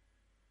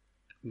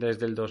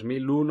 Desde el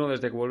 2001,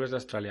 desde que vuelves de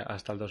Australia,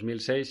 hasta el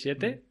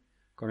 2006-2007,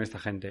 con esta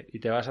gente. Y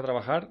te vas a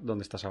trabajar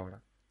donde estás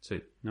ahora.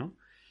 Sí. ¿No?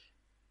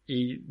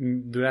 Y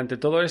durante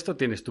todo esto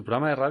tienes tu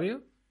programa de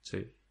radio.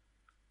 Sí.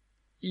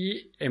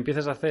 Y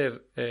empiezas a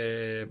hacer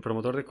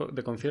promotor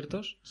de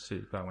conciertos.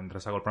 Sí, claro,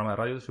 mientras hago el programa de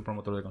radio, soy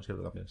promotor de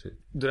conciertos también, sí.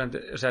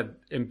 O sea,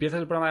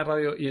 ¿empiezas el programa de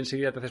radio y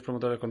enseguida te haces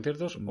promotor de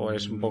conciertos? ¿O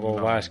es un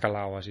poco va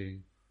escalado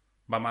así?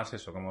 Va más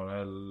eso, como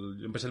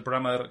yo empecé el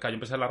programa yo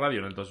empecé la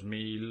radio en el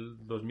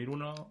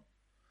 2001.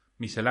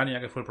 Miscelánea,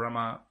 que fue el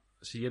programa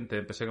siguiente,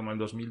 empecé como en el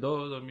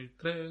 2002,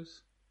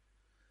 2003.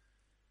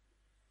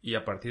 Y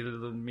a partir del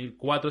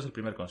 2004 es el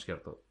primer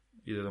concierto.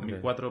 Y de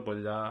 2004,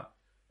 pues ya...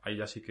 Ahí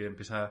ya sí que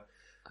empieza...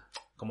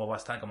 Como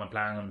bastante, como en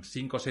plan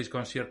 5 o 6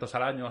 conciertos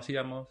al año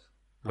hacíamos.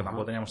 Pues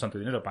tampoco teníamos tanto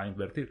dinero para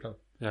invertir,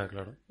 claro. Ya,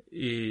 claro.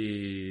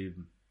 Y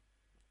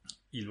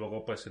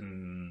luego, pues,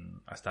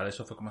 hasta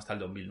eso fue como hasta el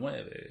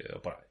 2009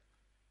 o por ahí.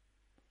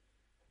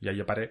 Y ahí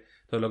yo paré.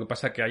 Entonces, lo que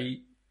pasa es que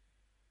ahí...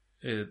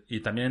 y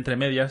también entre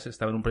medias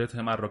estaba en un proyecto que se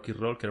llamaba Rocky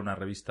Roll, que era una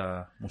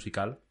revista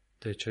musical.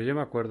 De hecho, yo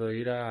me acuerdo de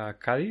ir a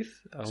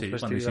Cádiz a un festival.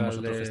 Cuando hicimos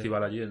otro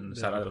festival allí en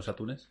Sala de los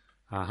Atunes.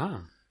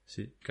 Ajá.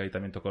 Sí, que ahí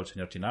también tocó el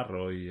señor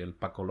Chinarro y el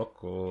Paco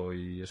Loco.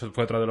 Y eso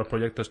fue otro de los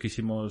proyectos que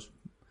hicimos.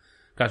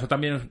 Claro, eso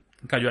también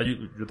cayó allí.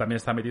 Yo también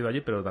estaba metido allí,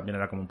 pero también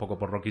era como un poco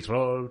por Rocky's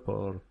Roll,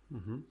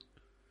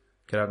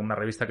 que era una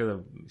revista que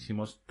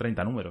hicimos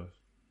 30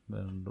 números.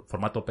 En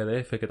formato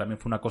PDF, que también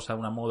fue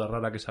una moda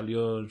rara que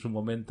salió en su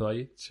momento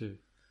ahí. Sí.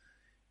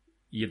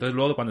 Y entonces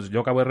luego, cuando yo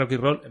acabé de Rocky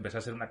Roll, empecé a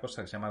hacer una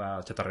cosa que se llama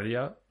La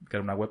Chatarrería, que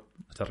era una web,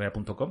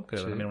 chatarrería.com, que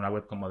era también una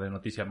web como de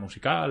noticias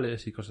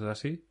musicales y cosas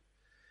así.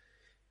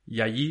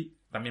 Y allí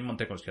también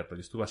monté conciertos.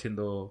 Y estuve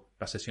haciendo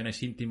las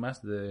sesiones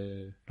íntimas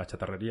de La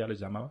Chatarrería, les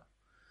llamaba.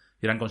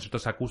 Y eran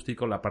conciertos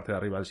acústicos en la parte de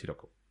arriba del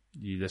Siroco.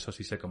 Y de eso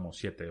sí sé como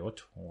 7,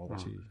 8 o algo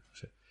así. No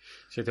sé.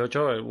 7,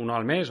 8, uno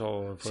al mes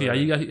o... Sí,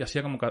 ahí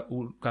hacía como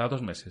cada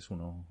 2 meses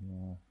uno.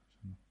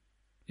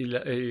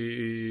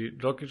 Y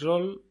Rocky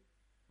Roll...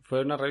 Fue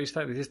una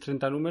revista, dices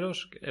 30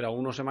 números, ¿era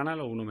uno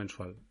semanal o uno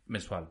mensual?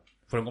 Mensual.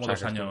 Fueron como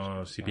 2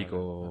 años y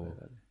pico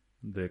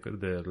del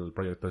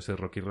proyecto ese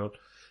Rocky Roll,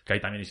 que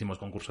ahí también hicimos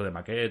concurso de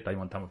maqueta, ahí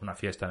montamos una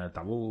fiesta en el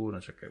Tabú, no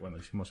sé qué. Bueno,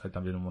 hicimos ahí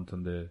también un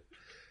montón de...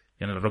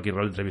 Y en el Rocky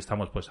Roll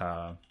entrevistamos pues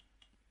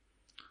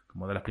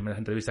como de las primeras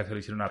entrevistas que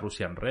le hicieron a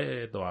Russian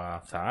Red o a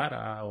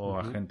Zahara o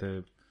a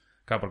gente...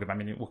 Claro, porque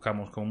también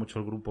buscamos como mucho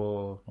el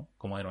grupo, ¿no?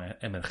 Como era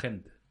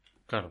emergente.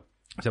 Claro.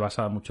 Se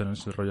basaba mucho en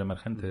ese rollo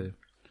emergente.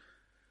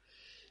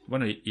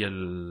 Bueno, y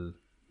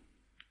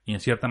en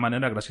cierta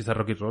manera, gracias a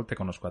Rocky Roll, te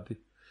conozco a ti.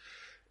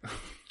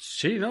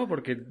 Sí, ¿no?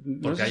 Porque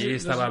ahí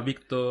estaba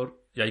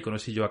Víctor, y ahí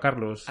conocí yo a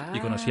Carlos, y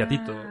conocí a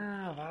Tito.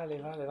 Ah, vale.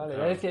 Claro.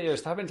 Ya decía yo,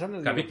 estaba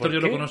pensando... Que a Víctor yo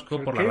lo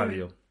conozco por la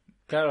radio.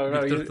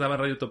 Claro. Víctor estaba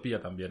en Radio Utopía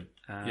también.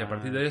 Y a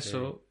partir de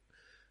eso,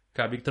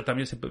 que a Víctor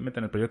también se mete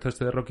en el proyecto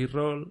este de Rocky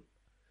Roll,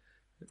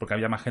 porque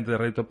había más gente de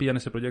Radio Utopía en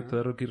ese proyecto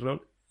de Rocky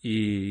Roll,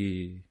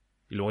 y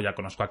luego ya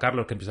conozco a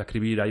Carlos, que empieza a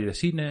escribir ahí de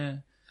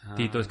cine...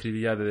 Tito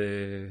escribía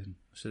de...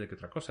 No sé de qué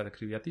otra cosa,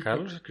 escribía Tito.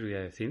 ¿Carlos escribía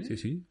de cine?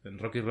 Sí. En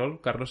Rocky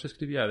Roll, Carlos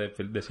escribía de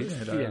cine.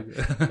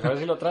 A ver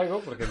si lo traigo,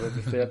 porque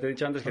ya te he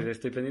dicho antes que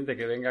estoy pendiente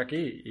que venga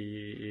aquí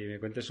y me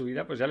cuente su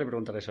vida, pues ya le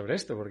preguntaré sobre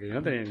esto, porque yo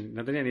no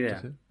tenía ni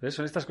idea. Sí. Entonces,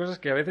 son estas cosas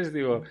que a veces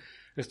digo,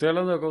 estoy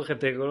hablando con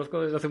gente que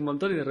conozco desde hace un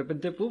montón y de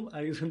repente, pum,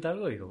 alguien suelta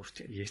algo y digo,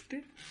 hostia, ¿y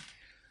este?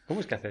 ¿Cómo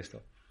es que hace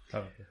esto?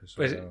 Claro,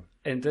 pues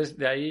entonces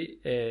de ahí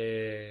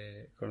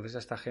conoces a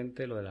esta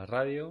gente, lo de la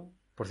radio.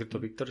 Por cierto,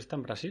 Víctor está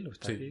en Brasil, ¿o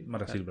está sí, aquí?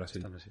 Brasil.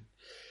 Está en Brasil.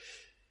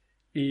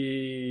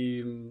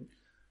 Y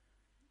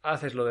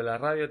haces lo de la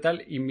radio y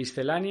tal, y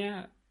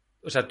miscelánea,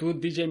 o sea, tú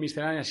DJ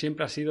miscelánea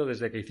siempre has sido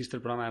desde que hiciste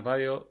el programa de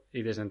radio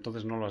y desde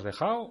entonces no lo has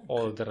dejado,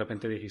 o de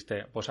repente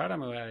dijiste, pues ahora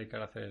me voy a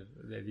dedicar a hacer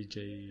de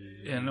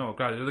DJ. No,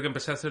 claro, yo desde que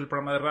empecé a hacer el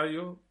programa de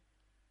radio,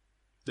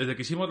 desde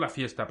que hicimos la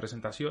fiesta,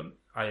 presentación,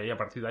 ahí a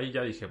partir de ahí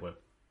ya dije, bueno,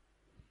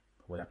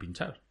 voy a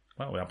pinchar.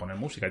 Bueno, voy a poner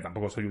música y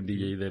tampoco soy un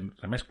DJ de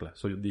remezcla,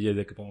 soy un DJ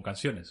de que pongo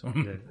canciones.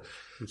 Un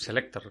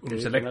selector.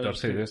 Un selector,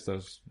 sí, de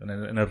estos. En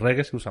el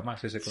reggae se usa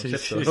más ese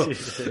concepto. Sí,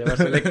 se llama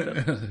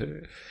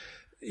selector.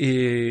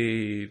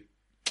 y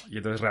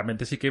entonces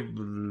realmente sí que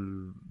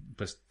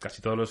pues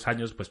casi todos los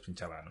años pues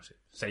pinchaba, no sé,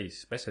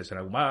 6 veces en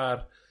algún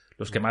bar,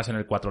 los que más en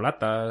el 4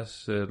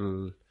 latas,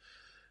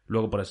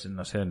 luego pues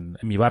no sé, en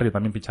mi barrio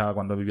también pinchaba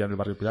cuando vivía en el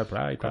barrio Pilar por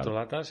ahí. 4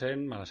 latas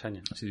en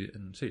Malasaña. Sí,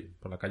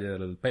 por la calle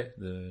del P,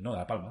 de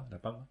La Palma.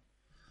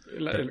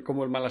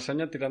 Como el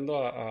Malasaña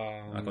tirando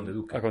a Conde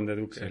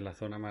Duque, sí. En la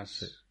zona más...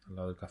 Sí, al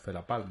lado del Café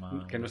La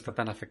Palma. Que no está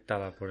tan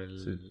afectada por el...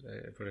 Sí.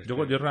 Por este...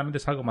 yo realmente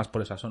salgo más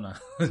por esa zona.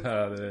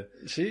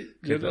 Sí,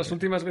 yo las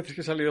últimas veces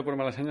que he salido por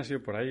Malasaña he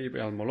sido por ahí,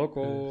 al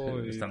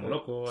Moloco... Está el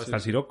Moloco, está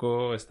el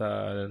Siroco,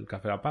 está el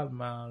Café La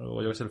Palma,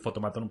 luego yo ves el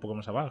Fotomatón un poco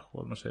más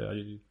abajo, no sé,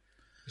 ahí...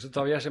 Eso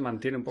todavía se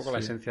mantiene un poco la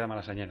esencia de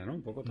malasañera, ¿no?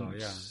 Un poco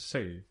todavía.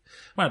 Sí.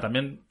 Bueno,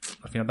 también,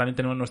 al final también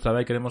tenemos nuestra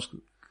edad y queremos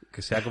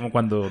que sea como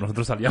cuando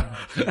nosotros salíamos.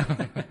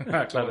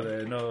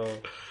 Claro. No...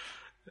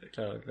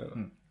 Claro.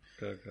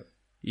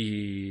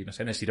 Y, no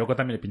sé, en el Siroco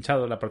también he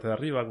pinchado en la parte de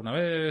arriba alguna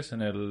vez,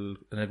 en el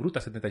Gruta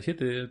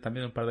 77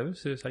 también un par de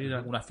veces, ahí en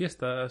algunas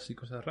fiestas y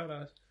cosas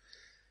raras.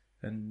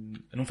 En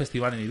un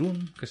festival en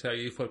Irún, que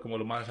ahí fue como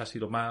lo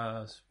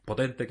más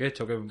potente que he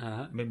hecho, que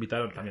me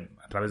invitaron también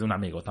a través de un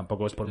amigo,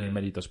 tampoco es por mis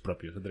méritos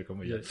propios, entre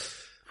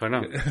comillas.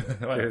 Bueno,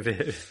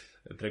 que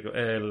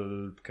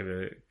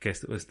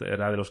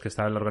era de los que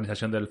estaba en la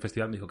organización del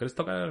festival, me dijo, ¿quieres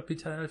tocar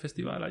pinchar en el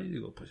festival? Ahí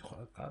digo, pues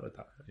joder, claro,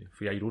 tal. Y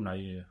fui a Irún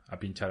ahí a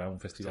pinchar a un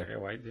festival. O sea, qué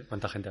guay, tío.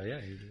 ¿Cuánta gente había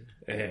ahí?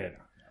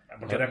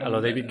 Porque era a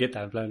lo David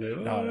Guetta, en plan de...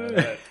 No,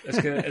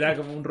 es que era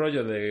como un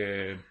rollo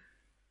de...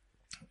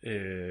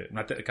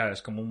 claro,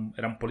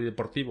 era un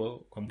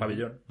polideportivo con un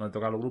pabellón donde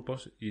tocaban los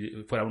grupos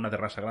y fuera una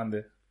terraza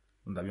grande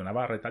donde había una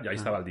barra y tal, y ahí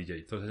estaba el DJ.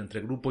 Entonces,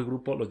 entre grupo y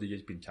grupo, los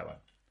DJs pinchaban.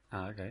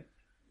 Ok.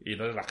 Y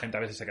entonces la gente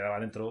a veces se quedaba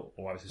dentro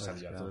o a veces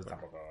salía. Entonces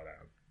tampoco era...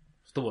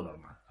 Estuvo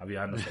normal.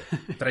 Había, no sé,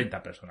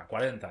 30 personas,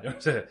 40, yo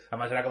no sé.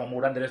 Además era como muy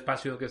grande el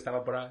espacio que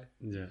estaba por ahí.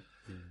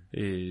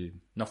 Y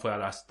no fue a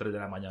las 3 de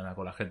la mañana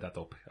con la gente a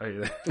tope.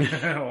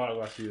 O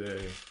algo así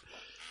de...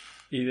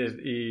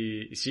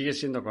 Y sigue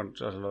siendo con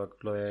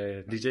lo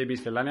de DJ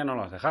Miscelánea no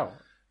lo has dejado.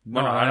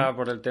 Bueno, No, ahora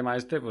por el tema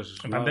este, pues...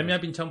 En pandemia he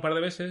pinchado un par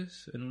de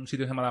veces en un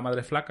sitio que se llama La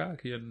Madre Flaca,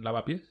 aquí en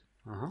Lavapiés.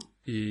 Ajá.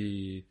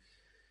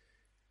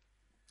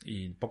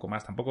 Y poco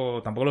más.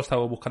 Tampoco lo he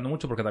estado buscando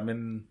mucho porque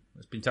también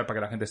es pinchar para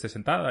que la gente esté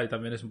sentada y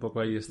también es un poco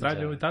ahí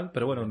extraño y tal.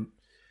 Pero bueno,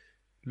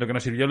 lo que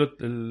nos sirvió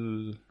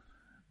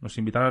nos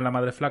invitaron a La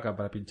Madre Flaca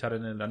para pinchar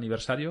en el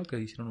aniversario, que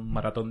hicieron un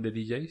maratón de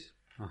DJs.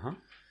 Ajá.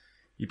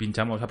 Y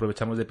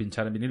aprovechamos de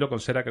pinchar en vinilo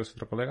con Sera, que es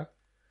otro colega.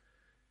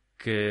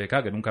 Que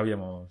claro, que nunca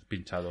habíamos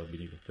pinchado en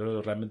vinilo.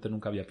 Yo realmente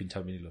nunca había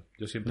pinchado en vinilo.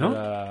 Yo siempre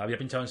había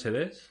pinchado en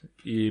CDs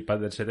y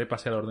del CD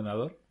pasé al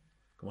ordenador.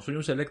 Como soy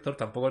un selector,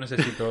 tampoco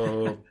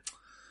necesito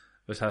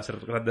hacer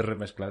grandes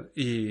remezclas.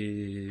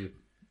 Y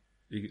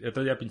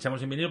otro día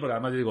pinchamos en vinilo porque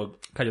además yo digo,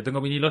 claro, yo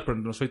tengo vinilos, pero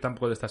no soy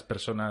tampoco de estas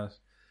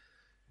personas,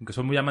 aunque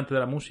soy muy amante de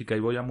la música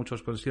y voy a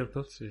muchos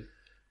conciertos. Sí.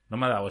 No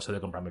me ha dado eso de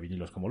comprarme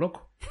vinilos como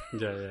loco.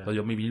 Ya. Entonces,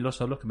 yo mis vinilos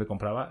son los que me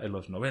compraba en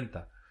los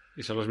 90.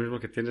 Y son los mismos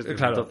que tienes desde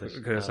claro, entonces.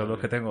 Que son los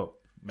que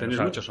tengo. ¿Tienes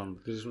muchos?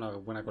 ¿Tienes una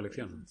buena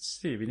colección?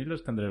 Sí,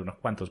 vinilos tendré unos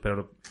cuantos,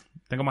 pero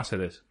tengo más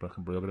CDs, por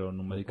ejemplo, yo creo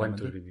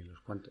numéricamente. ¿Cuántos vinilos?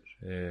 ¿Cuántos?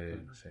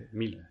 No sé.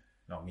 1000.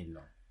 No, 1000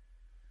 no.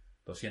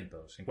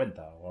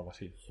 250 o algo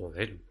así.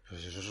 Joder,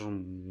 pues eso es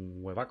un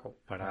huevaco.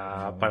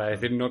 Para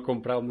decir no he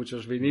comprado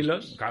muchos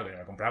vinilos. Claro,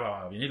 que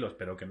compraba vinilos,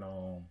 pero que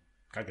no...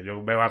 Claro, que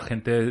yo veo a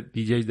gente,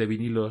 DJs de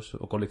vinilos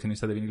o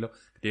coleccionistas de vinilo,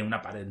 que tienen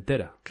una pared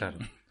entera. Claro.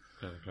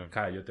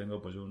 Claro, yo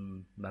tengo pues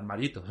un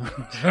armarito.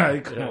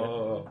 Ahí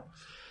como...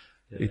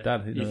 Y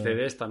tal. Y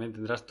CDs también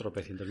tendrás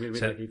tropecientos mil.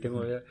 Mira, aquí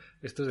tengo...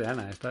 Esto es de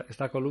Ana.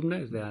 Esta columna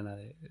es de Ana,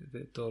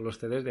 de todos los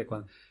CDs de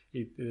cuando...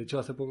 Y de hecho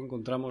hace poco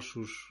encontramos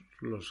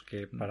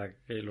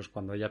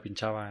cuando ella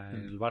pinchaba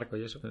en el barco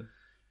y eso.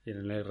 Y en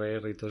el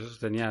RR y todo eso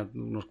tenía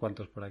unos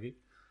cuantos por aquí.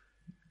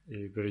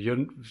 Pero yo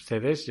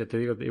CDs, ya te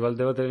digo, igual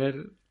debo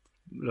tener...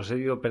 Los he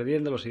ido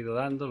perdiendo, los he ido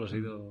dando, los he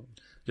ido...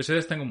 Yo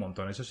CDs tengo un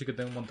montón, eso sí que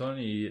tengo un montón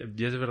y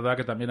es verdad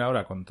que también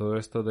ahora con todo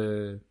esto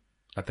de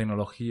la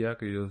tecnología,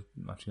 que yo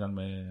al final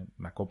me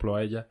acoplo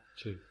a ella,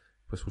 sí,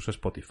 pues uso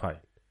Spotify.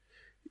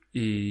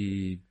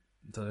 Y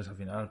entonces al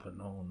final pues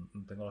no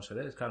tengo los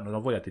CDs, claro, no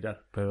los voy a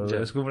tirar. Pero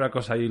es como una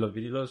cosa ahí, los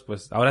vinilos,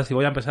 pues ahora si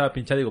voy a empezar a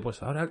pinchar digo,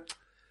 pues ahora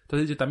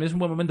Entonces también es un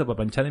buen momento para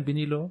pinchar en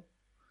vinilo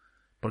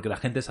porque la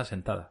gente está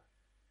sentada.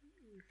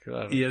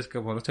 Claro. Y es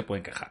como no se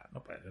pueden quejar,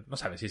 no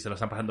sabes si se lo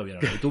están pasando bien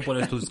o no. Y tú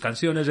pones tus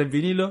canciones en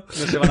vinilo. No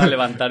se van a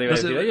levantar y van a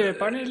decir, se... oye,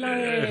 pones la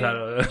de...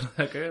 Claro,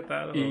 ¿qué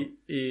tal?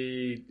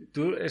 Y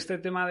tú, este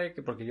tema de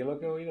que, porque yo lo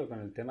que he oído con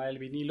el tema del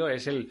vinilo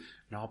es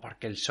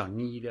porque el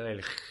sonido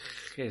del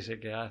ese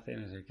que hace,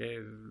 no sé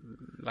qué,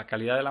 la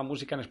calidad de la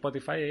música en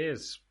Spotify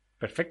es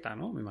perfecta,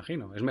 ¿no? Me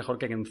imagino. Es mejor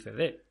que en un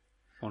CD,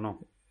 ¿o no?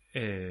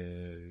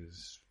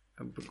 Es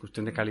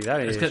cuestión de calidad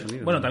y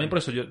sonido. Bueno, también por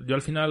eso, yo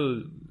al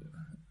final,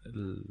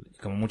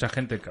 como mucha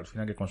gente que al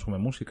final que consume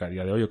música, a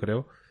día de hoy yo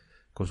creo,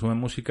 consume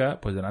música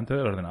pues delante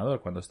del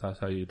ordenador, cuando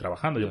estás ahí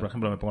trabajando. Yo, por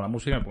ejemplo, me pongo la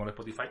música, me pongo el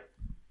Spotify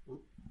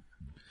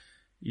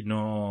y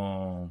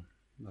no...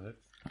 A ver.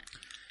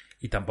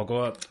 Y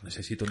tampoco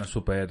necesito una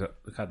super...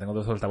 Tengo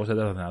 2 altavoces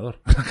del ordenador.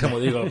 Como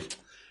digo,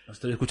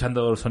 estoy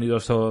escuchando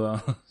sonidos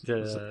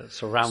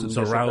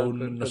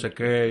surround, no sé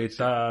qué y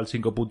tal,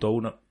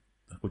 5.1.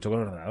 Lo escucho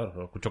con el ordenador,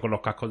 lo escucho con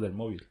los cascos del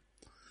móvil.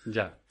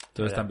 Ya.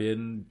 Entonces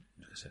también,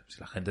 no sé, si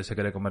la gente se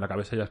quiere comer la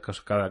cabeza, ya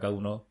es cada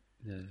uno...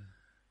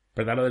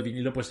 ¿Verdad? Lo del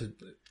vinilo, pues...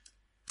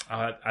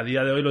 A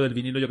día de hoy lo del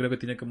vinilo yo creo que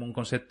tiene como un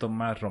concepto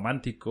más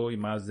romántico y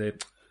más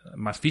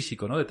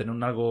físico, ¿no? De tener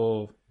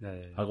algo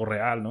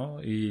real,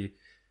 ¿no? Y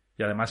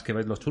además que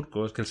ves los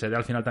surcos, que el CD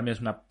al final también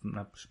es una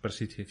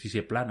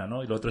superficie plana,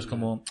 ¿no? Y lo otro es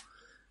como...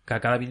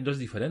 Cada vinilo es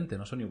diferente,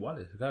 no son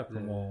iguales, claro.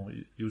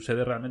 Y un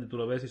CD realmente tú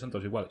lo ves y son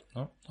todos iguales,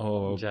 ¿no?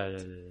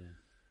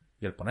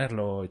 Y el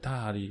ponerlo y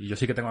tal. Y yo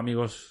sí que tengo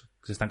amigos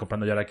que se están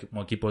comprando ya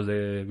como equipos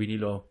de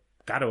vinilo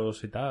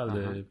caros y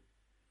tal,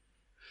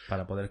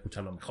 para poder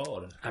escucharlo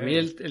mejor. A mí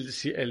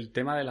el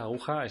tema de la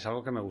aguja es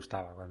algo que me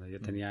gustaba. Cuando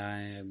yo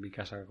tenía en mi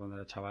casa, cuando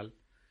era chaval,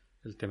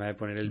 el tema de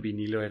poner el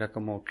vinilo era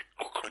como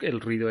el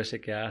ruido ese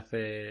que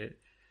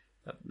hace.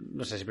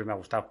 No sé, siempre me ha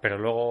gustado. Pero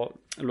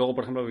luego,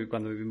 por ejemplo,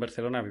 cuando viví en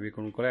Barcelona, viví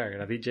con un colega que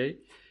era DJ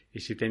y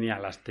sí tenía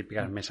las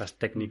típicas mesas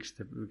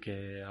Technics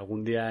que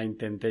algún día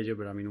intenté yo,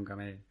 pero a mí nunca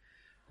me...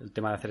 El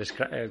tema de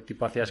hacer el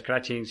tipo hacía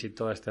scratchings y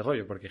todo este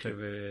rollo,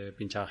 porque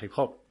pinchaba hip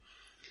hop.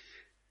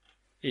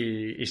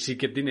 Y sí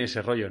que tiene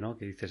ese rollo, ¿no?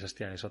 Que dices,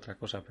 hostia, es otra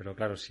cosa. Pero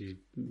claro,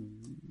 si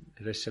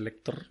eres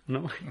selector,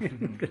 ¿no?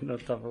 Que no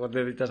tampoco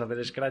necesitas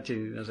hacer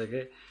scratching y no sé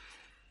qué.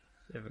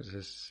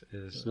 Pues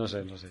no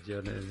sé, yo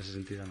en ese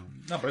sentido no.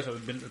 No, por eso,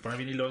 poner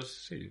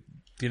vinilos, sí,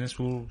 tiene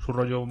su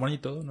rollo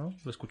bonito, ¿no?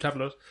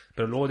 Escucharlos.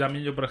 Pero luego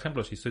también yo, por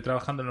ejemplo, si estoy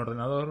trabajando en el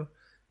ordenador,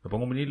 me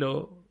pongo un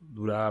vinilo,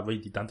 dura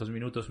 20 y tantos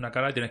minutos una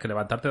cara y tienes que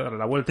levantarte, darle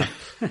la vuelta,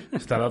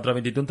 estar a otra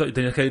 20 y tantos y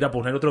tienes que ir a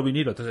poner otro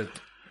vinilo. Entonces...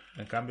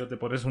 En cambio, te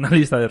pones una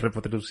lista de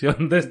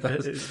reproducción de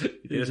estas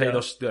y tienes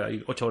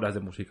ahí 8 horas de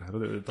música,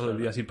 ¿no? Todo el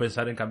día sin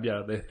pensar en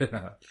cambiar de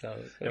nada.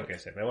 Claro. Yo qué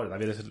sé, pero bueno,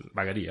 también es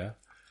vaguería.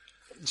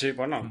 Sí,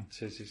 bueno,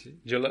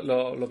 sí. Yo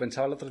lo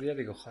pensaba el otro día,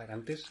 digo, joder,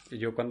 antes,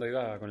 yo cuando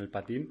iba con el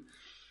patín,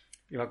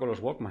 iba con los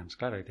Walkmans,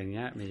 claro, y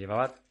me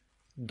llevaba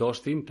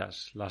 2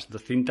 cintas, las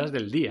 2 cintas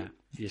del día,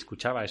 y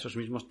escuchaba esos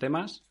mismos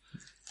temas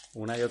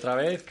una y otra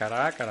vez,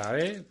 cara A, cara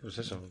B, pues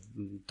eso,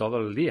 todo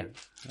el día,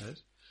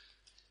 ¿sabes?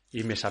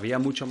 Y me sabía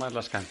mucho más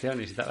las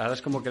canciones y tal. Ahora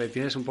es como que le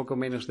tienes un poco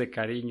menos de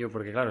cariño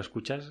porque, claro,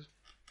 escuchas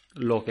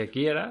lo que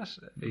quieras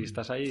y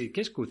estás ahí.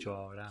 ¿Qué escucho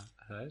ahora?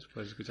 ¿Sabes?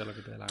 Puedes escuchar lo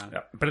que te dé la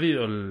gana. He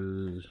perdido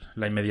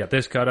la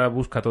inmediatez que ahora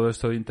busca todo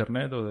esto de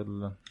Internet o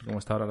cómo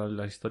está ahora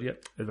la historia.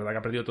 Es verdad que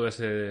ha perdido todo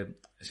ese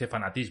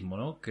fanatismo,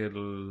 ¿no? Que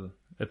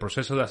el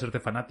proceso de hacerte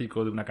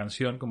fanático de una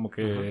canción como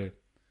que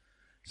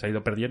se ha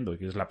ido perdiendo y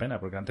que es la pena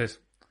porque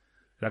antes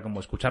era como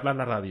escucharla en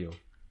la radio.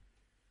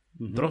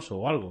 Un trozo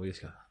o algo y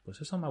decía,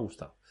 pues eso me ha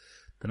gustado.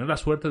 Tener la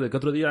suerte de que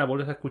otro día la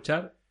vuelves a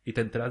escuchar y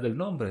te enteras del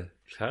nombre.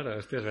 Claro,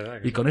 es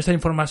verdad. Y con esa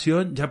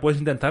información ya puedes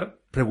intentar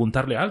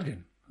preguntarle a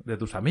alguien, de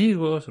tus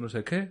amigos o no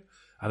sé qué,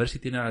 a ver si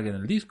tienen alguien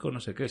el disco, no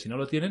sé qué. Si no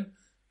lo tienen,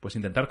 pues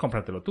intentar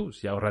comprártelo tú,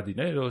 si ahorras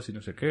dinero, si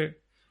no sé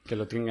qué. Que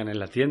lo tengan en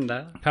la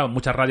tienda. Claro, en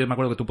muchas radios me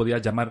acuerdo que tú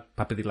podías llamar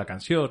para pedir la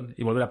canción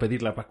y volver a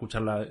pedirla para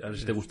escucharla a ver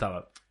si te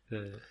gustaba.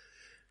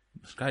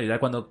 Pues claro, y ya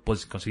cuando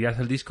pues, conseguías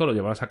el disco, lo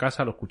llevabas a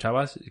casa, lo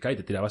escuchabas y, claro, y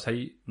te tirabas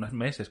ahí unos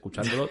meses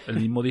escuchándolo el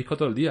mismo disco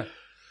todo el día.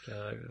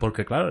 Claro.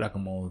 Porque claro, era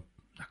como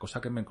la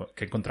cosa que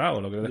he encontrado,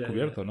 lo que he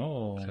descubierto,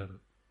 ¿no?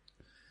 Claro.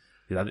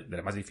 Y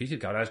era más difícil,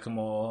 que ahora es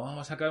como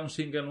vamos a sacar un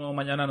single nuevo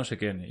mañana, no sé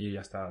quién, y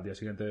ya está, al día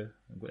siguiente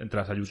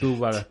entras a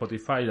YouTube, a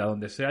Spotify, a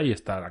donde sea y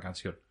está la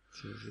canción.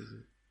 Sí.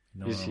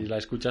 No, y si la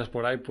escuchas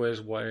por ahí,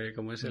 pues,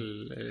 ¿cómo es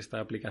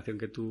esta aplicación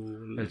que tú...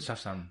 El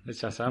Shazam. El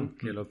Shazam,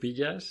 que lo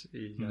pillas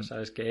y ya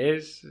sabes qué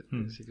es.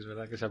 Sí que es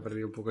verdad que se ha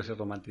perdido un poco ese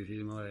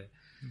romanticismo de...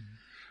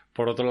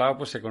 Por otro lado,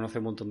 pues se conoce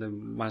un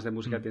montón más de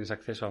música, tienes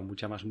acceso a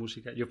mucha más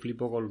música. Yo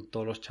flipo con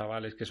todos los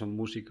chavales que son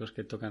músicos,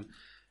 que tocan,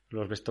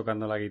 los ves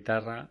tocando la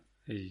guitarra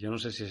y yo no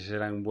sé si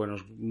serán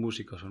buenos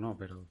músicos o no,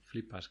 pero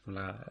flipas con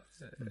la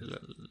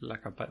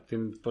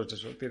capacidad. Pues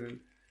eso,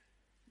 tienen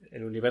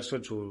el universo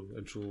en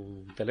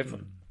su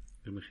teléfono.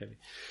 Es muy heavy.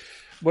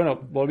 Bueno,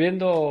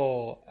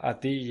 volviendo a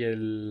ti y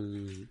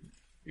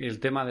Y el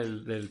tema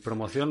del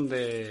promoción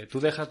de... ¿Tú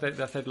dejas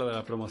de hacer lo de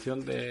la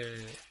promoción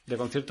de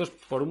conciertos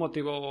por un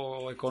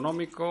motivo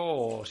económico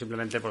o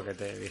simplemente porque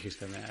te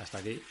dijiste hasta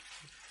aquí?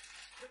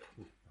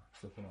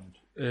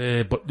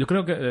 Yo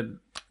creo que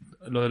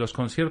lo de los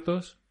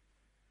conciertos,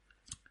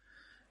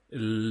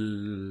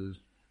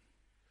 los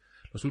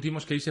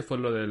últimos que hice fue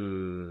lo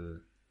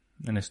del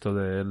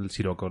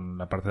Siroco, en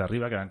la parte de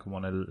arriba, que eran como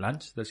en el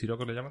lunch del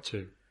Siroco, le llaman.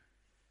 Sí.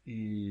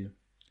 Y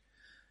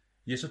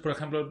esos, por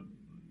ejemplo,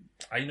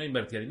 ahí no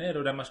invertía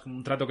dinero, era más como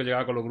un trato que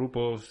llegaba con los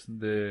grupos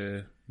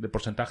de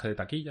porcentaje de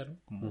taquilla, ¿no?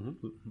 Como,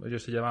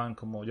 ellos se llevaban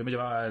como... Yo me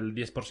llevaba el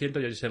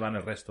 10% y ellos se llevaban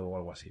el resto o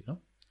algo así,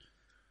 ¿no?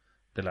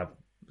 De la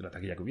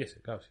taquilla que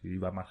hubiese, claro. Si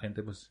iba más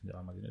gente, pues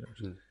llevaba más dinero.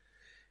 Sí.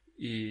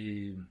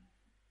 Y...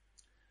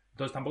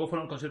 Entonces tampoco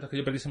fueron conciertos que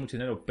yo perdiese mucho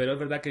dinero, pero es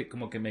verdad que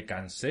como que me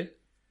cansé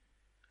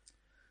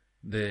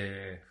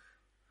de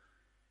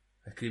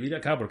escribir,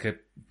 claro,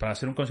 porque para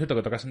hacer un concierto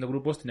que tocasen de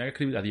grupos tenía que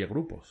escribir a 10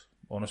 grupos,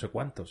 o no sé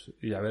cuántos,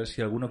 y a ver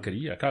si alguno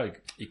quería, claro,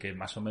 y que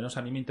más o menos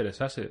a mí me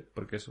interesase,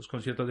 porque esos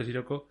conciertos de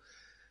Siroco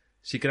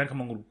sí que eran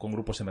como con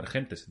grupos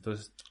emergentes,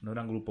 entonces no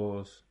eran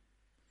grupos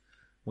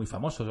muy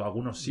famosos, o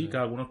algunos sí,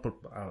 claro, algunos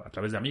a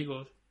través de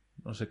amigos,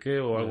 no sé qué,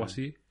 o algo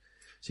así.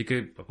 Sí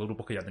que pues,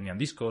 grupos que ya tenían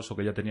discos o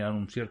que ya tenían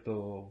un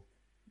cierto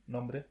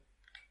nombre.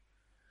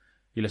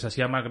 Y les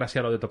hacía más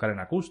gracia lo de tocar en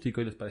acústico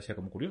y les parecía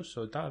como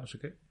curioso y tal, no sé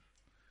qué.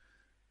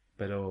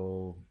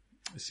 Pero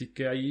sí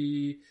que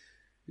ahí...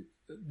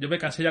 Yo me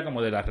cansé ya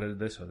como de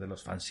eso, de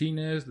los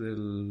fanzines,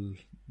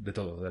 de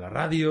todo, de la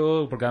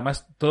radio, porque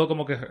además todo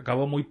como que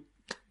acabó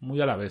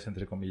muy a la vez,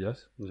 entre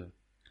comillas.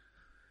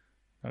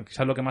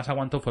 Quizás lo que más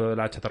aguantó fue lo de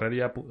la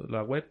chatarrería,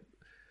 la web.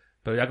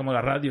 Pero ya como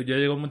la radio, ya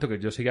llegó un momento que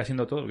yo seguía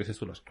haciendo todo, lo que es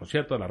esto, los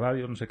conciertos, la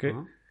radio, no sé qué,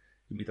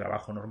 y mi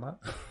trabajo normal,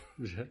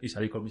 y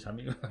salí con mis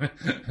amigos también.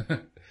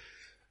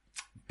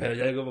 Pero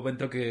ya llegó un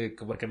momento que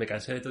como que me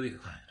cansé de todo y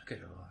dije, no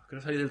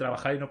quiero salir del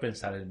trabajar y no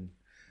pensar en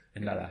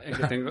nada. En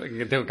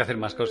que tengo que hacer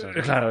más cosas,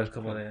 ¿no? Claro, es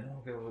como de,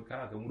 no, que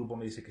un grupo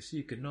me dice que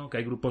sí, que no, que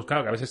hay grupos,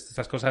 claro, que a veces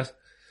estas cosas,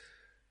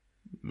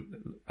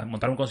 al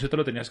montar un concierto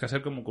lo tenías que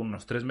hacer como con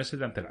unos 3 meses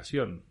de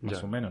antelación,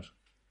 más o menos.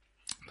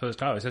 Entonces,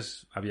 claro, a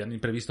veces habían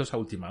imprevistos a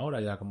última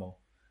hora, ya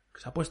como, que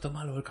se ha puesto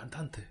malo el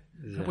cantante.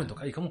 No puedo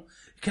tocar, ¿y cómo?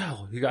 ¿Qué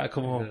hago? Y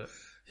como,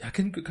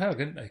 claro,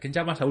 ¿quién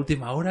llamas a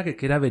última hora que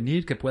quiera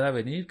venir, que pueda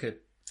venir,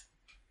 que...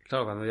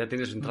 Claro, cuando ya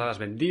tienes entradas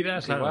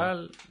vendidas, claro.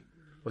 Igual...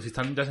 Pues si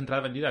están las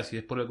entradas vendidas, si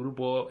es por el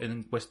grupo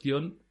en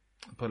cuestión,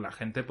 pues la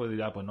gente pues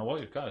dirá, pues no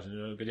voy, claro,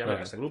 yo quería ver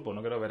a este grupo,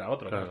 no quiero ver a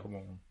otro, claro.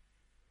 Como...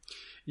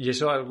 ¿Y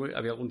eso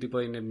había algún tipo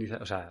de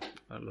indemnización? O sea,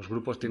 ¿los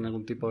grupos tienen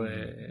algún tipo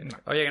de...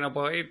 Oye, que no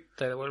puedo ir,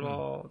 te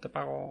devuelvo, te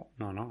pago...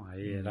 No,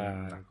 ahí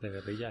era de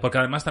guerrilla. Porque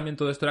además también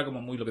todo esto era como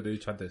muy, lo que te he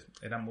dicho antes,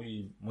 era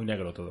muy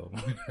negro todo,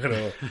 muy negro.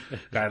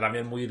 Claro,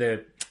 también muy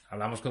de...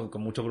 Hablamos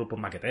con muchos grupos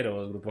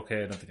maqueteros, grupos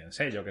que no tenían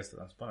sello, que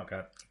bueno, que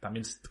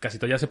también casi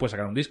todo ya se puede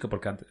sacar un disco,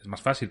 porque antes, es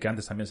más fácil que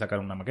antes también sacar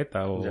una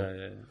maqueta o...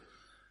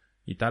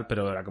 y tal,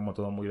 pero era como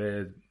todo muy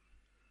de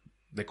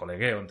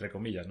colegueo, entre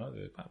comillas, ¿no?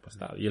 Pues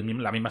tal. Y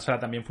la misma sala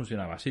también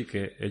funcionaba así,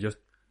 que ellos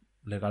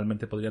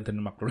legalmente podrían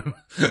tener más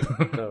problemas.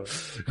 Claro.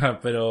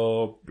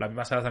 Pero la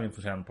misma sala también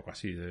funciona un poco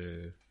así.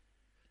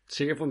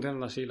 ¿Sigue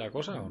funcionando así la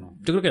cosa o no?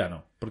 Yo creo que ya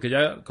no, porque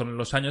ya con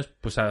los años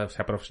pues se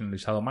ha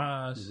profesionalizado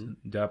más,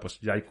 ya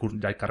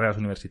hay carreras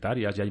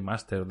universitarias, ya hay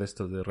máster de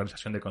estos de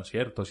organización de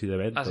conciertos y de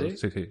eventos. ¿Ah, sí?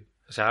 Sí.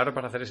 O sea, ahora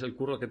para hacer ese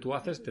curro que tú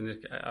haces,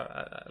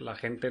 la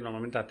gente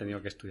normalmente ha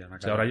tenido que estudiar.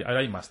 O sea, ahora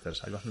hay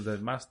másters, hay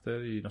bastantes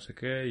máster y no sé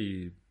qué,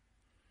 y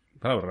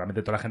claro,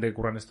 realmente toda la gente que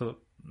curra en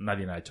esto,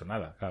 nadie ha hecho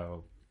nada,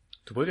 claro.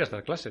 ¿Tú podrías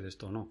dar clase de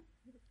esto o no?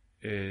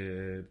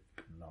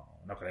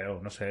 No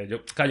creo, no sé.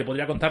 Yo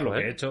podría contar lo que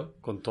he hecho.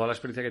 Con toda la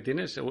experiencia que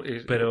tienes,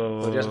 pero...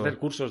 podrías hacer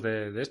cursos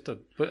de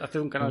esto. Hacer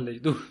un canal de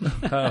YouTube.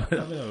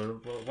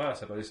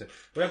 Lo dice.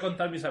 Voy a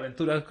contar mis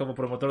aventuras como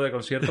promotor de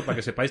conciertos para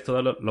que sepáis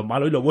todo lo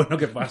malo y lo bueno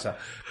que pasa.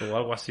 O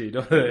algo así,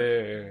 ¿no?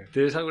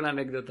 ¿Tienes alguna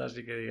anécdota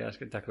así que digas,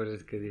 que te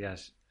acuerdes, que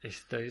digas,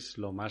 esto es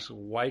lo más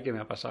guay que me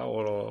ha pasado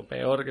o lo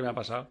peor que me ha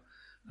pasado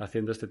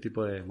haciendo este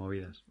tipo de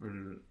movidas?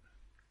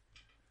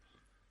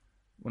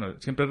 Bueno,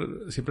 siempre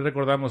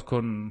recordamos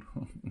con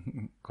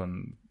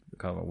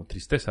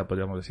tristeza,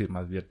 podríamos decir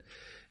más bien,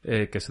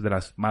 que es de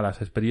las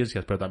malas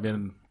experiencias, pero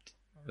también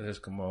es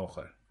como,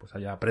 joder, pues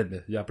allá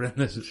aprendes.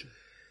 Sí.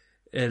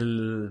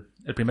 El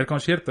primer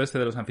concierto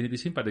de los Infinity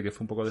Sympathy, que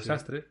fue un poco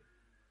desastre,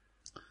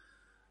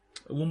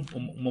 hubo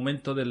un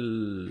momento de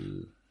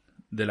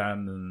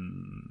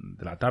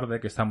la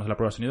tarde que estábamos en la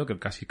prueba de sonido que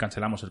casi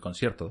cancelamos el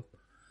concierto.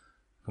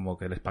 Como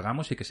que les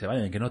pagamos y que se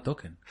vayan, que no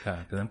toquen. O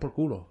sea, que den por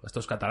culo a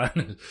estos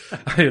catalanes.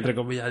 Hay, entre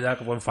comillas, ya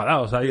como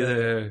enfadados ahí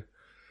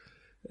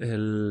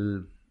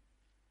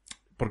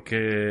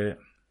porque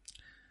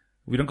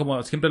hubieron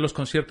como... Siempre en los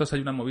conciertos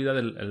hay una movida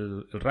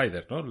del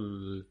rider,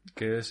 ¿no?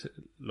 Que es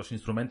los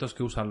instrumentos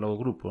que usan los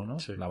grupos, ¿no?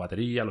 Sí. La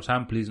batería, los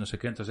amplis, no sé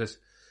qué.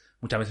 Entonces,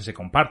 muchas veces se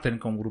comparten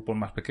con grupos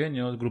más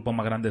pequeños. Grupos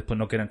más grandes pues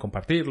no quieren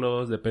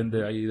compartirlos.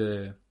 Depende ahí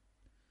de...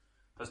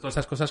 Entonces, todas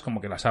esas cosas como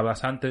que las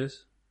hablas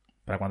antes...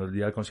 para cuando el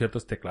día del concierto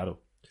esté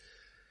claro.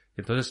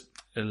 Entonces,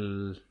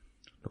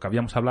 lo que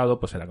habíamos hablado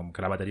pues era como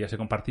que la batería se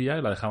compartía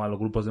y la dejaban los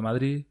grupos de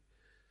Madrid,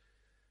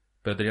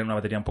 pero tenían una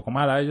batería un poco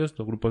mala ellos,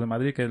 los grupos de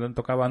Madrid que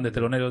tocaban de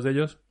teloneros de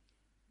ellos,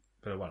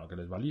 pero bueno, que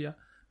les valía.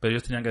 Pero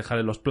ellos tenían que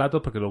dejarle los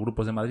platos porque los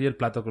grupos de Madrid,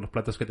 los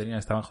platos que tenían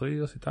estaban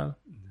jodidos y tal.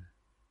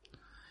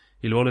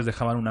 Y luego les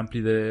dejaban un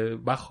ampli de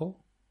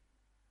bajo,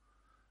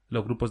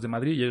 los grupos de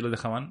Madrid, y ellos les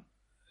dejaban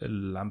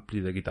el ampli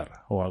de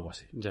guitarra o algo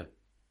así. Ya.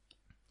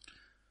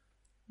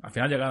 Al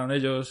final llegaron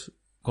ellos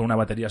con una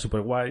batería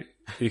super guay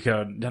y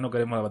dijeron, ya no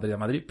queremos la batería de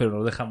Madrid, pero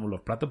nos dejamos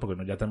los platos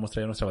porque ya tenemos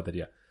traído nuestra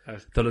batería.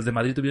 Entonces los de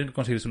Madrid tuvieron que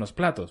conseguirse unos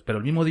platos, pero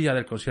el mismo día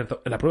del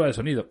concierto, en la prueba de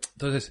sonido.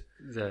 Entonces,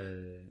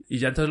 y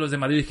ya entonces los de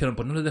Madrid dijeron,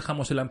 pues no les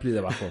dejamos el ampli de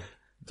bajo.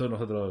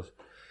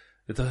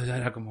 Entonces ya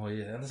era como,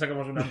 ¿de dónde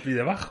sacamos un ampli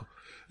de bajo?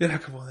 Y era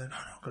como de, no,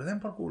 que le den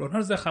por culo, no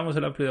les dejamos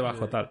el ampli de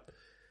bajo, tal.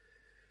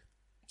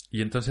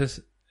 Y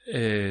entonces,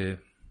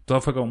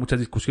 todo fue como muchas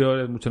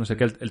discusiones, mucho no sé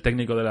qué, el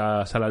técnico de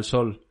la Sala al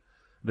Sol,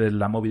 de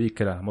la Moby Dick,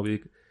 que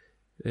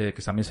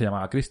también se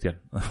llamaba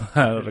Christian,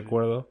 lo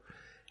recuerdo.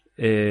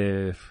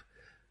 Al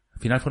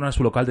final fueron a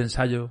su local de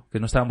ensayo,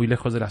 que no estaba muy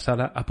lejos de la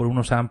sala, a por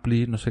unos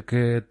amplis, no sé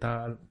qué,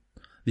 tal.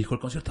 Dijo,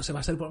 el concierto se va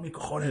a hacer por mis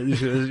cojones.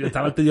 Y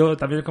estaba el tío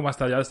también como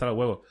hasta el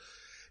huevo.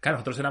 Claro,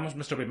 nosotros éramos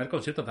nuestro primer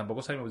concierto,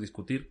 tampoco sabíamos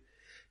discutir.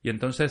 Y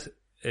entonces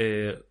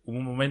hubo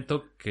un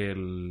momento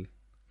que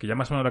ya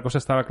más o menos la cosa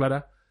estaba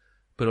clara,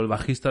 pero el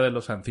bajista de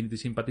los Infinity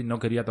Sympathy no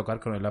quería tocar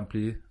con el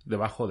ampli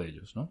debajo de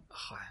ellos, ¿no?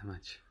 Joder,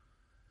 macho.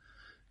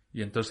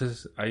 Y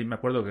entonces ahí me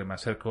acuerdo que me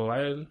acerco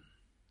a él.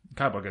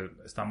 Claro, porque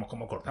estábamos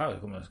como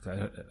cortados.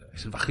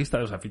 Es el bajista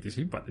de los Infinity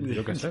Sympathy.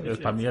 Yo qué sé.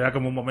 Para mí era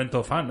como un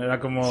momento fan. Era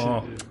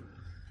como... Sí.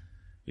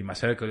 Y me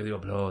acerco y le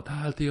digo, pero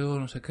tal, tío,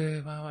 no sé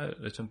qué.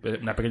 Le echo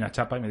una pequeña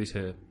chapa y me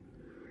dice,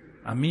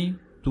 a mí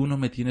tú no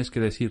me tienes que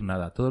decir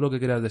nada. Todo lo que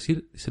quieras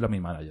decir, díselo a mi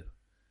manager.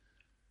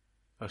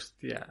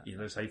 Hostia. Y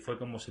entonces ahí fue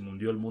como se me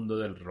hundió el mundo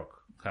del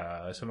rock. O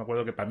sea, eso me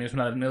acuerdo que para mí es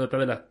una anécdota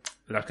de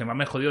las que más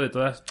me jodió de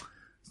toda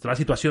la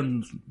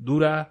situación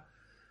dura.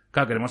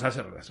 Claro, queremos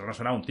hacernos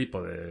sonar un tipo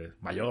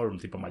un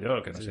tipo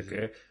mayor, que no sé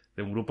qué,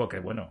 de un grupo que,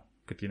 bueno,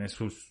 que tenía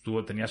su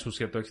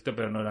cierto éxito,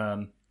 pero no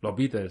eran los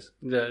Beatles.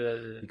 Ya.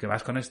 Y que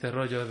vas con este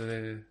rollo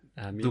de...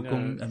 A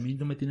mí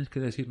no me tienes que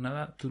decir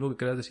nada, tú lo que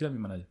quieras decir a mi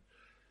manager.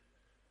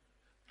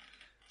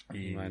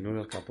 Y...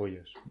 Menudos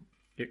capullos.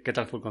 ¿Qué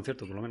tal fue el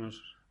concierto, por lo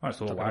menos? Bueno,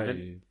 estuvo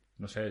guay.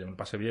 No sé, yo me lo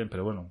pasé bien,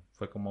 pero bueno,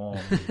 fue como...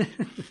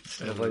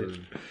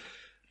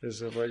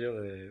 Ese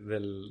rollo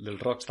del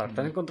rockstar.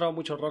 ¿Te has encontrado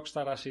muchos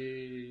rockstar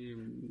así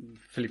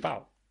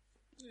flipado?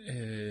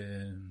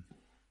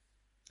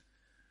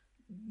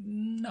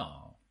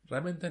 No,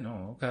 realmente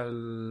no.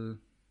 Por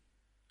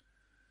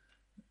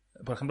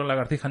ejemplo, en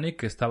Lagartija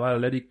Nick, que estaba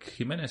el Eric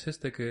Jiménez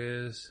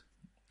que es...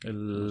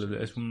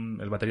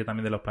 el batería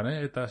también de Los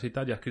Planetas y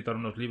tal, y ha escrito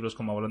unos libros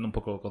como hablando un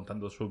poco,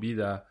 contando su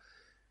vida,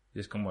 y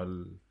es como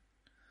el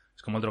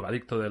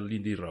drogadicto del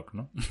indie rock,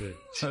 ¿no? Sí.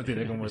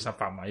 Tiene como esa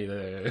fama ahí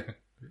de...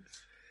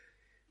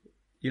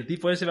 Y el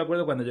tipo ese, me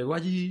acuerdo, cuando llegó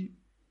allí,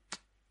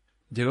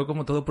 llegó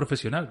como todo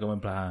profesional, como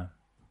en plan...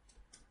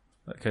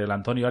 Que el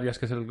Antonio Arias,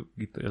 que es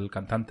el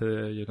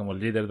cantante, como el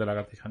líder de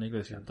Lagartija Nick, le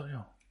decía,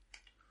 Antonio,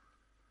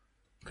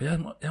 que ya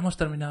hemos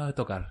terminado de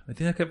tocar, me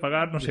tienes que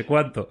pagar no sé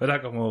cuánto.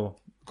 Era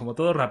como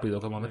todo rápido,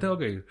 como me tengo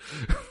que ir.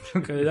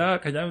 que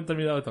ya hemos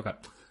terminado de tocar.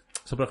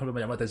 Eso, por ejemplo,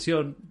 me llamó la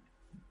atención.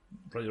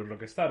 Rollo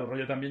rockstar, o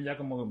rollo también ya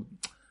como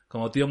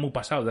tío muy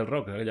pasado del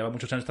rock, que lleva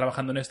muchos años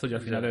trabajando en esto y al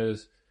final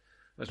es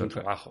un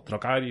trabajo.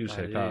 Trocar y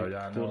irse, claro,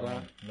 ya no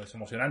es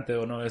emocionante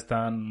o no es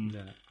tan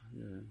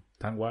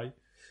guay.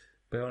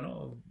 Pero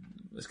no,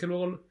 es que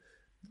luego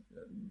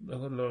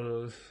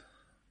los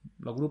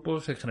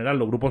grupos en general,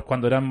 los grupos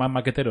cuando eran más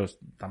maqueteros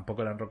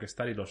tampoco eran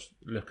rockstar, y los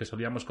que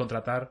solíamos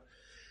contratar,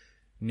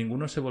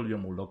 ninguno se volvió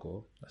muy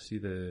loco, así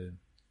de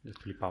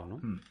flipado,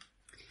 ¿no?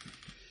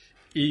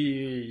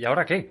 ¿Y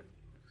ahora qué?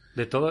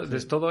 De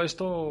todo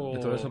esto,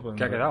 pues,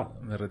 ¿qué ha quedado?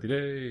 Me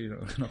retiré y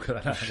no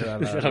queda nada.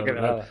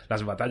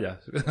 Las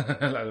batallas.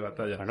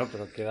 Bueno,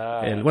 pero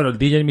queda... el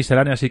DJ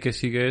Miscelánea sí que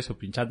sigue eso,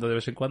 pinchando de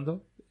vez en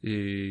cuando,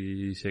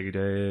 y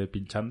seguiré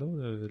pinchando.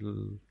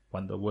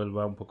 Cuando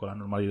vuelva un poco la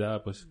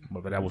normalidad, pues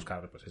volveré a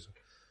buscar, pues eso.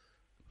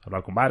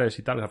 Hablar con bares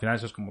y tal. Al final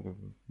eso es como...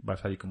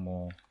 Vas ahí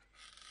como...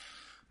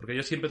 Porque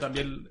yo siempre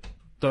también...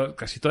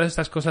 Casi todas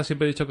estas cosas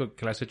siempre he dicho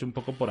que las he hecho un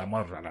poco por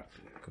amor al arte.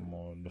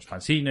 Como los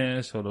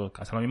fanzines, o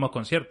hasta los mismos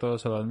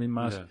conciertos, o las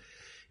mismas... Yeah.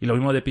 Y lo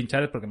mismo de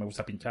pinchar es porque me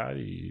gusta pinchar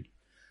y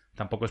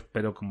tampoco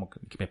espero como que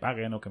me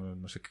paguen o que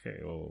no sé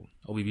qué,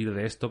 o vivir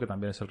de esto, que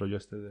también es el rollo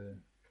este de...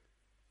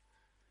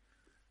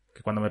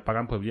 Que cuando me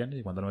pagan, pues bien,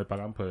 y cuando no me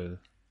pagan, pues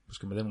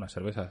que me den unas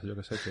cervezas, yo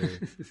que sé,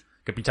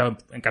 que pinchaba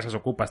en casas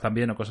ocupas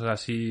también, o cosas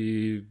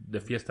así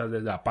de fiestas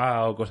de la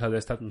PA o cosas de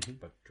estas,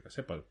 pues, yo que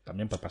sé, pues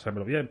también para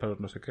pasármelo bien, pero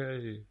no sé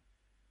qué,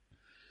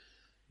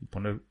 y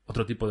poner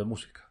otro tipo de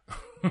música.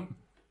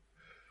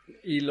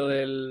 Y lo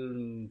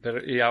del...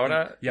 Y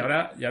ahora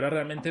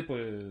realmente,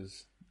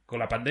 pues, con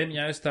la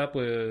pandemia esta,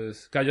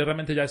 pues, claro, yo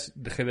realmente ya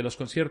dejé de los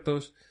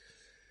conciertos.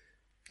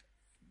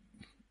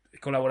 He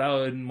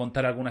colaborado en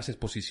montar algunas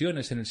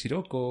exposiciones en el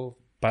Siroco,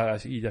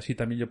 y así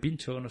también yo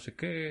pincho, no sé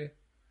qué.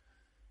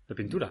 ¿De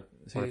pintura?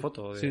 Sí, ¿O de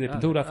foto? de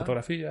pintura,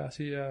 fotografía,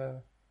 así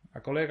a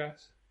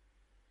colegas.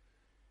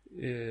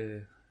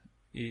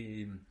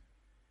 Y en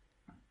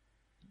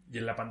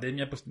la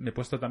pandemia pues me he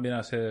puesto también a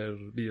hacer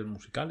vídeos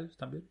musicales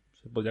también.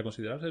 Se podría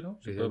considerarse, ¿no?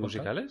 ¿Vídeos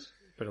musicales?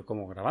 ¿Pero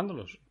cómo?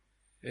 ¿Grabándolos?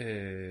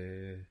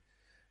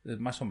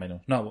 Más o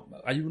menos. No,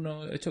 hay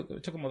uno, he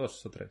hecho como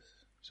 2 o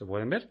 3. ¿Se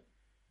pueden ver?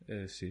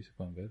 Sí, se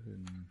pueden ver.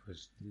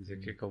 Pues dice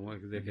que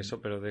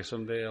pero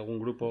son de algún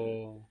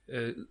grupo.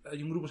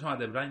 Hay un grupo que se llama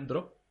The Blind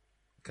Drop,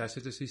 que a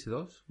veces hice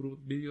 2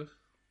 vídeos.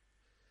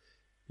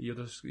 Y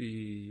otros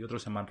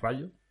se llaman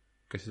Rayo,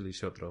 que se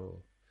hice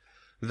otro.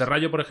 El de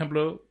Rayo, por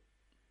ejemplo,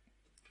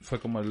 fue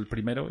como el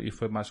primero y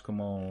fue más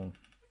como...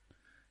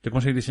 Yo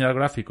conseguí diseñar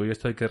gráfico y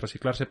esto hay que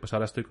reciclarse, pues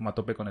ahora estoy como a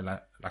tope con el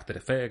After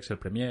Effects, el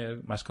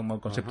Premiere, más como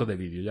el concepto de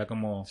vídeo, ya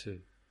como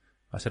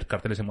hacer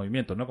carteles en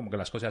movimiento, ¿no? Como que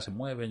las cosas se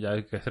mueven, ya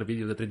hay que hacer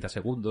vídeos de 30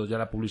 segundos, ya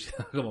la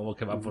publicidad como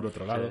que va por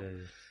otro lado.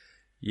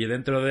 Y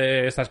dentro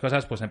de estas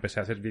cosas, pues empecé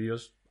a hacer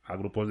vídeos a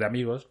grupos de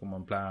amigos, como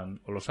en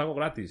plan, o los hago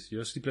gratis.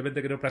 Yo simplemente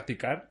quiero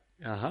practicar,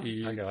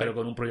 pero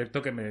con un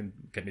proyecto que me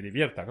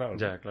divierta, claro.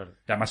 Ya, claro.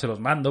 Y además se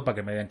los mando para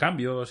que me den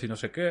cambios y no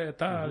sé qué,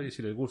 tal, y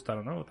si les gusta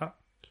o no, tal.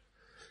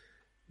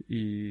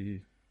 Y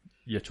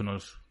he hecho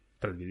unos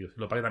 3 vídeos.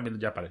 Lo paré también,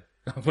 ya paré.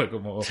 Fue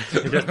como...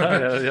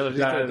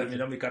 ya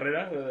terminó mi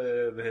carrera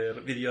de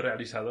vídeo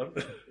realizador.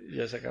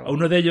 Ya se acabó. A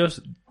uno de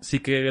ellos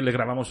sí que le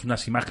grabamos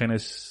unas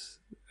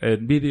imágenes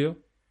en vídeo.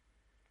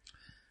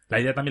 La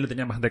idea también lo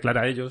tenían bastante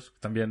clara ellos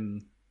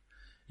también.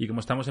 Y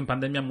como estamos en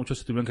pandemia, muchos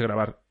se tuvieron que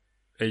grabar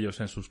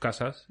ellos en sus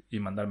casas y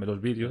mandarme los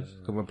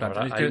vídeos. Como en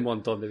plan, hay un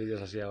montón de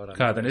vídeos así ahora.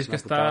 Claro, tenéis que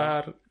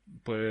estar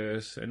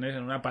pues en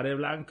una pared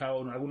blanca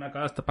o en alguna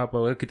casa para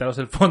poder quitaros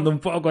el fondo un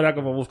poco. Era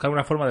como buscar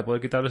una forma de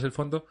poder quitarles el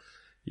fondo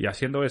y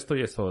haciendo esto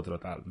y esto otro,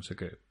 tal, no sé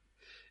qué.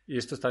 ¿Y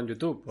esto está en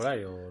YouTube por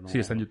ahí o no? Sí,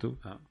 está en YouTube.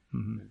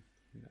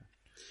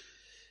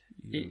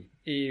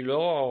 ¿Y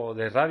luego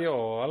de radio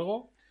o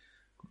algo?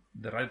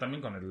 De radio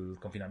también con el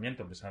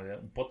confinamiento. Empecé a ver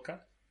un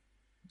podcast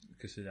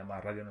que se llama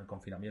Radio en el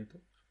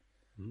Confinamiento.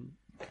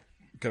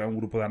 Que era un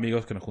grupo de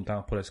amigos que nos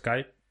juntábamos por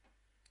Skype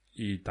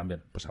y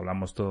también pues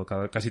hablamos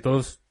casi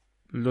todos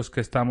los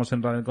que estábamos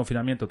en Radio en el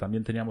Confinamiento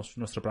también teníamos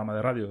nuestro programa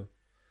de radio.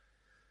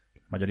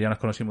 La mayoría nos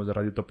conocimos de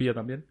Radio Utopía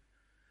también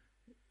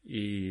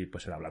y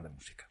pues era hablar de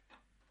música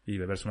y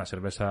beberse una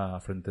cerveza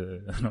frente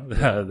del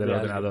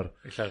ordenador.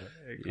 Claro,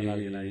 con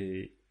alguien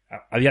ahí.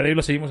 A día de hoy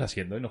lo seguimos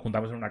haciendo, ¿eh? Nos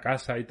juntamos en una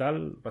casa y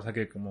tal. Pasa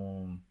que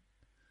como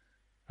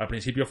al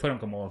principio fueron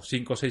como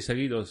 5 o 6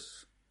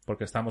 seguidos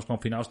porque estábamos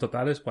confinados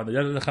totales. Cuando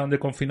ya dejaron de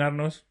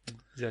confinarnos,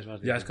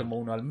 ya es como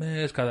uno al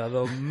mes, cada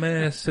 2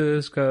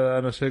 meses,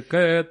 cada no sé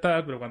qué,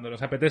 tal. Pero cuando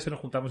nos apetece nos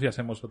juntamos y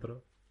hacemos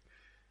otro.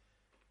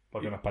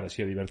 Porque nos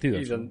pareció divertido.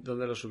 ¿Y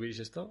dónde lo subís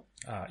esto?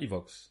 A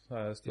iVoox.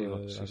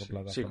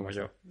 Sí, como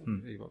yo.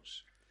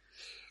 iVoox.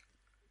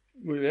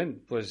 Muy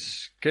bien,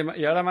 pues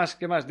 ¿y ahora más?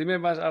 ¿Qué más? Dime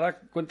más,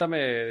 ahora cuéntame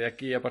de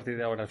aquí a partir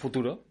de ahora, el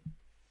futuro.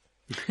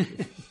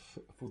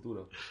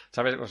 Futuro.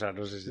 ¿Sabes? O sea,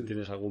 no sé si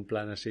tienes algún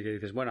plan así que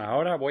dices, bueno,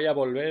 ahora voy a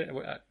volver,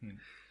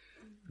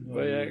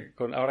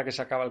 ahora que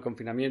se acaba el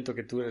confinamiento,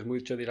 que tú eres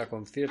mucho de ir a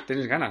conciertos,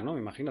 tienes ganas, ¿no?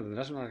 Me imagino,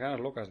 tendrás unas ganas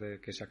locas de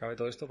que se acabe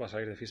todo esto para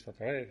salir de fiesta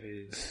otra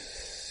vez.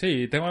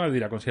 Sí, tengo ganas de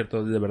ir a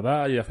conciertos de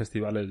verdad y a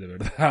festivales de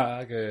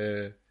verdad,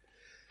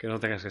 que no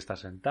tengas que estar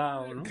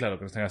sentado, ¿no? Claro,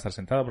 que no tengas que estar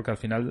sentado, porque al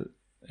final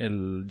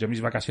yo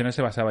mis vacaciones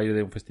se basaba a ir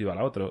de un festival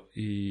a otro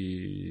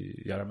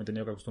y ahora me he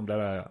tenido que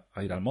acostumbrar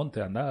a ir al monte,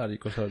 a andar y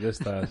cosas de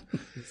estas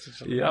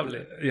y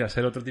a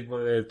hacer otro tipo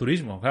de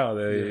turismo, claro,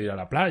 de ir a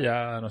la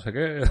playa, no sé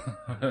qué.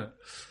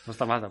 No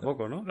está mal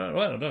tampoco, ¿no?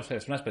 Bueno, no sé,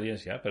 es una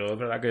experiencia, pero es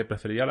verdad que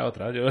preferiría la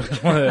otra. Yo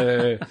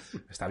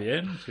está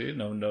bien, sí,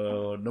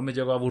 no me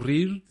llego a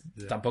aburrir,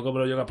 tampoco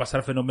me lo llego a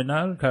pasar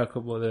fenomenal, claro,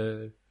 como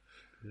de...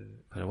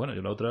 Pero bueno,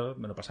 yo la otra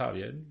me lo pasaba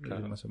bien,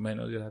 claro. Más o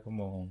menos, y era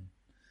como...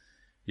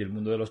 Y el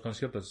mundo de los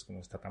conciertos como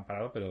está tan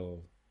parado,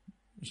 pero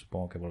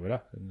supongo que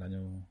volverá el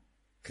año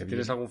que viene.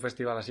 ¿Tienes algún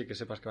festival así que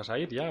sepas que vas a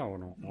ir ya o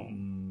no?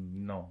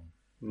 No.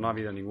 No ha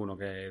habido ninguno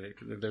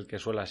del que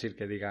suelas ir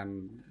que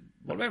digan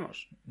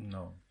volvemos.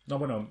 No,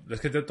 bueno,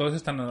 es que todos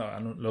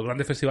los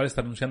grandes festivales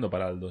están anunciando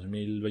para el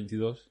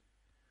 2022.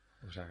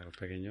 O sea, que los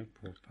pequeños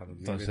pues para el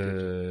 2022.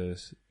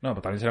 Entonces, no,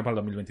 pero también será para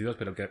el 2022,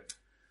 pero que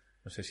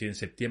no sé si en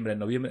septiembre, en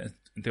noviembre,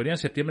 en teoría en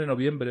septiembre,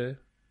 noviembre.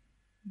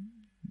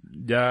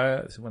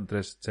 Ya, bueno,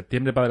 entre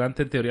septiembre para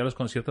adelante, en teoría los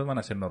conciertos van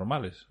a ser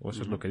normales, o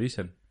eso es lo que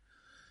dicen.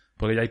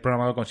 Porque ya hay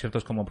programado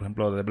conciertos como, por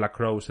ejemplo, de Black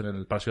Rose en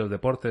el Palacio de los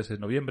Deportes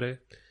en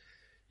noviembre,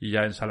 y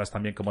ya en salas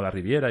también como La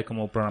Riviera, y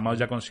como programados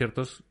ya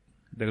conciertos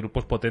de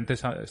grupos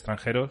potentes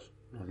extranjeros.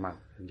 Normal.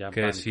 Ya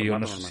que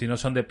si no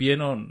son de pie,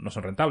 no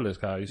son rentables,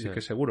 claro, y sí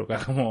que seguro,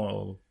 claro,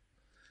 como...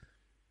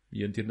 Y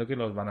yo entiendo que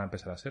los van a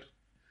empezar a hacer.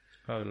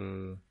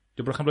 Claro,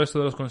 yo, por ejemplo, esto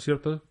de los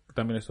conciertos,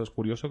 también esto es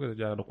curioso, que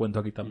ya lo cuento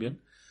aquí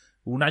también.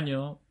 Un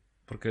año...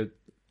 Porque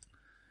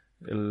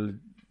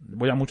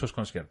voy a muchos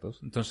conciertos.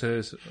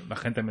 Entonces la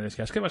gente me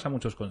decía, es que vas a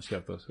muchos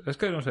conciertos. Es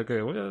que no sé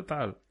qué, voy a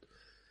tal.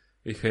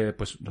 Y dije,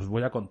 pues los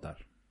voy a contar.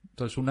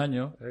 Entonces un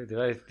año... Te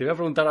iba a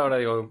preguntar ahora,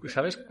 digo,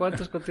 ¿sabes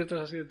cuántos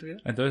conciertos has ido en tu vida?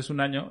 Entonces un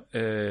año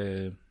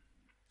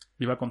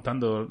iba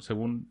contando,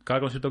 según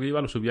cada concierto que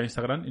iba, lo subía a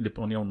Instagram y le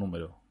ponía un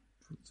número.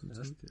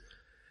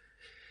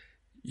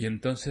 Y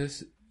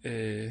entonces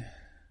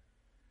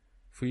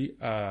fui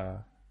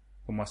a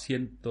como a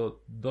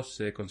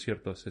 112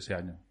 conciertos ese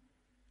año.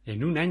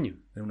 ¿En un año?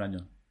 En un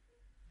año.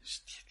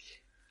 Hostia,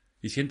 tío.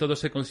 Y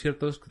 112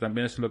 conciertos, que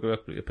también es lo que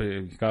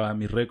explicaba en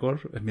mi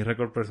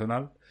récord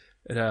personal,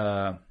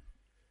 era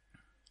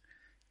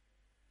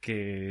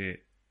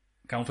que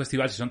cada un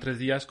festival, si son 3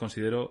 días,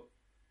 considero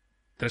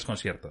 3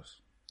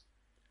 conciertos.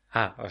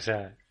 Ah, o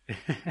sea...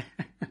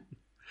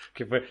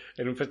 que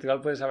en un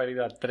festival puedes haber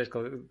ido a 3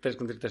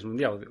 conciertos en un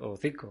día o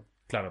 5.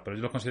 Claro, pero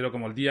yo los considero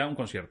como el día un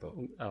concierto.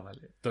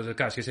 Vale. Entonces,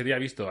 claro, si ese día he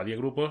visto a 10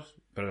 grupos,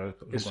 pero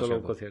es solo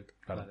un concierto.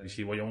 Claro, vale. Y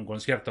si voy a un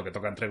concierto que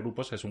tocan 3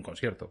 grupos, es un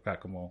concierto. Claro,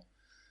 como...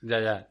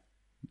 Ya.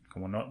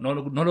 Como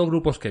no los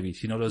grupos que vi,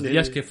 sino los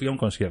días que fui a un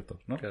concierto,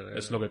 ¿no? Claro.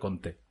 Es lo que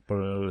conté.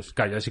 Pues,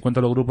 claro, ya si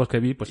cuento los grupos que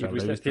vi, pues... Y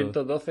fuiste visto...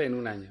 112 en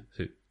un año.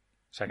 Sí.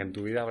 O sea, que en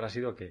tu vida habrá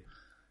sido, ¿qué?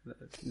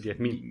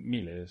 10.000.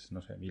 Miles,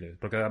 no sé, miles.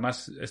 Porque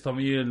además, esto a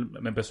mí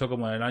me empezó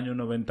como en el año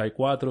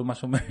 94,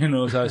 más o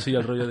menos, así,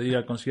 el rollo de ir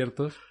a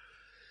conciertos.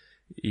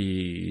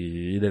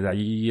 Y desde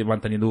allí he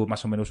mantenido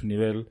más o menos un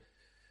nivel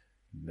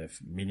de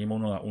mínimo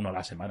uno a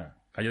la semana.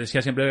 Yo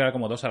decía siempre que era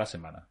como 2 a la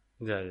semana.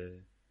 Ya.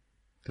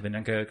 Que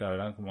tenían que, claro,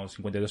 eran como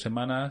 52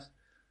 semanas,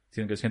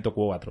 tienen que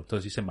 104.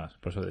 Entonces hice más.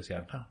 Por eso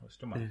decía,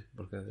 esto más.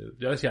 Porque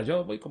yo decía,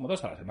 yo voy como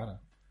 2 a la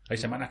semana. Hay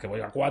semanas que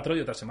voy a 4 y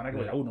otras semanas que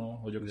voy a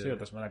 1. O yo qué sé,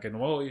 otra semana que no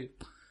voy.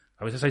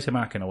 A veces hay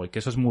semanas que no voy, que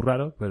eso es muy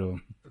raro, pero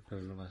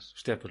no más.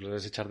 Hostia, pues lo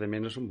debes echar de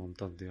menos un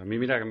montón, tío. A mí,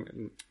 mira,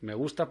 me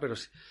gusta, pero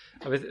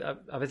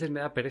a veces me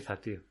da pereza,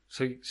 tío.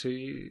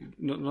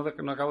 No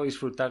acabo de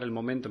disfrutar el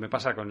momento. Me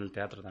pasa con el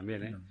teatro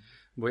también, ¿eh? No.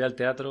 Voy al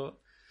teatro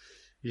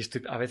y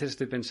a veces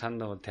estoy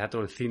pensando,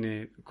 teatro, el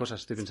cine,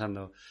 cosas, estoy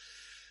pensando,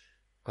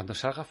 cuando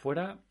salga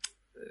fuera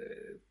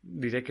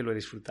diré que lo he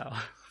disfrutado.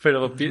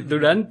 Pero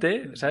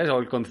durante, ¿sabes? O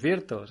el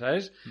concierto,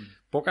 ¿sabes?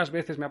 Pocas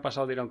veces me ha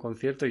pasado de ir a un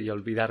concierto y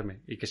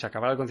olvidarme. Y que se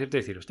acabara el concierto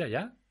y decir, hostia,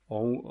 ¿ya?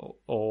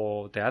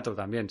 O teatro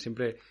también.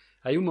 Siempre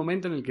hay un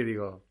momento en el que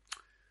digo,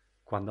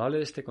 cuando hable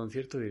de este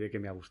concierto diré que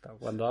me ha gustado.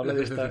 Cuando hable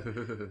de esta...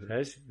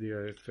 ¿Sabes? Digo,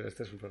 pero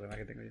este es un problema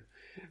que tengo yo.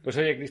 Pues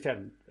oye,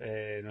 Cristian,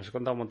 nos he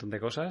contado un montón de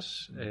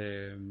cosas.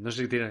 No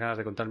sé si tienes ganas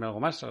de contarme algo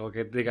más. Algo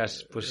que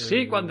digas, pues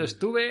sí, cuando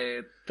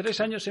estuve 3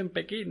 años en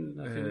Pekín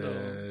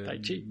haciendo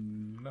tai chi.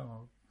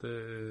 No,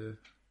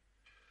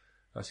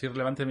 así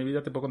relevante en mi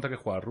vida te puedo contar que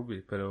jugaba a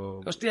rugby, pero...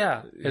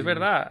 ¡Hostia! Es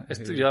verdad.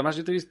 Yo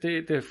además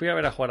te fui a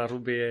ver a jugar a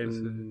rugby en...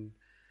 Sí.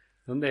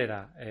 ¿Dónde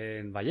era?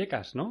 En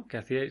Vallecas, ¿no?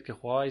 Que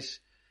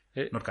jugabais...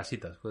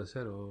 Norcasitas, puede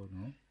ser, o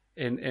no.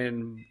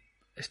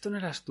 Esto no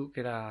eras tú, que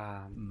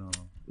era... No.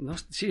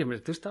 Sí, hombre,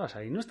 tú estabas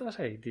ahí. No estabas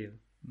ahí, tío.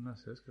 No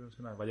sé, es que no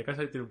sé nada. Vallecas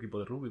ahí tiene un equipo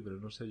de rugby, pero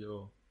no sé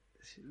yo...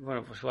 Sí,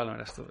 bueno, pues igual no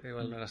eras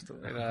tú.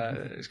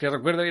 Es que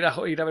recuerdo ir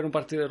a ver un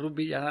partido de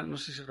rugby y ya no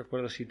sé si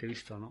recuerdo si te he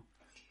visto o no.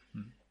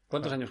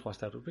 ¿Cuántos años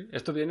jugaste al rugby?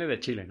 Esto viene de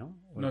Chile, ¿no?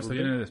 No, esto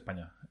viene de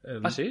España.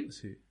 ¿Ah, sí?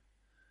 Sí.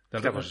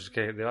 Hostia, pues es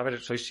que debe haber...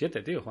 Sois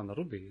 7, tío, jugando a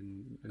rugby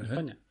en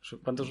España.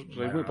 ¿Cuántos?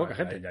 Sois muy poca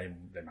gente. Ya hay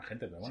más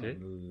gente, pero bueno.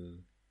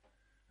 ¿Sí?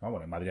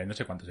 Bueno, en Madrid hay no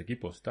sé cuántos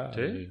equipos. Está.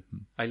 ¿Sí?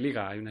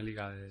 Hay una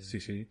liga de...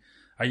 Sí.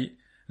 En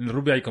el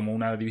rugby hay como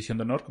una división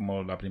de honor,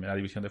 como la primera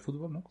división de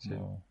fútbol, ¿no?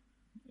 Como...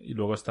 Sí. Y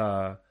luego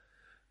está...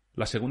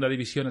 La segunda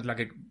división es la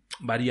que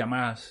varía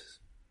más...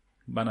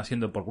 Van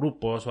haciendo por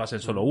grupos o hacen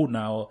solo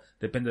una, o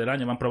depende del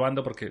año, van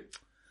probando porque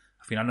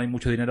al final no hay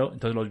mucho dinero,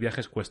 entonces los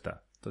viajes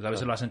cuesta. Entonces a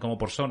veces lo hacen como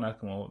por zonas,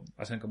 como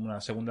hacen como una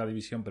segunda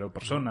división, pero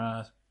por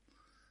zonas.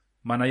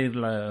 Van a ir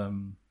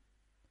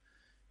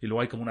y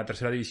luego hay como una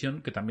tercera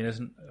división que también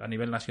es a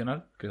nivel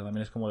nacional, que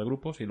también es como de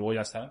grupos, y luego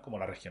ya está como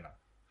la regional.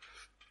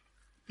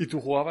 ¿Y tú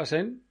jugabas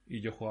en?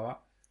 Y yo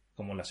jugaba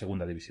como en la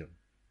segunda división.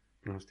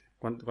 Hostia.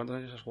 ¿Cuántos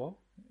años has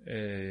jugado?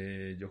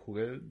 Yo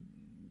jugué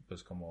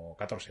pues como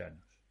 14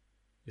 años.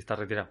 ¿Y estás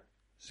retirado?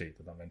 Sí,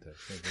 totalmente.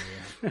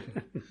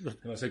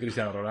 No soy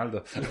Cristiano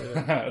Ronaldo.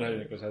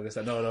 Cosas de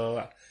estas. No.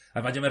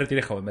 Además yo me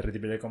retiré joven, me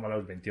retiré como a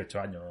los 28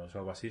 años o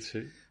algo así.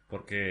 Sí.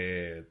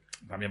 Porque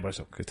también por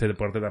eso, que este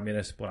deporte también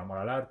es por amor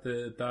al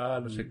arte,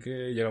 tal, no sé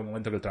qué. Llega un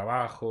momento que el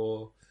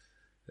trabajo...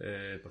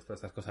 pues todas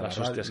estas cosas, las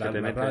hostias que te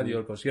la meten, radio,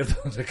 el concierto,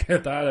 no sé qué,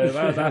 tal,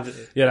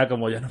 y era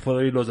como, ya no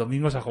puedo ir los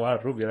domingos a jugar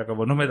al rugby, era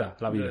como, no me da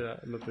la vida.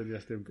 No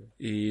tenías tiempo.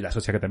 Y las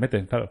hostias que te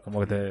meten, claro,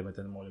 como que te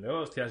meten un montón de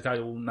hostias.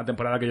 Claro, una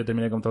temporada que yo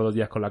terminé con todos los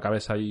días con la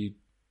cabeza y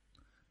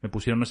me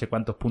pusieron no sé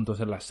cuántos puntos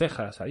en las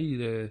cejas ahí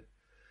que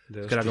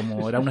era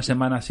como, era una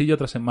semana así y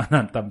otra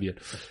semana también.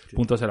 Hostia.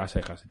 Puntos en las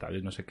cejas y tal,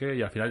 y no sé qué,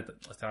 y al final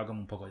estaba como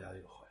un poco ya,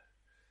 digo, joder.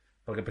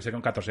 Porque empecé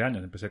con 14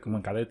 años, empecé como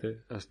en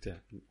cadete.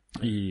 Hostia.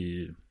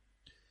 Y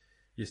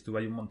estuve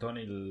ahí un montón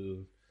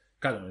y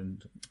claro,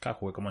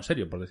 jugué como en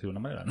serio, por decirlo de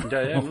una manera, ¿no?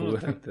 Ya,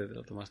 no, te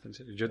lo tomaste en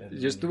serio.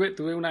 Yo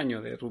tuve un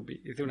año de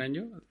rugby, hice un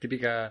año,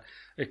 típica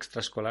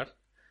extraescolar,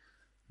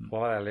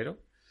 jugaba de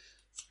alero,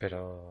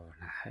 pero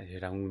nada, yo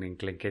era un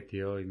enclenque,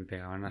 tío, y me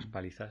pegaban unas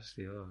palizas,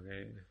 tío,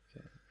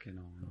 que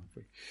no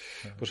fui.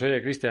 Pues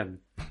oye, Cristian,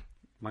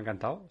 me ha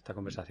encantado esta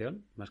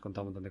conversación. Me has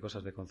contado un montón de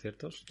cosas de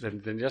conciertos.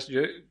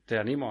 Yo te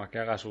animo a que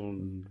hagas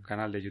un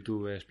canal de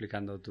YouTube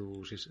explicando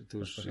tus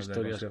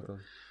historias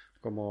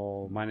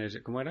como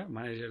manager. ¿Cómo era?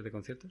 ¿Manager de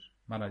conciertos?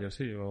 Manager,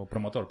 sí, o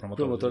promotor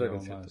de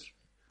conciertos.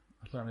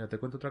 Espera, mira, ¿te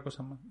cuento otra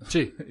cosa más?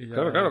 Sí,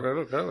 claro.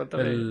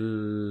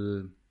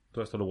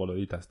 Todo esto luego lo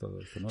editas,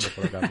 todo esto, ¿no? Lo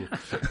coloco aquí.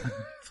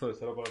 Todo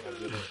esto lo coloco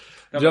aquí.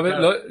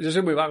 Yo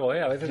soy muy vago,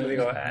 ¿eh? A veces le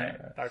digo,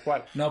 tal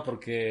cual. No,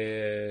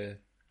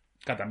 porque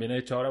también he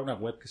hecho ahora una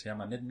web que se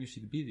llama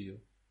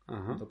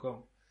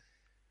netmusicvideo.com,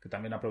 que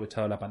también he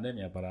aprovechado la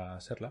pandemia para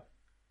hacerla,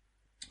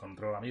 con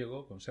otro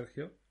amigo, con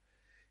Sergio,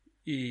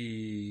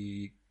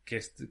 y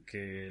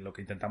que lo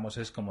que intentamos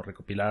es como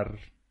recopilar...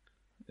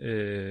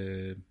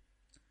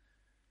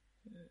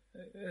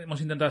 hemos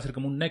intentado hacer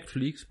como un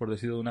Netflix, por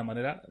decirlo de una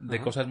manera,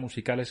 de cosas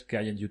musicales que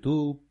hay en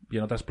YouTube y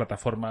en otras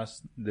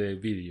plataformas de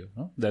vídeo,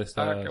 ¿no? De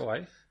estas, qué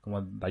guay.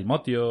 Como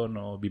Dailymotion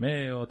o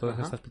Vimeo, todas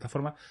estas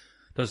plataformas.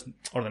 Entonces,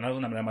 ordenado de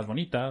una manera más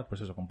bonita,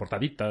 pues eso, con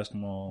portaditas,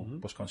 como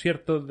pues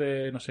conciertos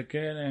de no sé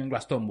qué en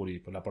Glastonbury.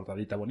 Pues la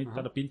portadita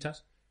bonita, lo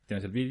pinchas,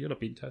 tienes el vídeo, lo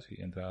pinchas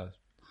y entras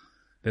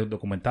de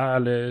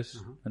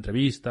documentales,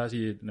 entrevistas,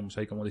 y tenemos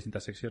ahí como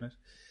distintas secciones.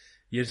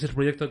 Y ese es el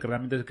proyecto que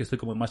realmente es el que estoy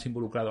como más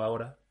involucrado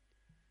ahora.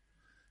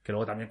 Que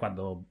luego también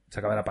cuando se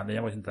acabe la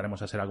pandemia pues intentaremos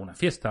hacer alguna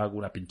fiesta,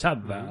 alguna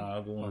pinchada,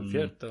 algún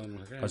concierto,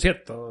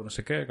 no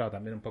sé qué, claro,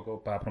 también un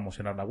poco para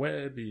promocionar la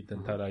web e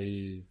intentar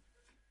ahí.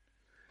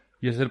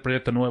 Y ese es el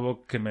proyecto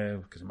nuevo que se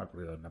me ha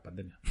ocurrido en la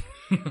pandemia.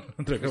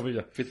 Entre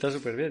comillas. Está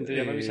súper bien,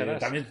 ya me avisarás.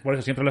 También por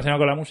eso siempre relacionado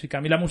con la música.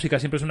 A mí la música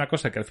siempre es una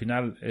cosa que al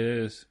final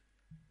es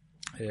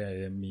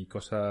mi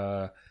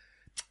cosa,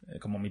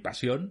 como mi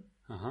pasión.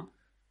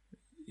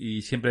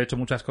 Y siempre he hecho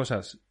muchas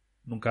cosas,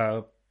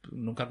 nunca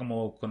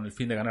como con el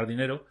fin de ganar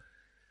dinero,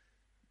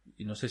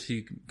 y no sé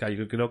si,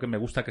 yo creo que me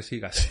gusta que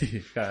siga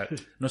así.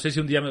 No sé si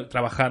un día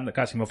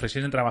si me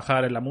ofreciesen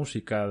trabajar en la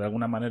música de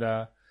alguna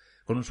manera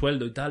con un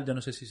sueldo y tal, yo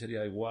no sé si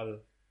sería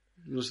igual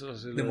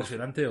de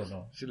emocionante o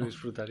no. Si lo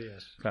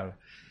disfrutarías. Claro.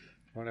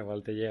 Bueno,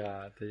 igual te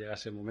llega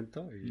ese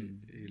momento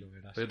y lo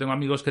verás. Pero yo tengo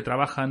amigos que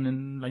trabajan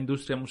en la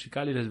industria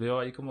musical y les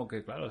veo ahí como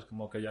que, claro, es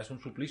como que ya es un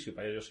suplicio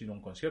para ellos ir a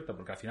un concierto,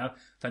 porque al final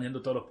están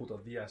yendo todos los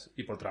putos días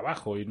y por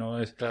trabajo, y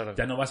no es,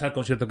 ya no vas al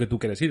concierto que tú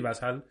quieres ir,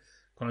 vas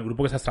con el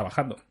grupo que estás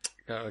trabajando.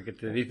 Claro, que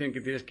te dicen que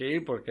tienes que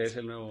ir porque es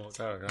el nuevo,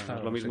 claro, no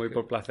es lo mismo ir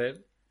por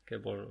placer que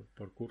por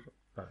curro.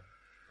 Claro.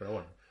 Pero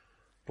bueno.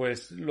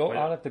 Pues luego,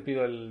 ahora te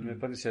pido me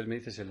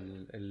dices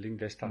el link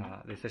de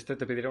esta. Dices, te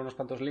pediré unos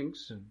cuantos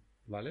links,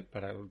 ¿vale?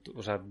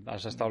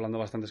 Has estado hablando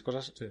bastantes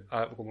cosas. Sí.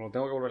 Como lo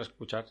tengo que volver a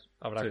escuchar,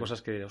 habrá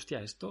cosas que,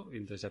 hostia, esto, y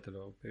entonces ya te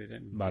lo pediré.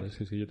 Vale,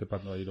 sí, yo te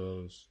paso ahí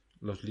los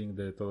links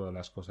de todas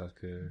las cosas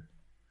que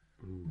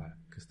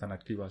están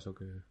activas o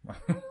que...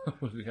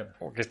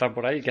 o que están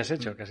por ahí, que has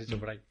hecho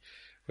por ahí.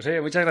 Pues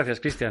oye, muchas gracias,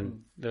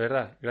 Cristian, de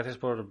verdad. Gracias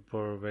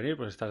por venir,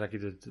 por estar aquí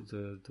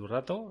tu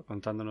rato,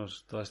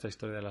 contándonos toda esta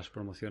historia de las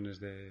promociones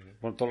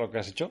todo lo que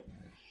has hecho.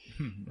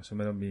 Eso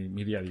me da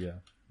mi día a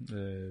día.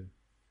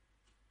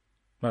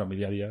 Bueno, mi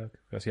día a día,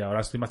 casi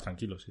ahora estoy más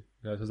tranquilo, sí.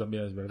 Eso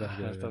también es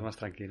verdad. Estás más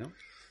tranquilo.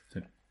 Sí.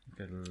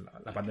 Que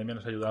la pandemia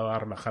nos ha ayudado a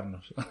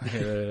relajarnos.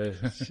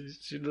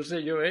 Sí, no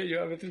sé, yo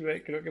a veces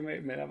creo que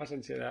me da más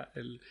ansiedad.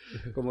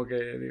 Como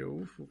que digo,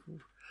 uf.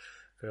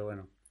 Pero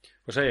bueno.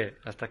 Pues oye,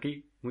 hasta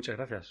aquí. Muchas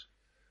gracias.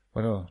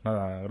 Bueno,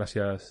 nada,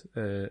 gracias.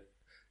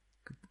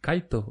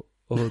 Kaito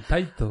o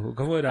Taito,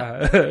 ¿cómo era?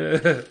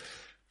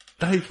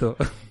 Taito.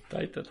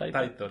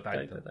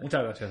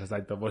 Muchas gracias,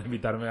 Taito, por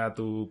invitarme a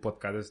tu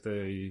podcast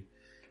y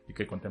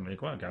que contéme,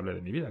 que hable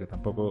de mi vida, que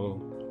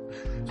tampoco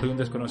soy un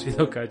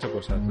desconocido que ha hecho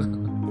cosas.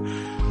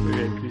 Muy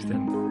bien,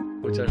 Cristian.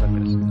 Muchas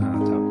gracias.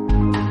 Chao.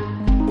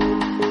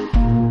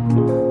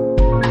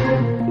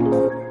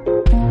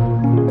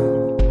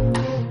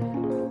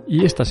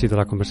 Y esta ha sido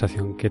la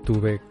conversación que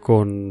tuve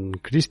con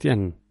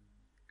Cristian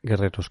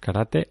Guerreros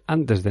Karate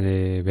antes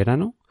de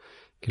verano,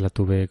 que la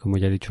tuve, como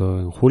ya he dicho,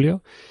 en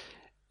julio.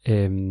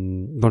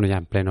 Bueno, ya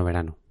en pleno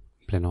verano,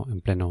 en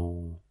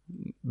pleno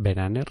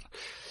veraner.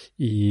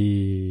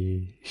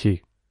 Y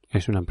sí,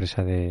 es una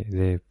empresa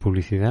de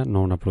publicidad,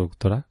 no una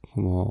productora,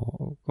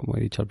 como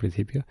he dicho al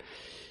principio.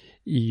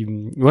 Y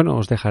bueno,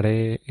 os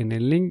dejaré en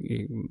el link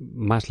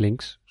más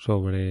links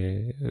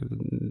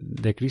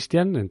de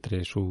Cristian,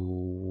 entre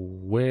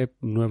su web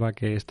nueva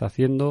que está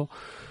haciendo,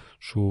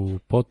 su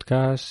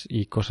podcast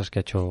y cosas que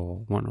ha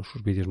hecho, bueno,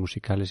 sus vídeos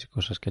musicales y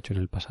cosas que ha hecho en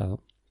el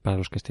pasado, para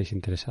los que estéis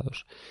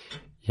interesados.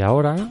 Y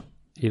ahora,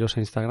 iros a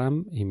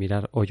Instagram y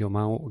mirar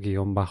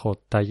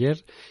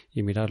oyomao_taller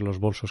y mirar los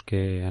bolsos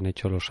que han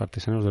hecho los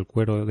artesanos del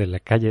cuero de la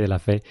calle de la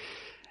Fe,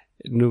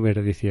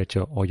 número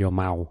 18,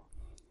 Oyomao.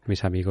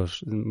 Mis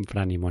amigos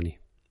Fran y Moni,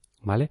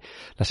 ¿vale?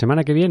 La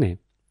semana que viene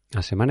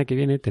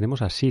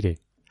tenemos a Sire.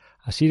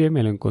 A Sire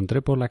me lo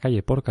encontré por la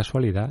calle por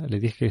casualidad,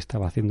 le dije que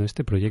estaba haciendo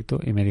este proyecto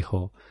y me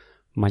dijo,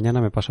 mañana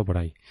me paso por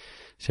ahí.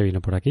 Se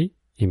vino por aquí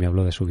y me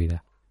habló de su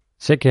vida.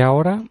 Sé que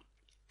ahora,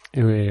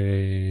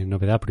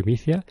 novedad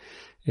primicia,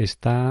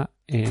 está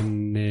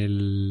en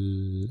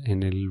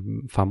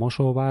el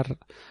famoso bar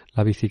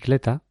La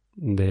Bicicleta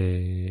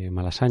de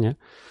Malasaña,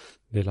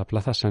 de la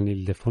Plaza San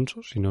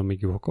Ildefonso, si no me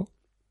equivoco.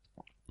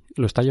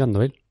 Lo está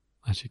llevando él.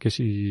 Así que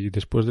si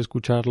después de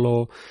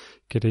escucharlo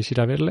queréis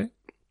ir a verle,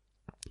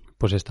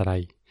 pues estará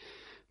ahí.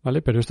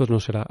 ¿Vale? Pero esto no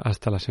será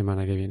hasta la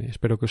semana que viene.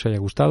 Espero que os haya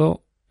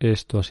gustado.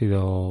 Esto ha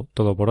sido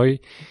todo por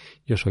hoy.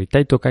 Yo soy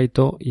Taito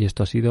Kaito y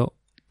esto ha sido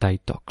Tai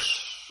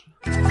Talks.